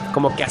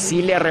 como que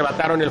así le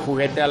arrebataron el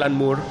juguete a Alan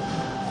Moore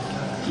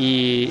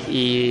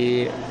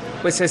y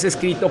pues es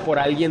escrito por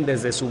alguien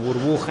desde su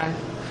burbuja.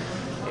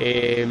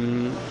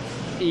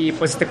 Y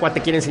pues este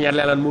cuate quiere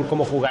enseñarle a Alan Moore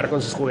cómo jugar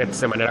con sus juguetes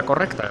de manera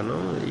correcta, ¿no?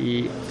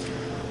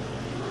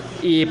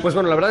 Y pues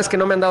bueno, la verdad es que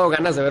no me han dado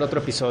ganas de ver otro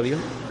episodio,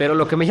 pero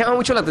lo que me llama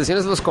mucho la atención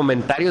es los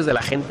comentarios de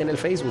la gente en el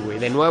Facebook, güey.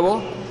 De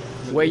nuevo,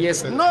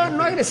 güeyes, no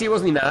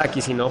agresivos ni nada aquí,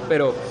 sino,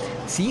 pero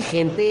sí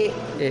gente,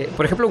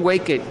 por ejemplo, un güey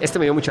que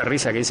me dio mucha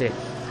risa, que dice,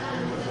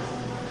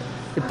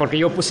 porque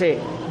yo puse,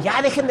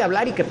 ya dejen de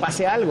hablar y que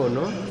pase algo,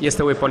 ¿no? Y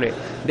este güey pone,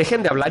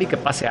 dejen de hablar y que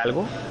pase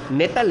algo.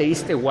 ¿Neta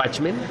leíste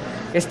Watchmen?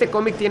 Este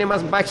cómic tiene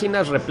más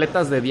páginas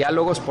repletas de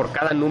diálogos por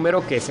cada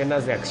número que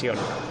escenas de acción.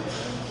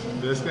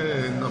 Es que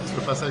no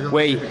se pasa algo.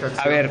 Güey,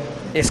 a ver,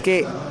 es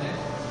que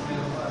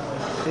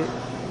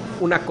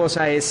una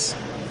cosa es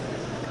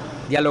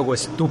diálogo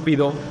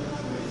estúpido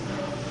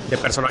de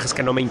personajes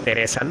que no me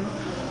interesan,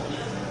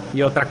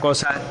 y otra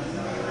cosa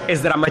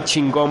es drama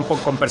chingón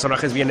con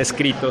personajes bien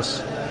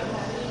escritos,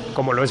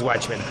 como lo es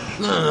Watchmen.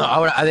 No,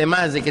 ahora,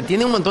 además de que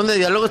tiene un montón de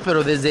diálogos,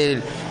 pero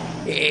desde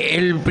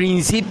el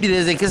principio,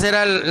 desde que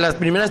será las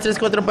primeras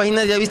 3-4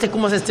 páginas, ya viste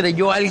cómo se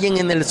estrelló alguien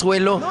en el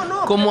suelo.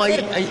 No, cómo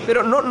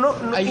pero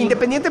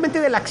independientemente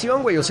de la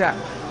acción, güey, o sea,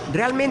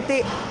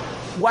 realmente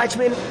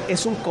Watchmen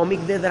es un cómic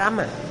de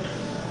drama.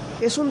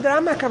 Es un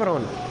drama,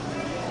 cabrón.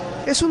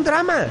 Es un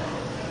drama.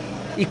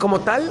 Y como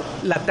tal,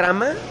 la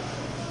trama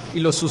y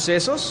los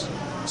sucesos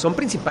son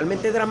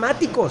principalmente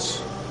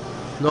dramáticos,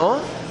 ¿no?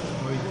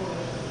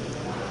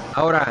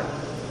 Ahora,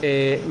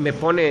 me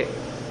pone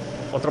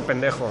otro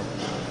pendejo.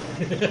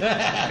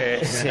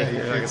 Sí,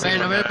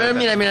 bueno, pero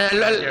mira,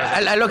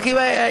 a lo que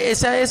iba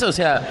es a eso, o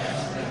sea,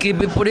 que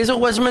por eso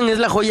Watchmen es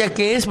la joya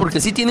que es, porque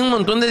sí tiene un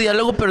montón de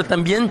diálogo, pero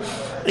también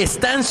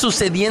están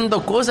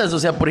sucediendo cosas. O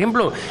sea, por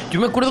ejemplo, yo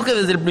me acuerdo que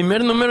desde el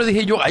primer número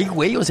dije yo, ay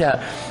güey, o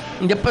sea,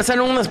 ya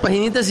pasaron unas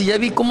paginitas y ya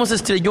vi cómo se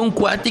estrelló un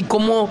cuate y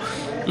cómo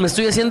me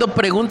estoy haciendo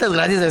preguntas,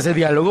 gracias a ese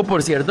diálogo,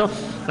 por cierto,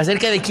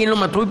 acerca de quién lo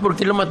mató y por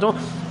qué lo mató.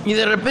 Y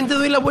de repente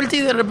doy la vuelta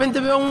y de repente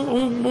veo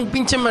un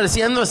pinche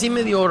marciano así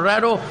medio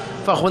raro,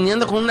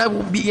 fajoneando con una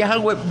vieja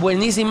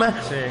buenísima.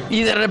 Sí.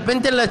 Y de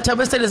repente la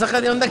chava le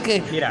saca de onda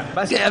que, mira,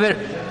 a ver,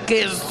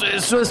 que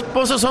su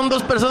esposo son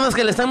dos personas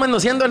que le están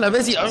manoseando a la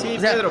vez. Y, sí,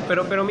 o sea,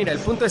 Pedro, pero mira, el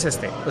punto es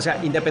este. O sea,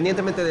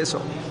 independientemente de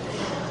eso,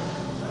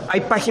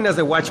 hay páginas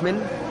de Watchmen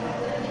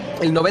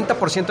el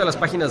 90% de las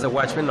páginas de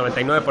Watchmen,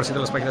 99% de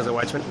las páginas de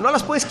Watchmen, no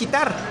las puedes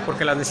quitar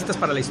porque las necesitas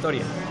para la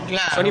historia.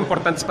 Claro. Son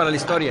importantes para la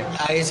historia.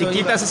 Si iba.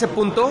 quitas ese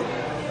punto,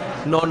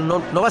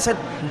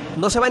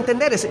 no se va a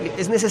entender,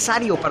 es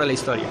necesario para la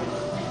historia.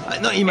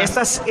 No, y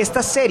más.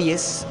 Estas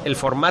series, el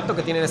formato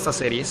que tienen estas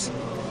series,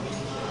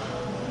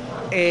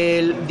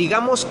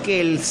 digamos que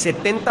el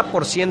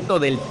 70%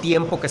 del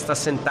tiempo que estás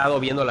sentado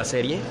viendo la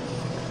serie,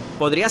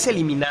 podrías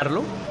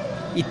eliminarlo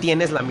y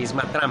tienes la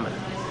misma trama,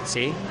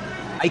 ¿sí?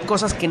 Hay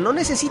cosas que no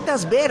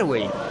necesitas ver,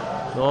 güey,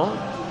 ¿no?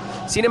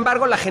 Sin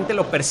embargo, la gente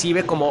lo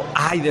percibe como,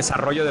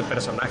 desarrollo de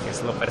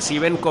personajes. Lo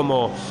perciben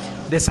como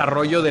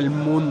desarrollo del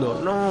mundo.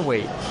 No,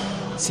 güey.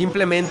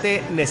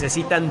 Simplemente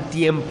necesitan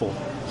tiempo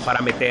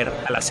para meter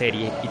a la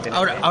serie y tener...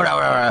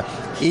 Ahora.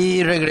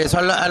 Y regreso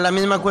a la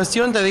misma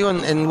cuestión, te digo,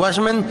 en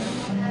Watchmen,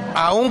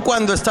 aun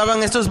cuando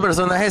estaban estos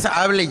personajes,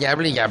 hable,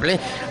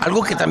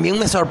 algo que también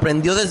me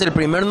sorprendió desde el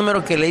primer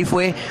número que leí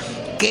fue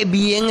qué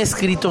bien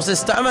escritos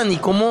estaban y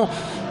cómo...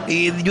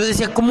 yo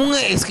decía, ¿cómo un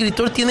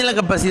escritor tiene la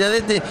capacidad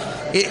de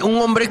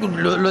un hombre,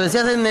 lo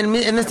decías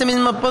en este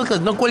mismo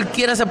podcast, no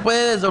cualquiera se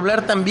puede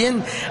desdoblar tan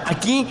bien?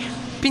 Aquí,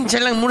 pinche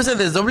Alan Moore se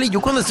desdoble y yo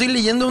cuando estoy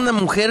leyendo a una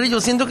mujer, yo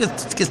siento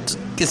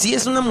que sí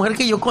es una mujer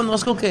que yo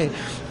conozco, que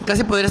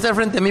casi podría estar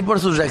frente a mí por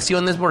sus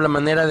reacciones, por la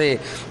manera de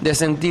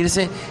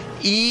sentirse.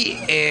 Y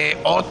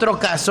otro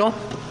caso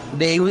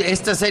de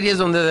estas series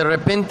donde de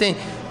repente,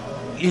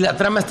 y la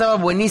trama estaba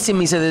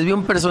buenísima y se desvió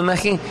un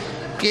personaje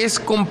que es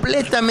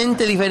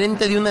completamente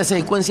diferente de una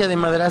secuencia de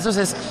madrazos,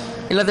 es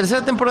en la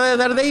tercera temporada de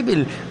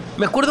Daredevil.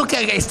 Me acuerdo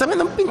que estaba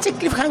en un pinche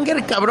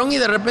cliffhanger cabrón y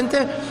de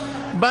repente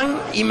van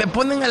y me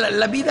ponen a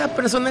la vida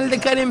personal de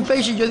Karen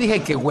Page y yo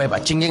dije, qué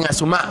hueva, chinguen a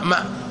su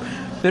mamá.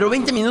 Pero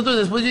 20 minutos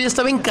después yo ya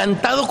estaba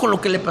encantado con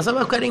lo que le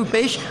pasaba a Karen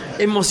Page,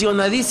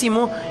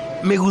 emocionadísimo.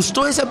 Me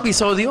gustó ese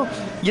episodio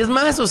y es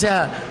más, o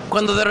sea,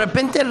 cuando de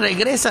repente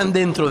regresan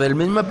dentro del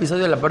mismo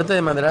episodio a la parte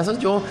de madrazos,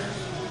 yo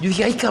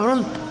dije, ay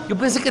cabrón, yo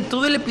pensé que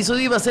todo el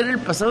episodio iba a ser el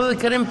pasado de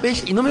Karen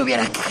Page y no me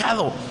hubiera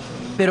quejado.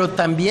 Pero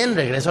también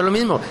regreso a lo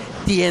mismo,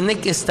 tiene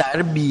que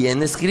estar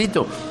bien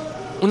escrito.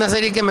 Una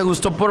serie que me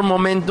gustó por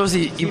momentos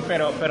y sí,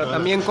 pero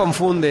también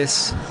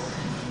confundes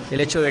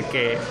el hecho de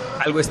que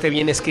algo esté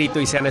bien escrito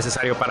y sea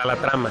necesario para la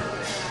trama.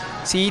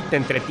 Sí, te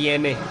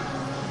entretiene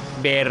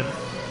ver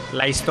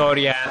la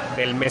historia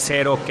del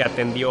mesero que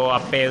atendió a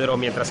Pedro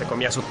mientras se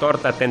comía su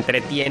torta. Te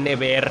entretiene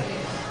ver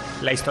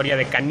la historia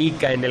de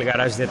Canica en el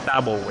garage de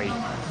Tabo, güey.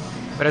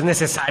 ¿Pero es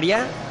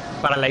necesaria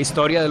para la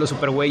historia de los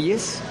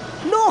supergüeyes?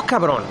 No,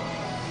 cabrón.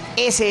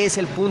 Ese es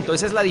el punto.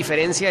 Esa es la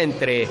diferencia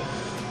entre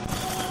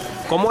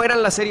cómo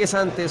eran las series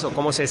antes o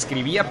cómo se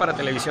escribía para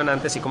televisión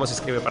antes y cómo se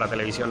escribe para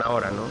televisión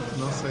ahora, ¿no?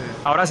 No sé.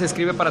 Ahora se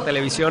escribe para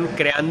televisión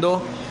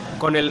creando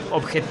con el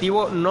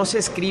objetivo, no se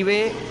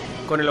escribe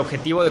con el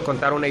objetivo de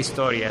contar una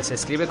historia, se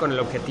escribe con el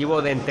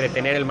objetivo de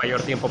entretener el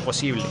mayor tiempo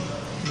posible.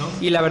 ¿No?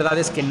 Y la verdad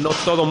es que no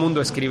todo mundo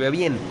escribe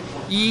bien.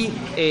 Y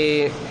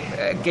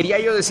quería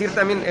yo decir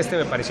también,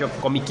 me pareció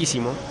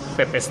comiquísimo,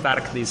 Pepe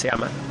Stark se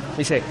llama,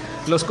 dice,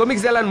 los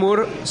cómics de Alan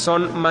Moore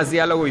son más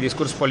diálogo y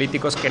discursos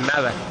políticos que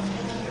nada.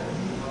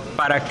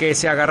 Para que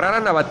se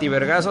agarraran a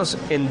bativergazos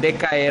en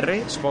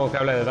DKR, supongo que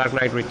habla de Dark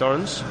Knight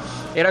Returns,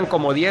 eran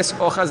como 10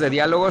 hojas de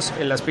diálogos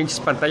en las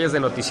pinches pantallas de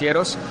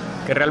noticieros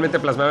que realmente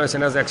plasmaban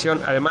escenas de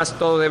acción. Además,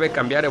 todo debe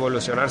cambiar,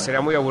 evolucionar. Sería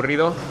muy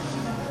aburrido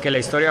que la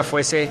historia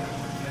fuese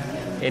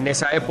en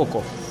esa época.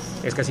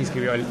 Es que así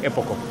escribió el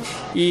époco.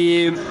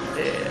 Y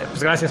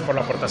pues gracias por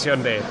la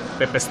aportación de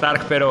Pepe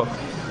Stark, pero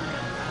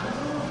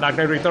Dark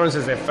Knight Returns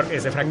es de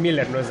Frank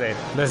Miller,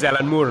 no es de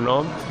Alan Moore,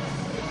 ¿no?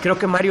 Creo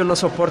que Mario no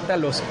soporta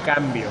los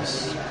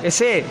cambios.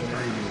 Es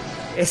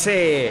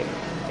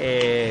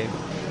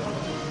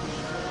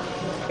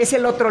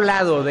el otro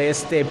lado de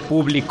este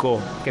público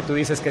que tú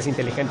dices que es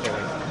inteligente,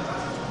 güey.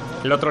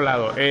 El otro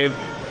lado.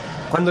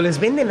 Cuando les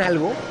venden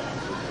algo,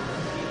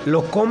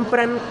 lo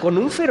compran con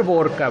un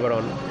fervor,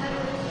 cabrón.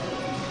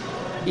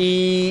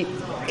 Y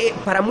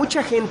para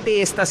mucha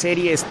gente esta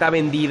serie está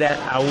vendida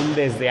aún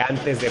desde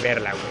antes de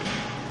verla,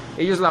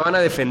 güey. Ellos la van a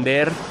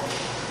defender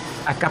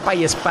a capa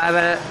y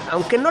espada,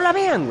 aunque no la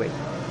vean, güey,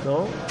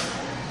 ¿no?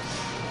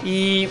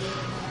 Y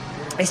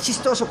es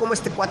chistoso como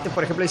este cuate,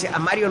 por ejemplo, dice, a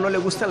Mario no le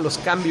gustan los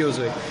cambios,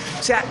 güey.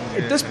 O sea,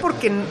 entonces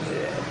porque,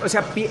 o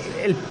sea,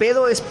 el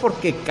pedo es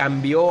porque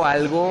cambió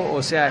algo,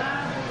 o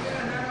sea,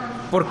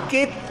 ¿por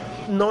qué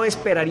no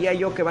esperaría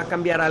yo que va a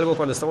cambiar algo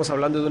cuando estamos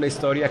hablando de una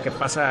historia que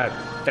pasa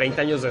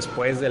 30 años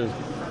después del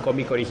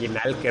cómic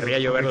original? Querría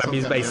yo ver la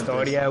misma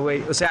historia,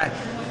 güey. O sea,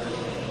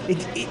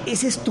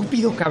 es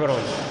estúpido, cabrón.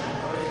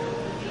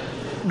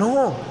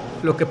 No,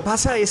 lo que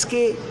pasa es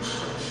que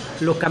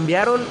lo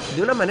cambiaron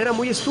de una manera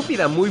muy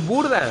estúpida, muy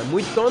burda,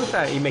 muy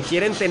tonta, y me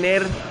quieren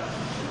tener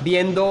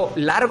viendo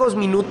largos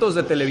minutos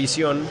de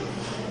televisión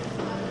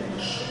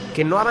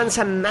que no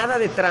avanzan nada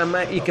de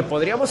trama y que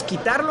podríamos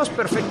quitarlos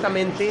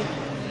perfectamente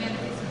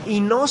y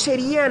no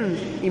serían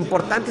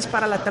importantes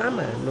para la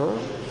trama, ¿no?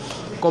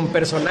 Con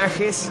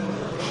personajes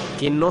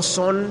que no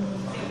son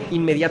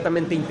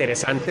inmediatamente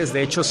interesantes,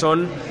 de hecho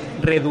son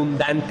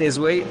redundantes,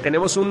 güey.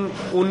 Tenemos un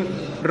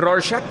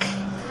Rorschach,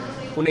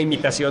 una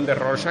imitación de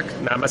Rorschach,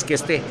 nada más que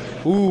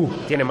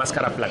tiene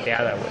máscara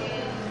plateada,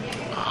 güey.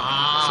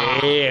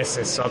 Sí,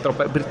 ese es otro.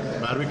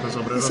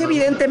 Es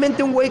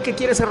evidentemente un güey que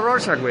quiere ser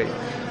Rorschach, güey.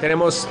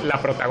 Tenemos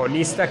la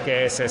protagonista,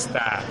 que es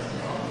esta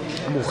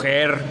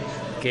mujer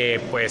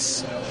que,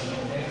 pues,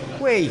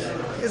 güey,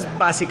 es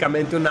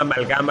básicamente una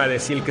amalgama de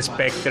Silk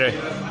Spectre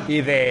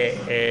y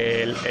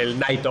de el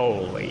Night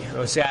Owl, güey.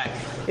 O sea,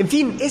 en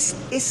fin, es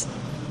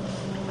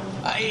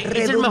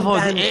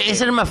hermafrodita.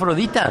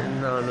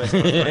 No es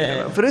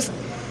hermafrodita. Pero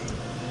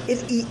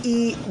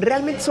y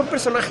realmente son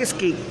personajes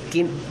que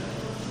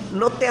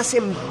no te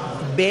hacen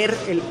ver.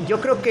 Yo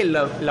creo que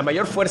la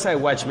mayor fuerza de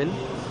Watchmen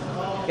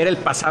era el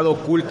pasado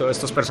oculto de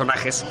estos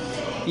personajes.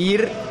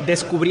 Ir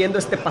descubriendo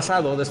este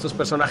pasado de estos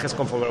personajes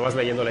conforme vas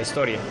leyendo la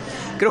historia.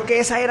 Creo que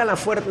esa era la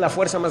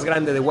fuerza más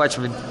grande de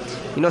Watchmen.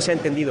 Y no se ha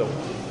entendido.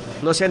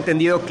 No se ha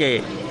entendido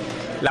que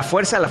la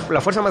fuerza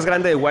más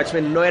grande de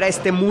Watchmen no era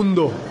este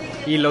mundo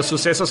y los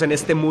sucesos en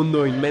este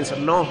mundo inmenso.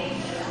 No.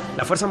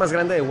 La fuerza más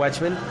grande de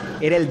Watchmen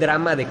era el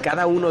drama de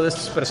cada uno de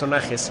estos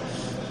personajes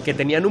que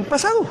tenían un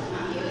pasado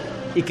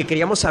y que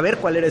queríamos saber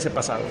cuál era ese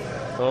pasado,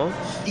 ¿no?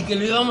 Y que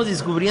lo íbamos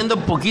descubriendo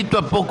poquito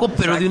a poco,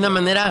 pero de una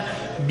manera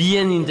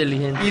bien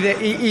inteligente.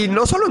 Y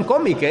no solo en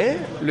cómic,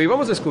 lo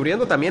íbamos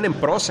descubriendo también en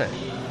prosa.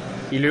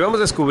 Y lo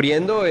íbamos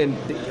descubriendo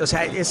o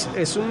sea,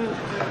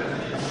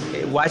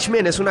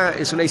 Watchmen es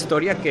una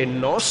historia que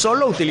no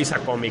solo utiliza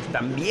cómic,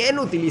 también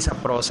utiliza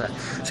prosa.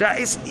 O sea,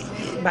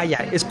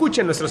 vaya,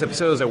 escuchen nuestros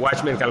episodios de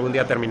Watchmen que algún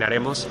día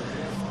terminaremos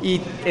y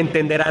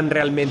entenderán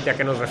realmente a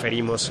qué nos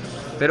referimos.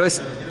 Pero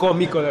es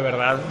cómico de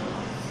verdad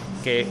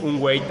que un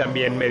güey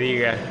también me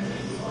diga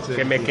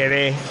que me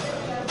quedé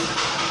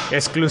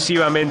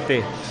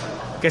exclusivamente,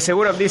 que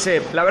seguro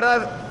dice, la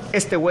verdad,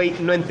 este güey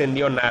no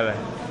entendió nada.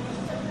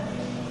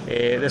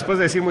 Después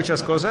de decir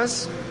muchas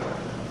cosas,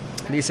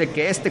 dice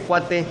que este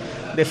cuate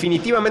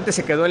definitivamente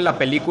se quedó en la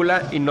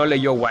película y no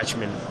leyó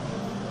Watchmen.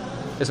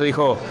 Eso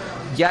dijo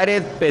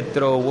Jared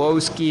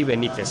Petrowski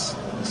Benítez.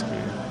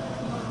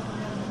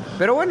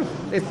 Pero bueno,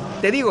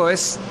 te digo,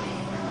 es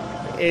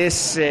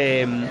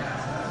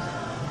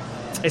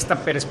esta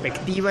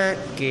perspectiva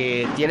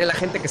que tiene la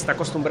gente que está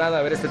acostumbrada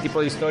a ver este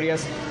tipo de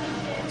historias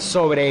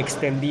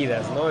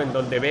sobreextendidas, ¿no? En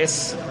donde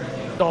ves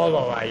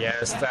todo, vaya,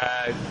 hasta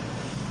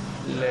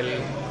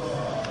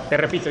te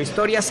repito,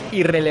 historias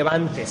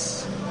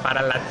irrelevantes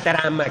para la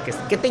trama.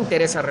 ¿Qué te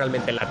interesa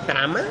realmente? ¿La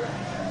trama?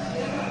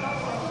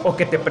 ¿O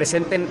que te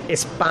presenten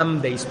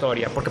spam de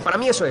historia? Porque para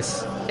mí eso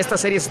es.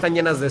 Estas series están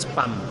llenas de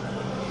spam.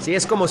 ¿Sí?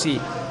 Es como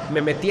si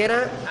me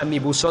metiera a mi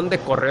buzón de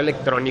correo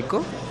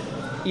electrónico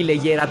y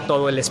leyera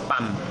todo el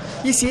spam.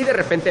 Y sí, de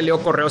repente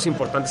leo correos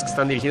importantes que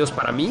están dirigidos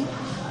para mí,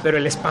 pero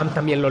el spam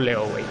también lo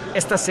leo, güey.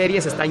 Estas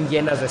series están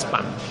llenas de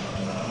spam.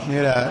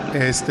 Mira,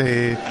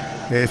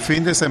 el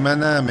fin de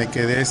semana me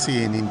quedé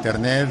sin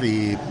internet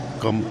y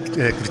con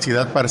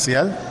electricidad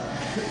parcial,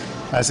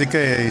 así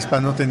que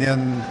Hispano no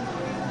tenían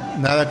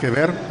nada que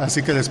ver,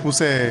 así que les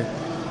puse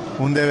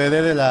un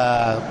DVD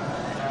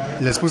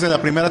les puse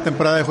la primera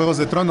temporada de Juegos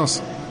de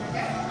Tronos.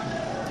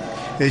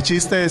 El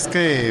chiste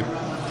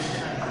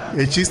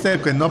de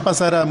que no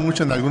pasara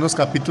mucho en algunos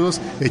capítulos,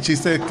 el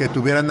chiste de que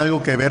tuvieran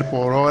algo que ver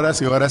por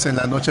horas y horas en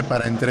la noche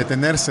para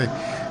entretenerse.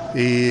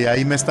 Y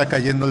ahí me está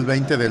cayendo el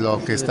 20 de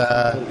lo que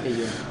está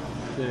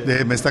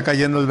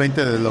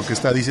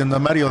diciendo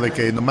Mario, de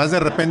que nomás de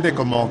repente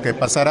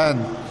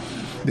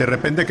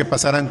que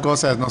pasaran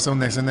cosas, no sé,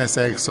 una escena de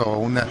sexo,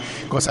 una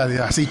cosa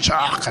así,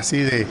 así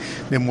de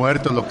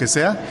muerto, lo que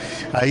sea,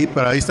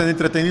 pero ahí están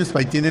entretenidos,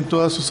 ahí tienen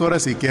todas sus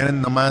horas y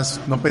quieren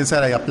nomás no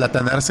pensar y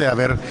aplatanarse a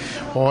ver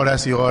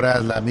horas y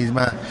horas la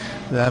misma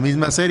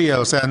serie,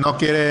 o sea, no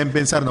quieren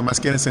pensar, nomás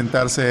quieren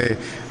sentarse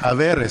a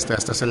ver,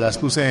 hasta se las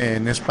puse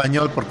en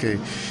español porque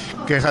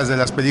quejas de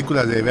las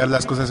películas de ver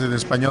las cosas en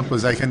español,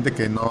 pues hay gente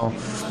que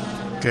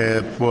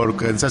por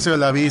cansancio de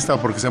la vista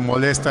o porque se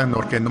molestan o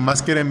porque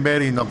nomás quieren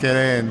ver y no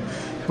quieren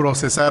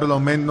procesar lo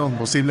menos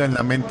posible en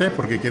la mente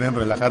porque quieren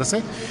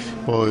relajarse,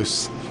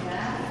 pues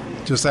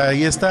o sea,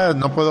 ahí está.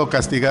 No puedo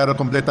castigar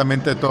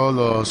completamente todos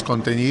los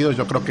contenidos.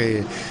 Yo creo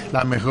que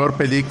la mejor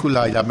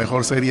película y la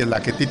mejor serie es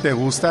la que a ti te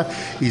gusta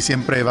y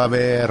siempre va a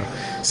haber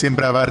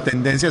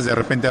tendencias. De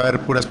repente va a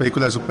haber puras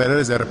películas de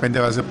superhéroes, de repente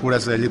va a ser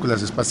puras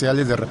películas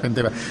espaciales, de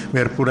repente va a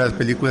haber puras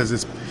películas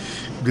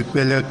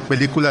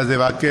de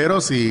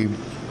vaqueros, y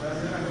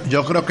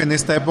yo creo que en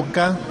esta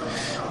época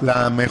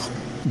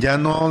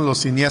los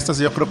cineastas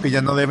yo creo que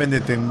ya no deben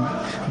de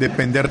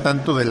depender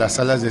tanto de las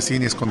salas de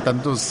cines con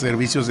tantos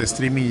servicios de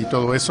streaming y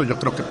todo eso. Yo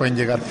creo que pueden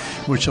llegar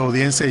mucha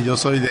audiencia y yo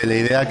soy de la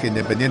idea que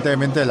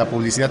independientemente de la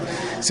publicidad,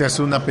 si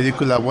hace una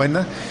película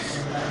buena,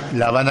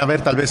 la van a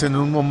ver tal vez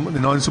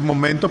no en su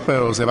momento,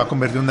 pero se va a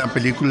convertir en una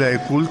película de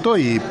culto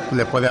y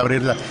le puede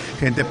abrir la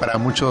gente para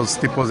muchos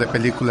tipos de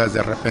películas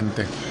de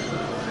repente.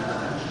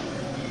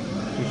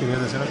 ¿Qué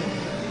querías decir algo?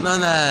 No,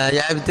 nada,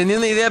 ya tenía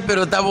una idea,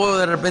 pero Tavo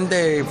de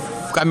repente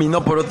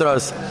caminó por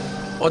otras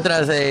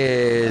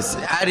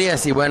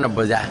áreas y bueno,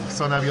 pues ya.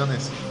 Son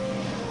aviones.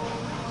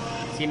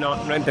 sí,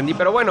 no entendí,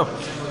 pero bueno.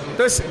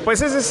 Entonces,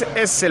 pues ese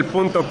es el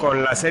punto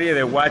con la serie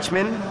de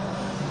Watchmen.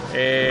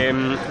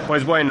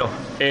 Pues bueno,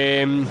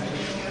 en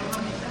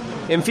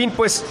fin,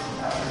 pues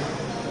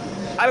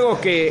algo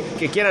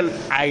que quieran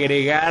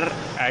agregar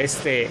a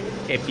este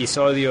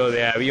episodio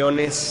de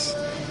aviones.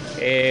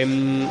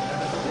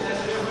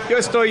 Yo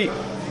estoy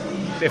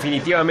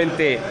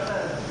definitivamente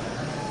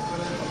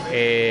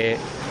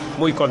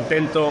muy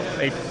contento.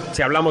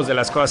 Si hablamos de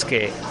las cosas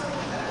que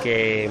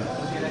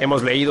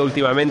hemos leído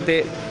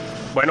últimamente,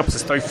 bueno, pues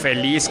estoy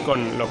feliz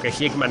con lo que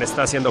Hickman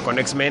está haciendo con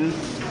X-Men.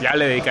 Ya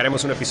le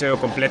dedicaremos un episodio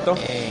completo.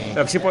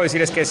 Lo que sí puedo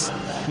decir es que es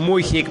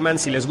muy Hickman.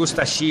 Si les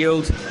gusta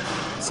S.H.I.E.L.D.,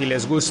 si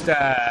les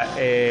gusta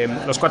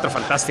los Cuatro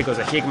Fantásticos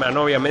de Hickman,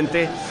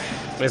 obviamente,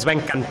 les va a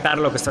encantar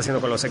lo que está haciendo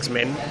con los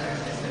X-Men.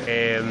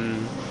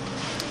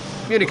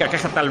 Mi única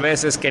queja tal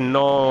vez es que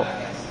no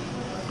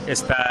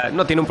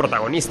tiene un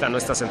protagonista, no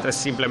está centrado, es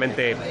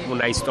simplemente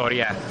una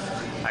historia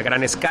a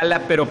gran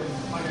escala, pero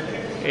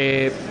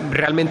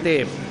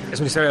realmente es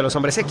una historia de los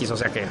hombres X, o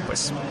sea que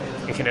pues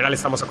en general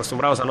estamos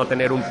acostumbrados a no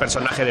tener un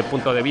personaje de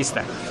punto de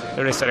vista en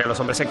una historia de los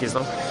hombres X,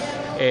 ¿no?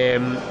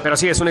 Pero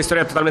sí, es una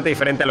historia totalmente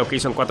diferente a lo que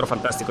hizo en Cuatro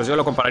Fantásticos. Yo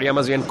lo compararía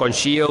más bien con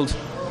S.H.I.E.L.D.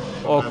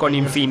 o con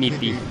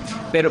Infinity.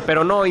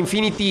 Pero no,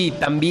 Infinity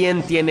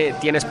también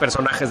tienes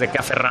personajes de qué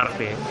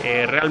aferrarte.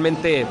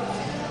 Realmente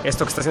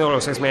esto que está haciendo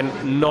los X-Men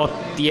no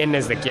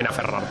tienes de quién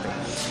aferrarte.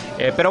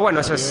 Pero bueno,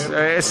 eso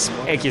es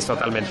X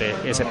totalmente,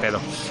 ese pedo.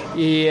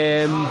 Y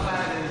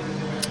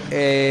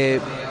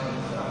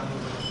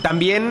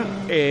también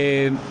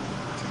he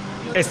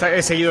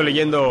seguido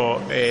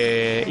leyendo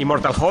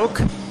Immortal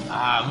Hulk.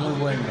 Muy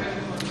bueno.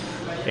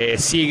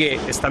 Sigue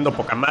estando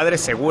poca madre.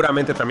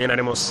 Seguramente también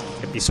haremos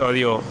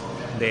episodio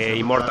de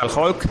Immortal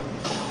Hulk.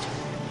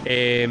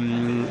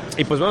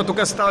 Y pues bueno, ¿tú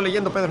qué has estado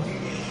leyendo, Pedro?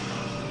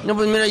 No,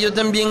 pues mira, yo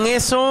también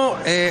eso.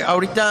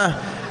 Ahorita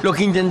lo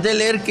que intenté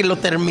leer, que lo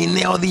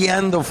terminé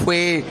odiando,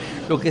 fue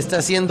lo que está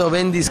haciendo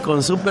Bendis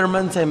con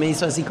Superman. Se me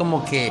hizo así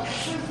como que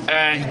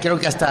creo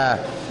que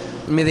hasta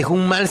me dejó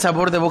un mal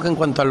sabor de boca en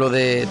cuanto a lo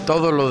de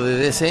todo lo de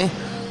DC.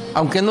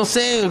 Aunque no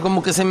sé,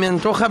 como que se me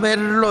antoja ver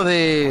lo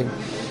de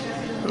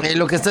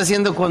lo que está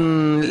haciendo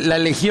con la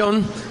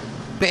Legión.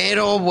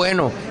 Pero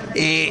bueno,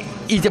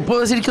 y te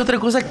puedo decir que otra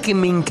cosa que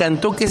me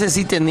encantó, que ese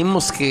sí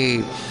tenemos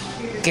que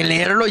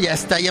leerlo, ya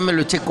está, ya me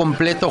lo eché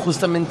completo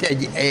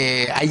justamente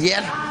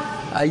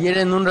ayer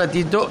en un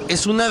ratito.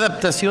 Es una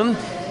adaptación,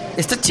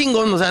 está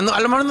chingón, o sea, no,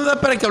 a lo mejor no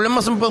da para que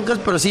hablemos un podcast,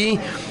 pero sí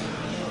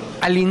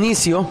al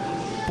inicio,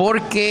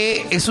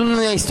 porque es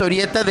una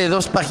historieta de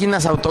dos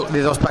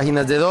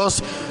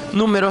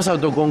números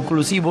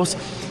autoconclusivos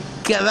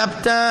que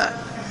adapta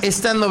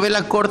esta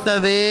novela corta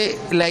de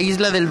La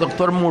isla del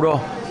Doctor Moreau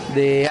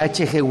de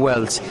H.G.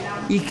 Wells,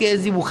 y que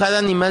es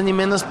dibujada ni más ni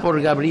menos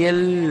por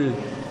Gabriel,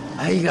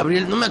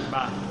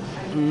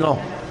 no,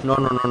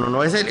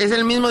 es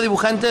el mismo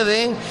dibujante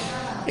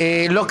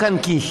de Lock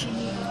and Key,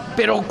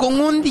 pero con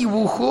un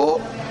dibujo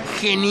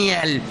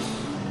genial.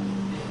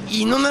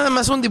 Y no nada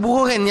más un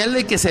dibujo genial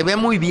de que se vea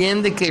muy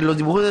bien, de que los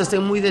dibujos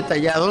estén muy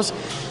detallados,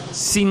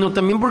 sino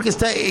también porque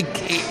está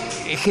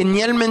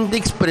genialmente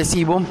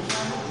expresivo,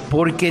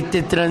 porque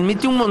te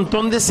transmite un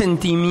montón de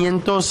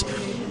sentimientos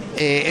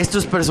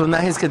estos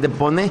personajes que te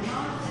pone,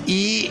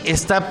 y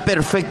está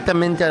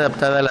perfectamente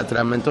adaptada a la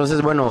trama.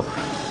 Entonces, bueno,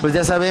 pues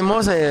ya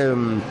sabemos,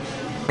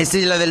 esta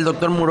isla del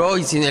Dr. Moreau,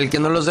 y sin el que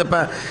no lo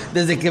sepa,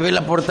 desde que ve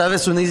la portada,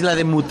 es una isla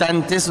de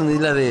mutantes, una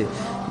isla de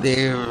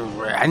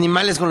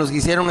animales con los que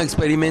hicieron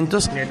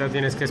experimentos. Neta,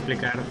 tienes que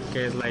explicar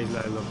qué es la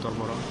isla del Dr.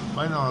 Moreau.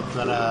 Bueno,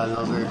 para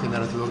los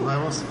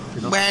nuevos.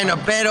 Bueno,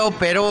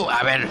 pero,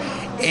 a ver,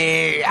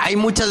 hay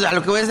muchas, a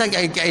lo que voy a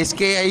decir es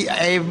que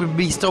he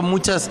visto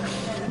muchas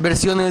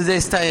versiones de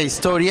esta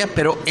historia,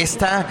 pero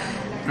esta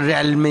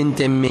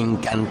realmente me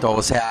encantó,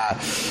 o sea,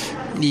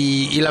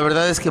 y la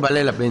verdad es que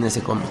vale la pena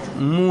ese cómic,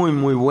 muy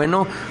muy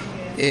bueno.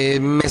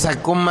 Me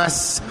sacó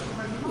más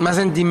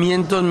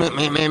sentimientos,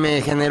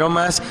 me generó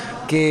más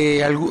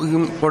que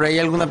por ahí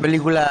alguna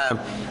película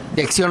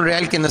de acción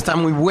real que no está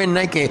muy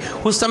buena, y que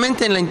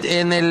justamente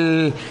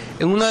en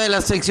una de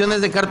las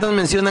secciones de cartas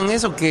mencionan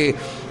eso, que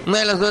una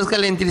de las cosas que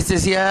le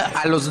entristecía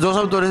a los dos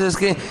autores es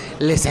que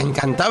les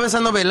encantaba esa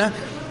novela,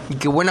 y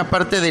que buena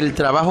parte del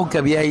trabajo que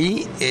había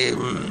ahí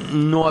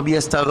no había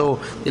estado,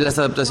 de las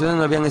adaptaciones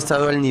no habían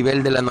estado al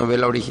nivel de la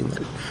novela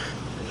original.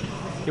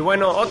 Y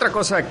bueno, otra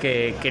cosa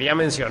que quería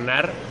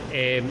mencionar,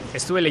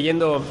 estuve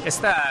leyendo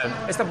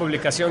esta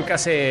publicación que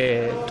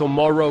hace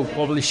Tomorrow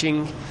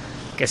Publishing,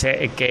 que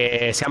se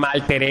llama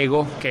Alter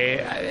Ego,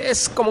 que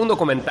es como un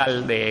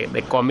documental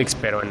de cómics,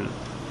 pero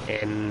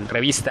en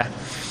revista.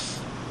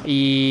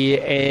 Y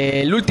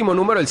el último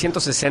número, el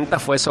 160,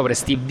 fue sobre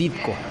Steve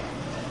Ditko.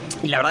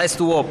 Y la verdad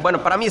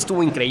para mí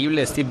estuvo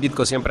increíble. Steve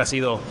Ditko siempre ha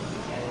sido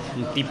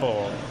un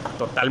tipo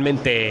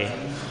totalmente...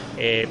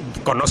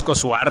 conozco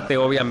su arte,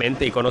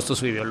 obviamente, y conozco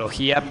su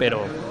ideología,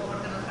 pero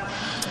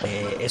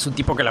es un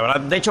tipo que la verdad,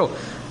 de hecho,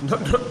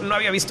 no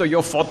había visto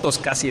yo fotos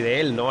casi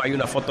de él, ¿no? Hay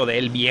una foto de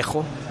él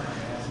viejo.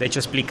 De hecho,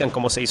 explican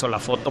cómo se hizo la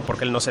foto,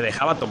 porque él no se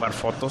dejaba tomar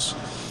fotos.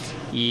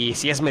 Y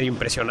sí es medio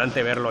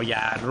impresionante verlo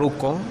ya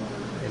ruco.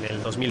 En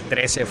el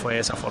 2013 fue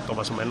esa foto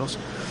más o menos.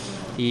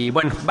 Y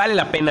bueno, vale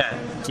la pena.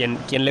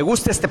 Quien le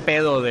guste este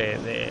pedo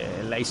de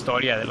la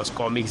historia de los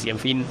cómics y en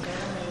fin,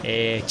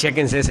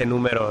 chéquense ese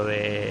número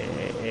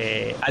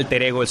de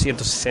Alter Ego, el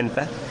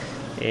 160,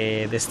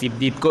 de Steve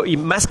Ditko. Y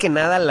más que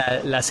nada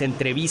las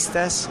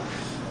entrevistas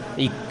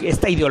y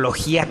esta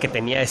ideología que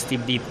tenía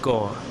Steve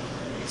Ditko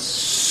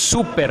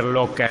súper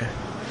loca,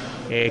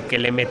 que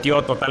le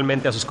metió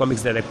totalmente a sus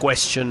cómics de The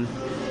Question.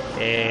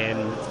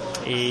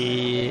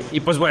 Y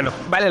pues bueno,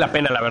 vale la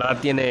pena, la verdad.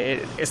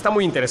 Está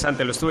muy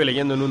interesante, lo estuve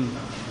leyendo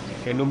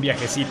en un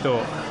viajecito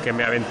que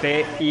me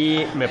aventé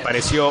y me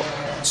pareció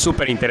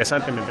súper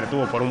interesante, me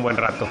entretuvo por un buen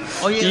rato.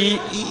 Oye,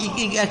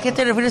 ¿y a qué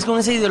te refieres con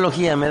esa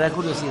ideología? Me da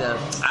curiosidad.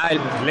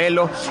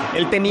 Léelo.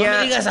 Él tenía... No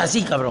me digas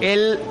así, cabrón.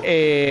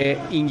 Él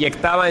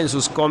inyectaba en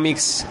sus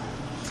cómics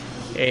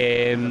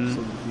el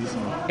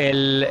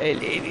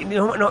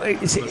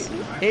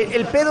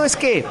pedo es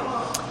que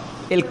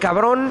el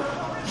cabrón...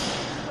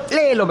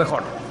 Léelo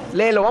mejor.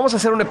 Léelo. Vamos a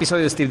hacer un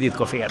episodio de Steve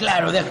Ditko, fíjate.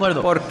 Claro, de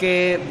acuerdo.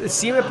 Porque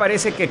sí me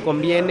parece que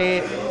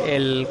conviene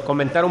el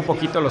comentar un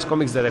poquito los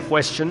cómics de The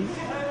Question.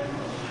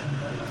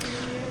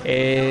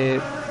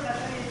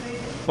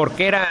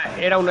 Porque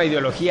era una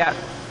ideología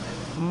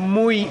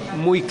muy,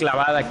 muy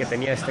clavada que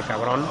tenía este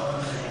cabrón.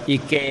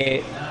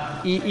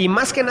 Y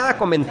más que nada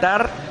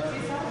comentar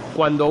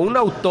cuando un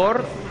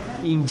autor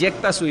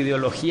inyecta su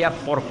ideología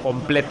por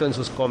completo en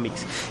sus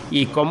cómics.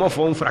 Y cómo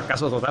fue un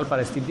fracaso total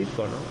para Steve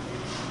Ditko, ¿no?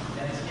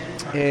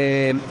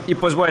 Y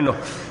pues bueno,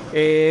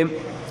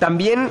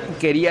 también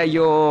quería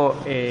yo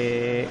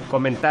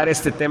comentar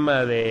este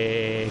tema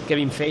de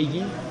Kevin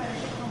Feige,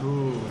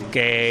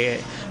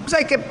 que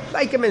pues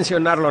hay que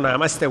mencionarlo nada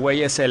más. Este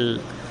güey es el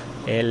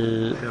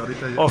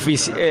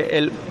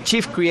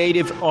Chief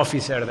Creative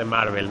Officer de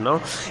Marvel,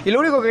 ¿no? Y lo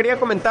único que quería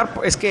comentar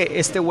es que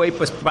este güey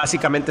pues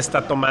básicamente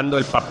está tomando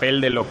el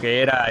papel de lo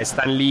que era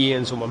Stan Lee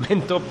en su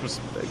momento, pues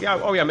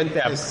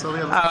obviamente a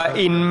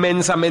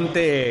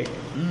inmensamente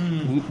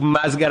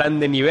más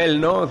grande nivel,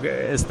 ¿no?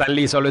 Stan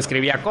Lee solo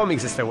escribía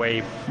cómics, este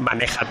güey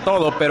maneja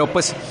todo, pero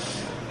pues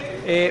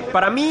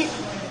para mí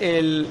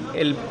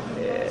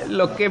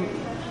lo que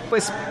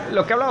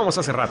hablábamos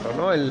hace rato,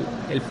 ¿no?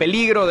 El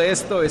peligro de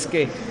esto es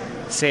que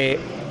se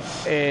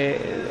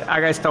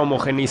haga esta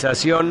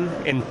homogenización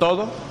en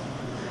todo.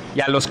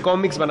 Ya los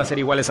cómics van a ser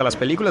iguales a las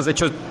películas. De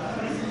hecho,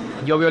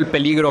 yo veo el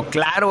peligro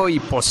claro y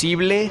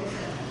posible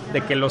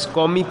de que los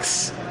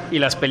cómics y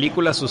las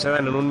películas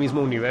sucedan en un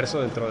mismo universo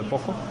dentro de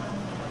poco.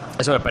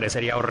 Eso me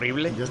parecería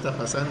horrible. Ya está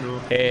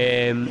pasando.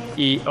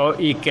 Y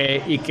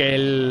que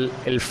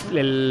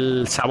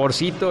el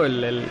saborcito,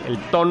 el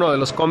tono de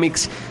los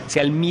cómics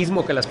sea el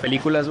mismo que las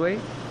películas, güey.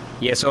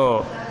 Y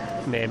eso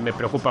me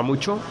preocupa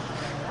mucho.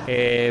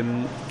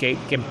 Que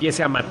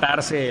empiece a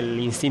matarse el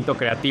instinto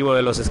creativo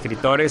de los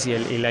escritores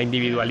y la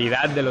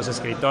individualidad de los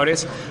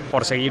escritores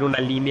por seguir una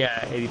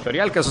línea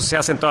editorial, que eso se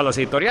hace en todas las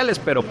editoriales,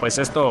 pero pues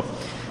esto,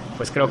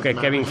 pues creo que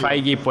Kevin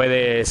Feige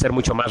puede ser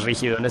mucho más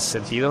rígido en ese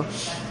sentido.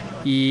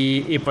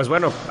 Y pues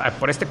bueno,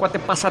 por este cuate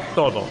pasa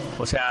todo,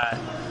 o sea,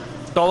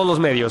 todos los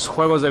medios,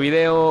 juegos de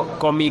video,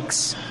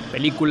 cómics,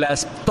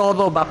 películas,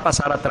 todo va a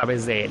pasar a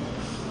través de él.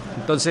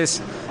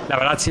 Entonces, la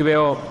verdad sí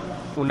veo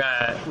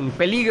un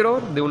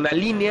peligro de una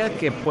línea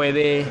que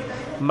puede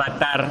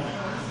matar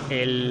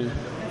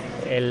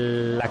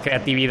la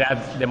creatividad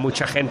de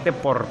mucha gente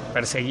por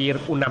perseguir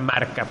una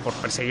marca, por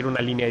perseguir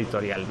una línea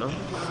editorial, ¿no?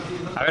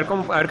 A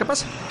ver qué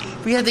pasa.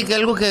 Fíjate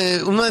que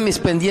uno de mis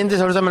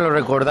pendientes, ahorita me lo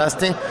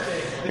recordaste,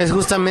 es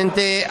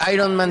justamente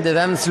Iron Man de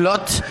Dan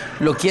Slott.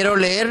 Lo quiero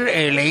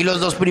leer, leí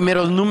los 2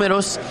 primeros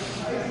números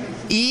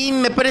y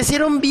me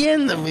parecieron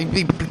bien,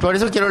 y por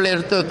eso quiero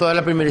leer toda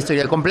la primera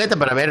historia completa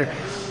para ver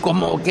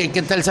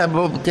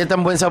qué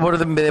tan buen sabor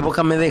de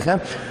boca me deja.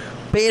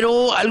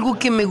 Pero algo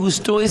que me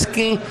gustó es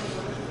que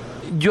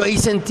yo ahí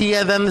sentía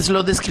a Dan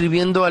Slott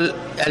escribiendo al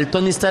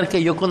Tony Stark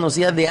que yo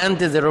conocía de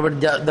antes de Robert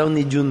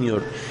Downey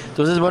Jr.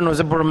 Entonces, bueno,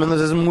 ese por lo menos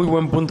es un muy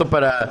buen punto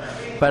para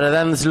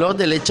Dan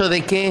Slott, el hecho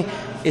de que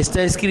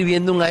está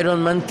escribiendo un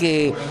Iron Man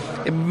que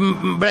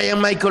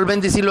Brian Michael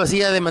Bendis sí lo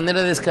hacía de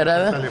manera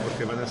descarada. Dale,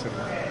 porque van a hacer.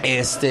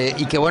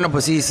 Y que bueno,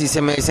 pues sí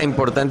se me hace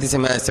importante y se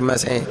me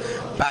hace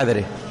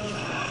padre.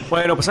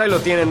 Bueno, pues ahí lo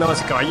tienen,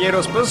 damas y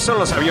caballeros. Pues esos son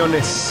los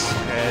aviones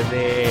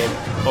de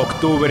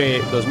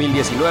octubre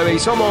 2019. Y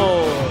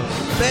somos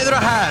Pedro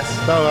Haas,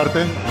 Tao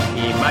Arte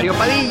y Mario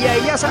Padilla.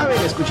 Y ya saben,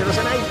 escúchenos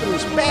en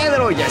iTunes.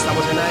 Pedro, ya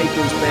estamos en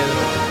iTunes,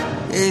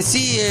 Pedro.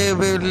 Sí,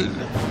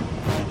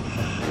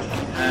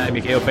 Ay,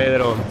 mi querido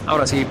Pedro.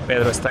 Ahora sí,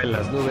 Pedro está en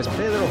las nubes.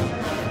 Pedro,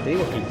 te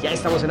digo que ya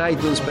estamos en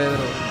iTunes, Pedro.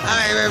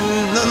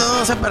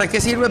 No sé para qué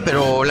sirve,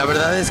 pero la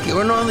verdad es que,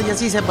 bueno, ya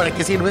sí sé para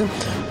qué sirve.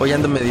 Hoy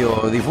ando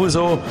medio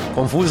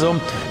confuso,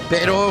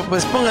 pero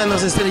pues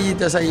pónganos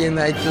estrellitas ahí en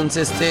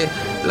iTunes.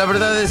 La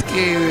verdad es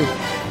que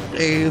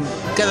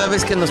cada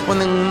vez que nos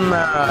ponen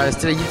una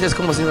estrellita es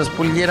como si nos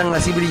pulieran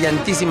así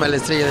brillantísima la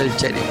estrella del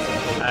sheriff.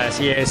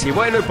 Así es, y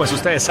bueno, y pues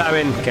ustedes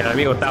saben que al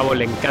amigo Tavo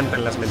le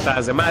encantan las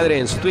mentadas de madre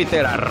en su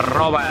Twitter,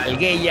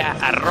 @algueya.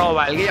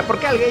 ¿Por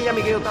qué Algueya,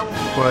 mi querido Tavo?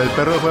 Por el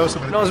perro de juego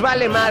sobre... Nos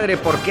vale madre,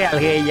 ¿por qué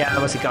Algueya,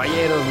 damas y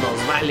caballeros?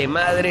 Nos vale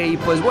madre, y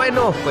pues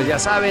bueno, pues ya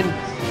saben,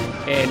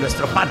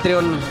 nuestro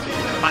Patreon,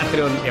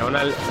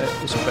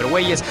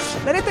 Supergüeyes.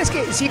 La neta es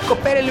que sí,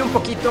 coopérenle un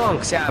poquito,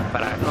 aunque sea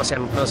para no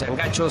sean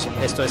gachos.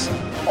 Esto es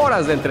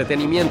horas de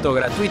entretenimiento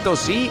gratuito.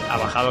 Sí, ha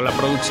bajado la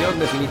producción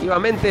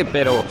definitivamente,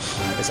 pero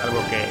es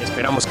algo que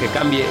esperamos que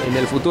cambie en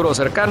el futuro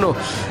cercano.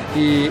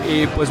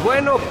 Y pues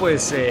bueno,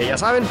 pues ya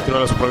saben,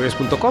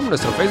 tribunalosupergüeyes.com,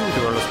 nuestro Facebook,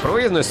 Tribunal de los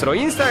Supergüeyes, nuestro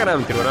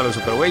Instagram, Tribunal de los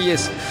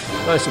Supergüeyes,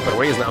 no es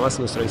Supergüeyes nada más,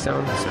 nuestro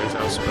Instagram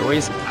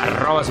Supergüeyes,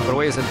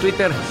 @Supergüeyes en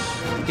Twitter.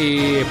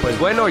 Y pues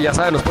bueno, ya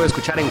saben, nos puede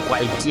escuchar en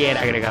cualquier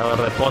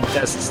agregador de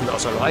podcasts, no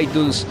solo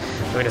iTunes,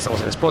 también estamos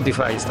en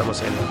Spotify,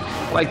 estamos en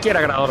cualquier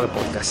agregador de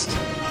podcast.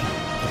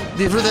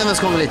 Disfrútenos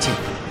con leche.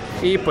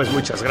 Y pues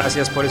muchas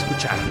gracias por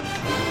escuchar.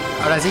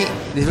 Ahora sí,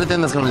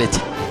 disfrútenos con leche.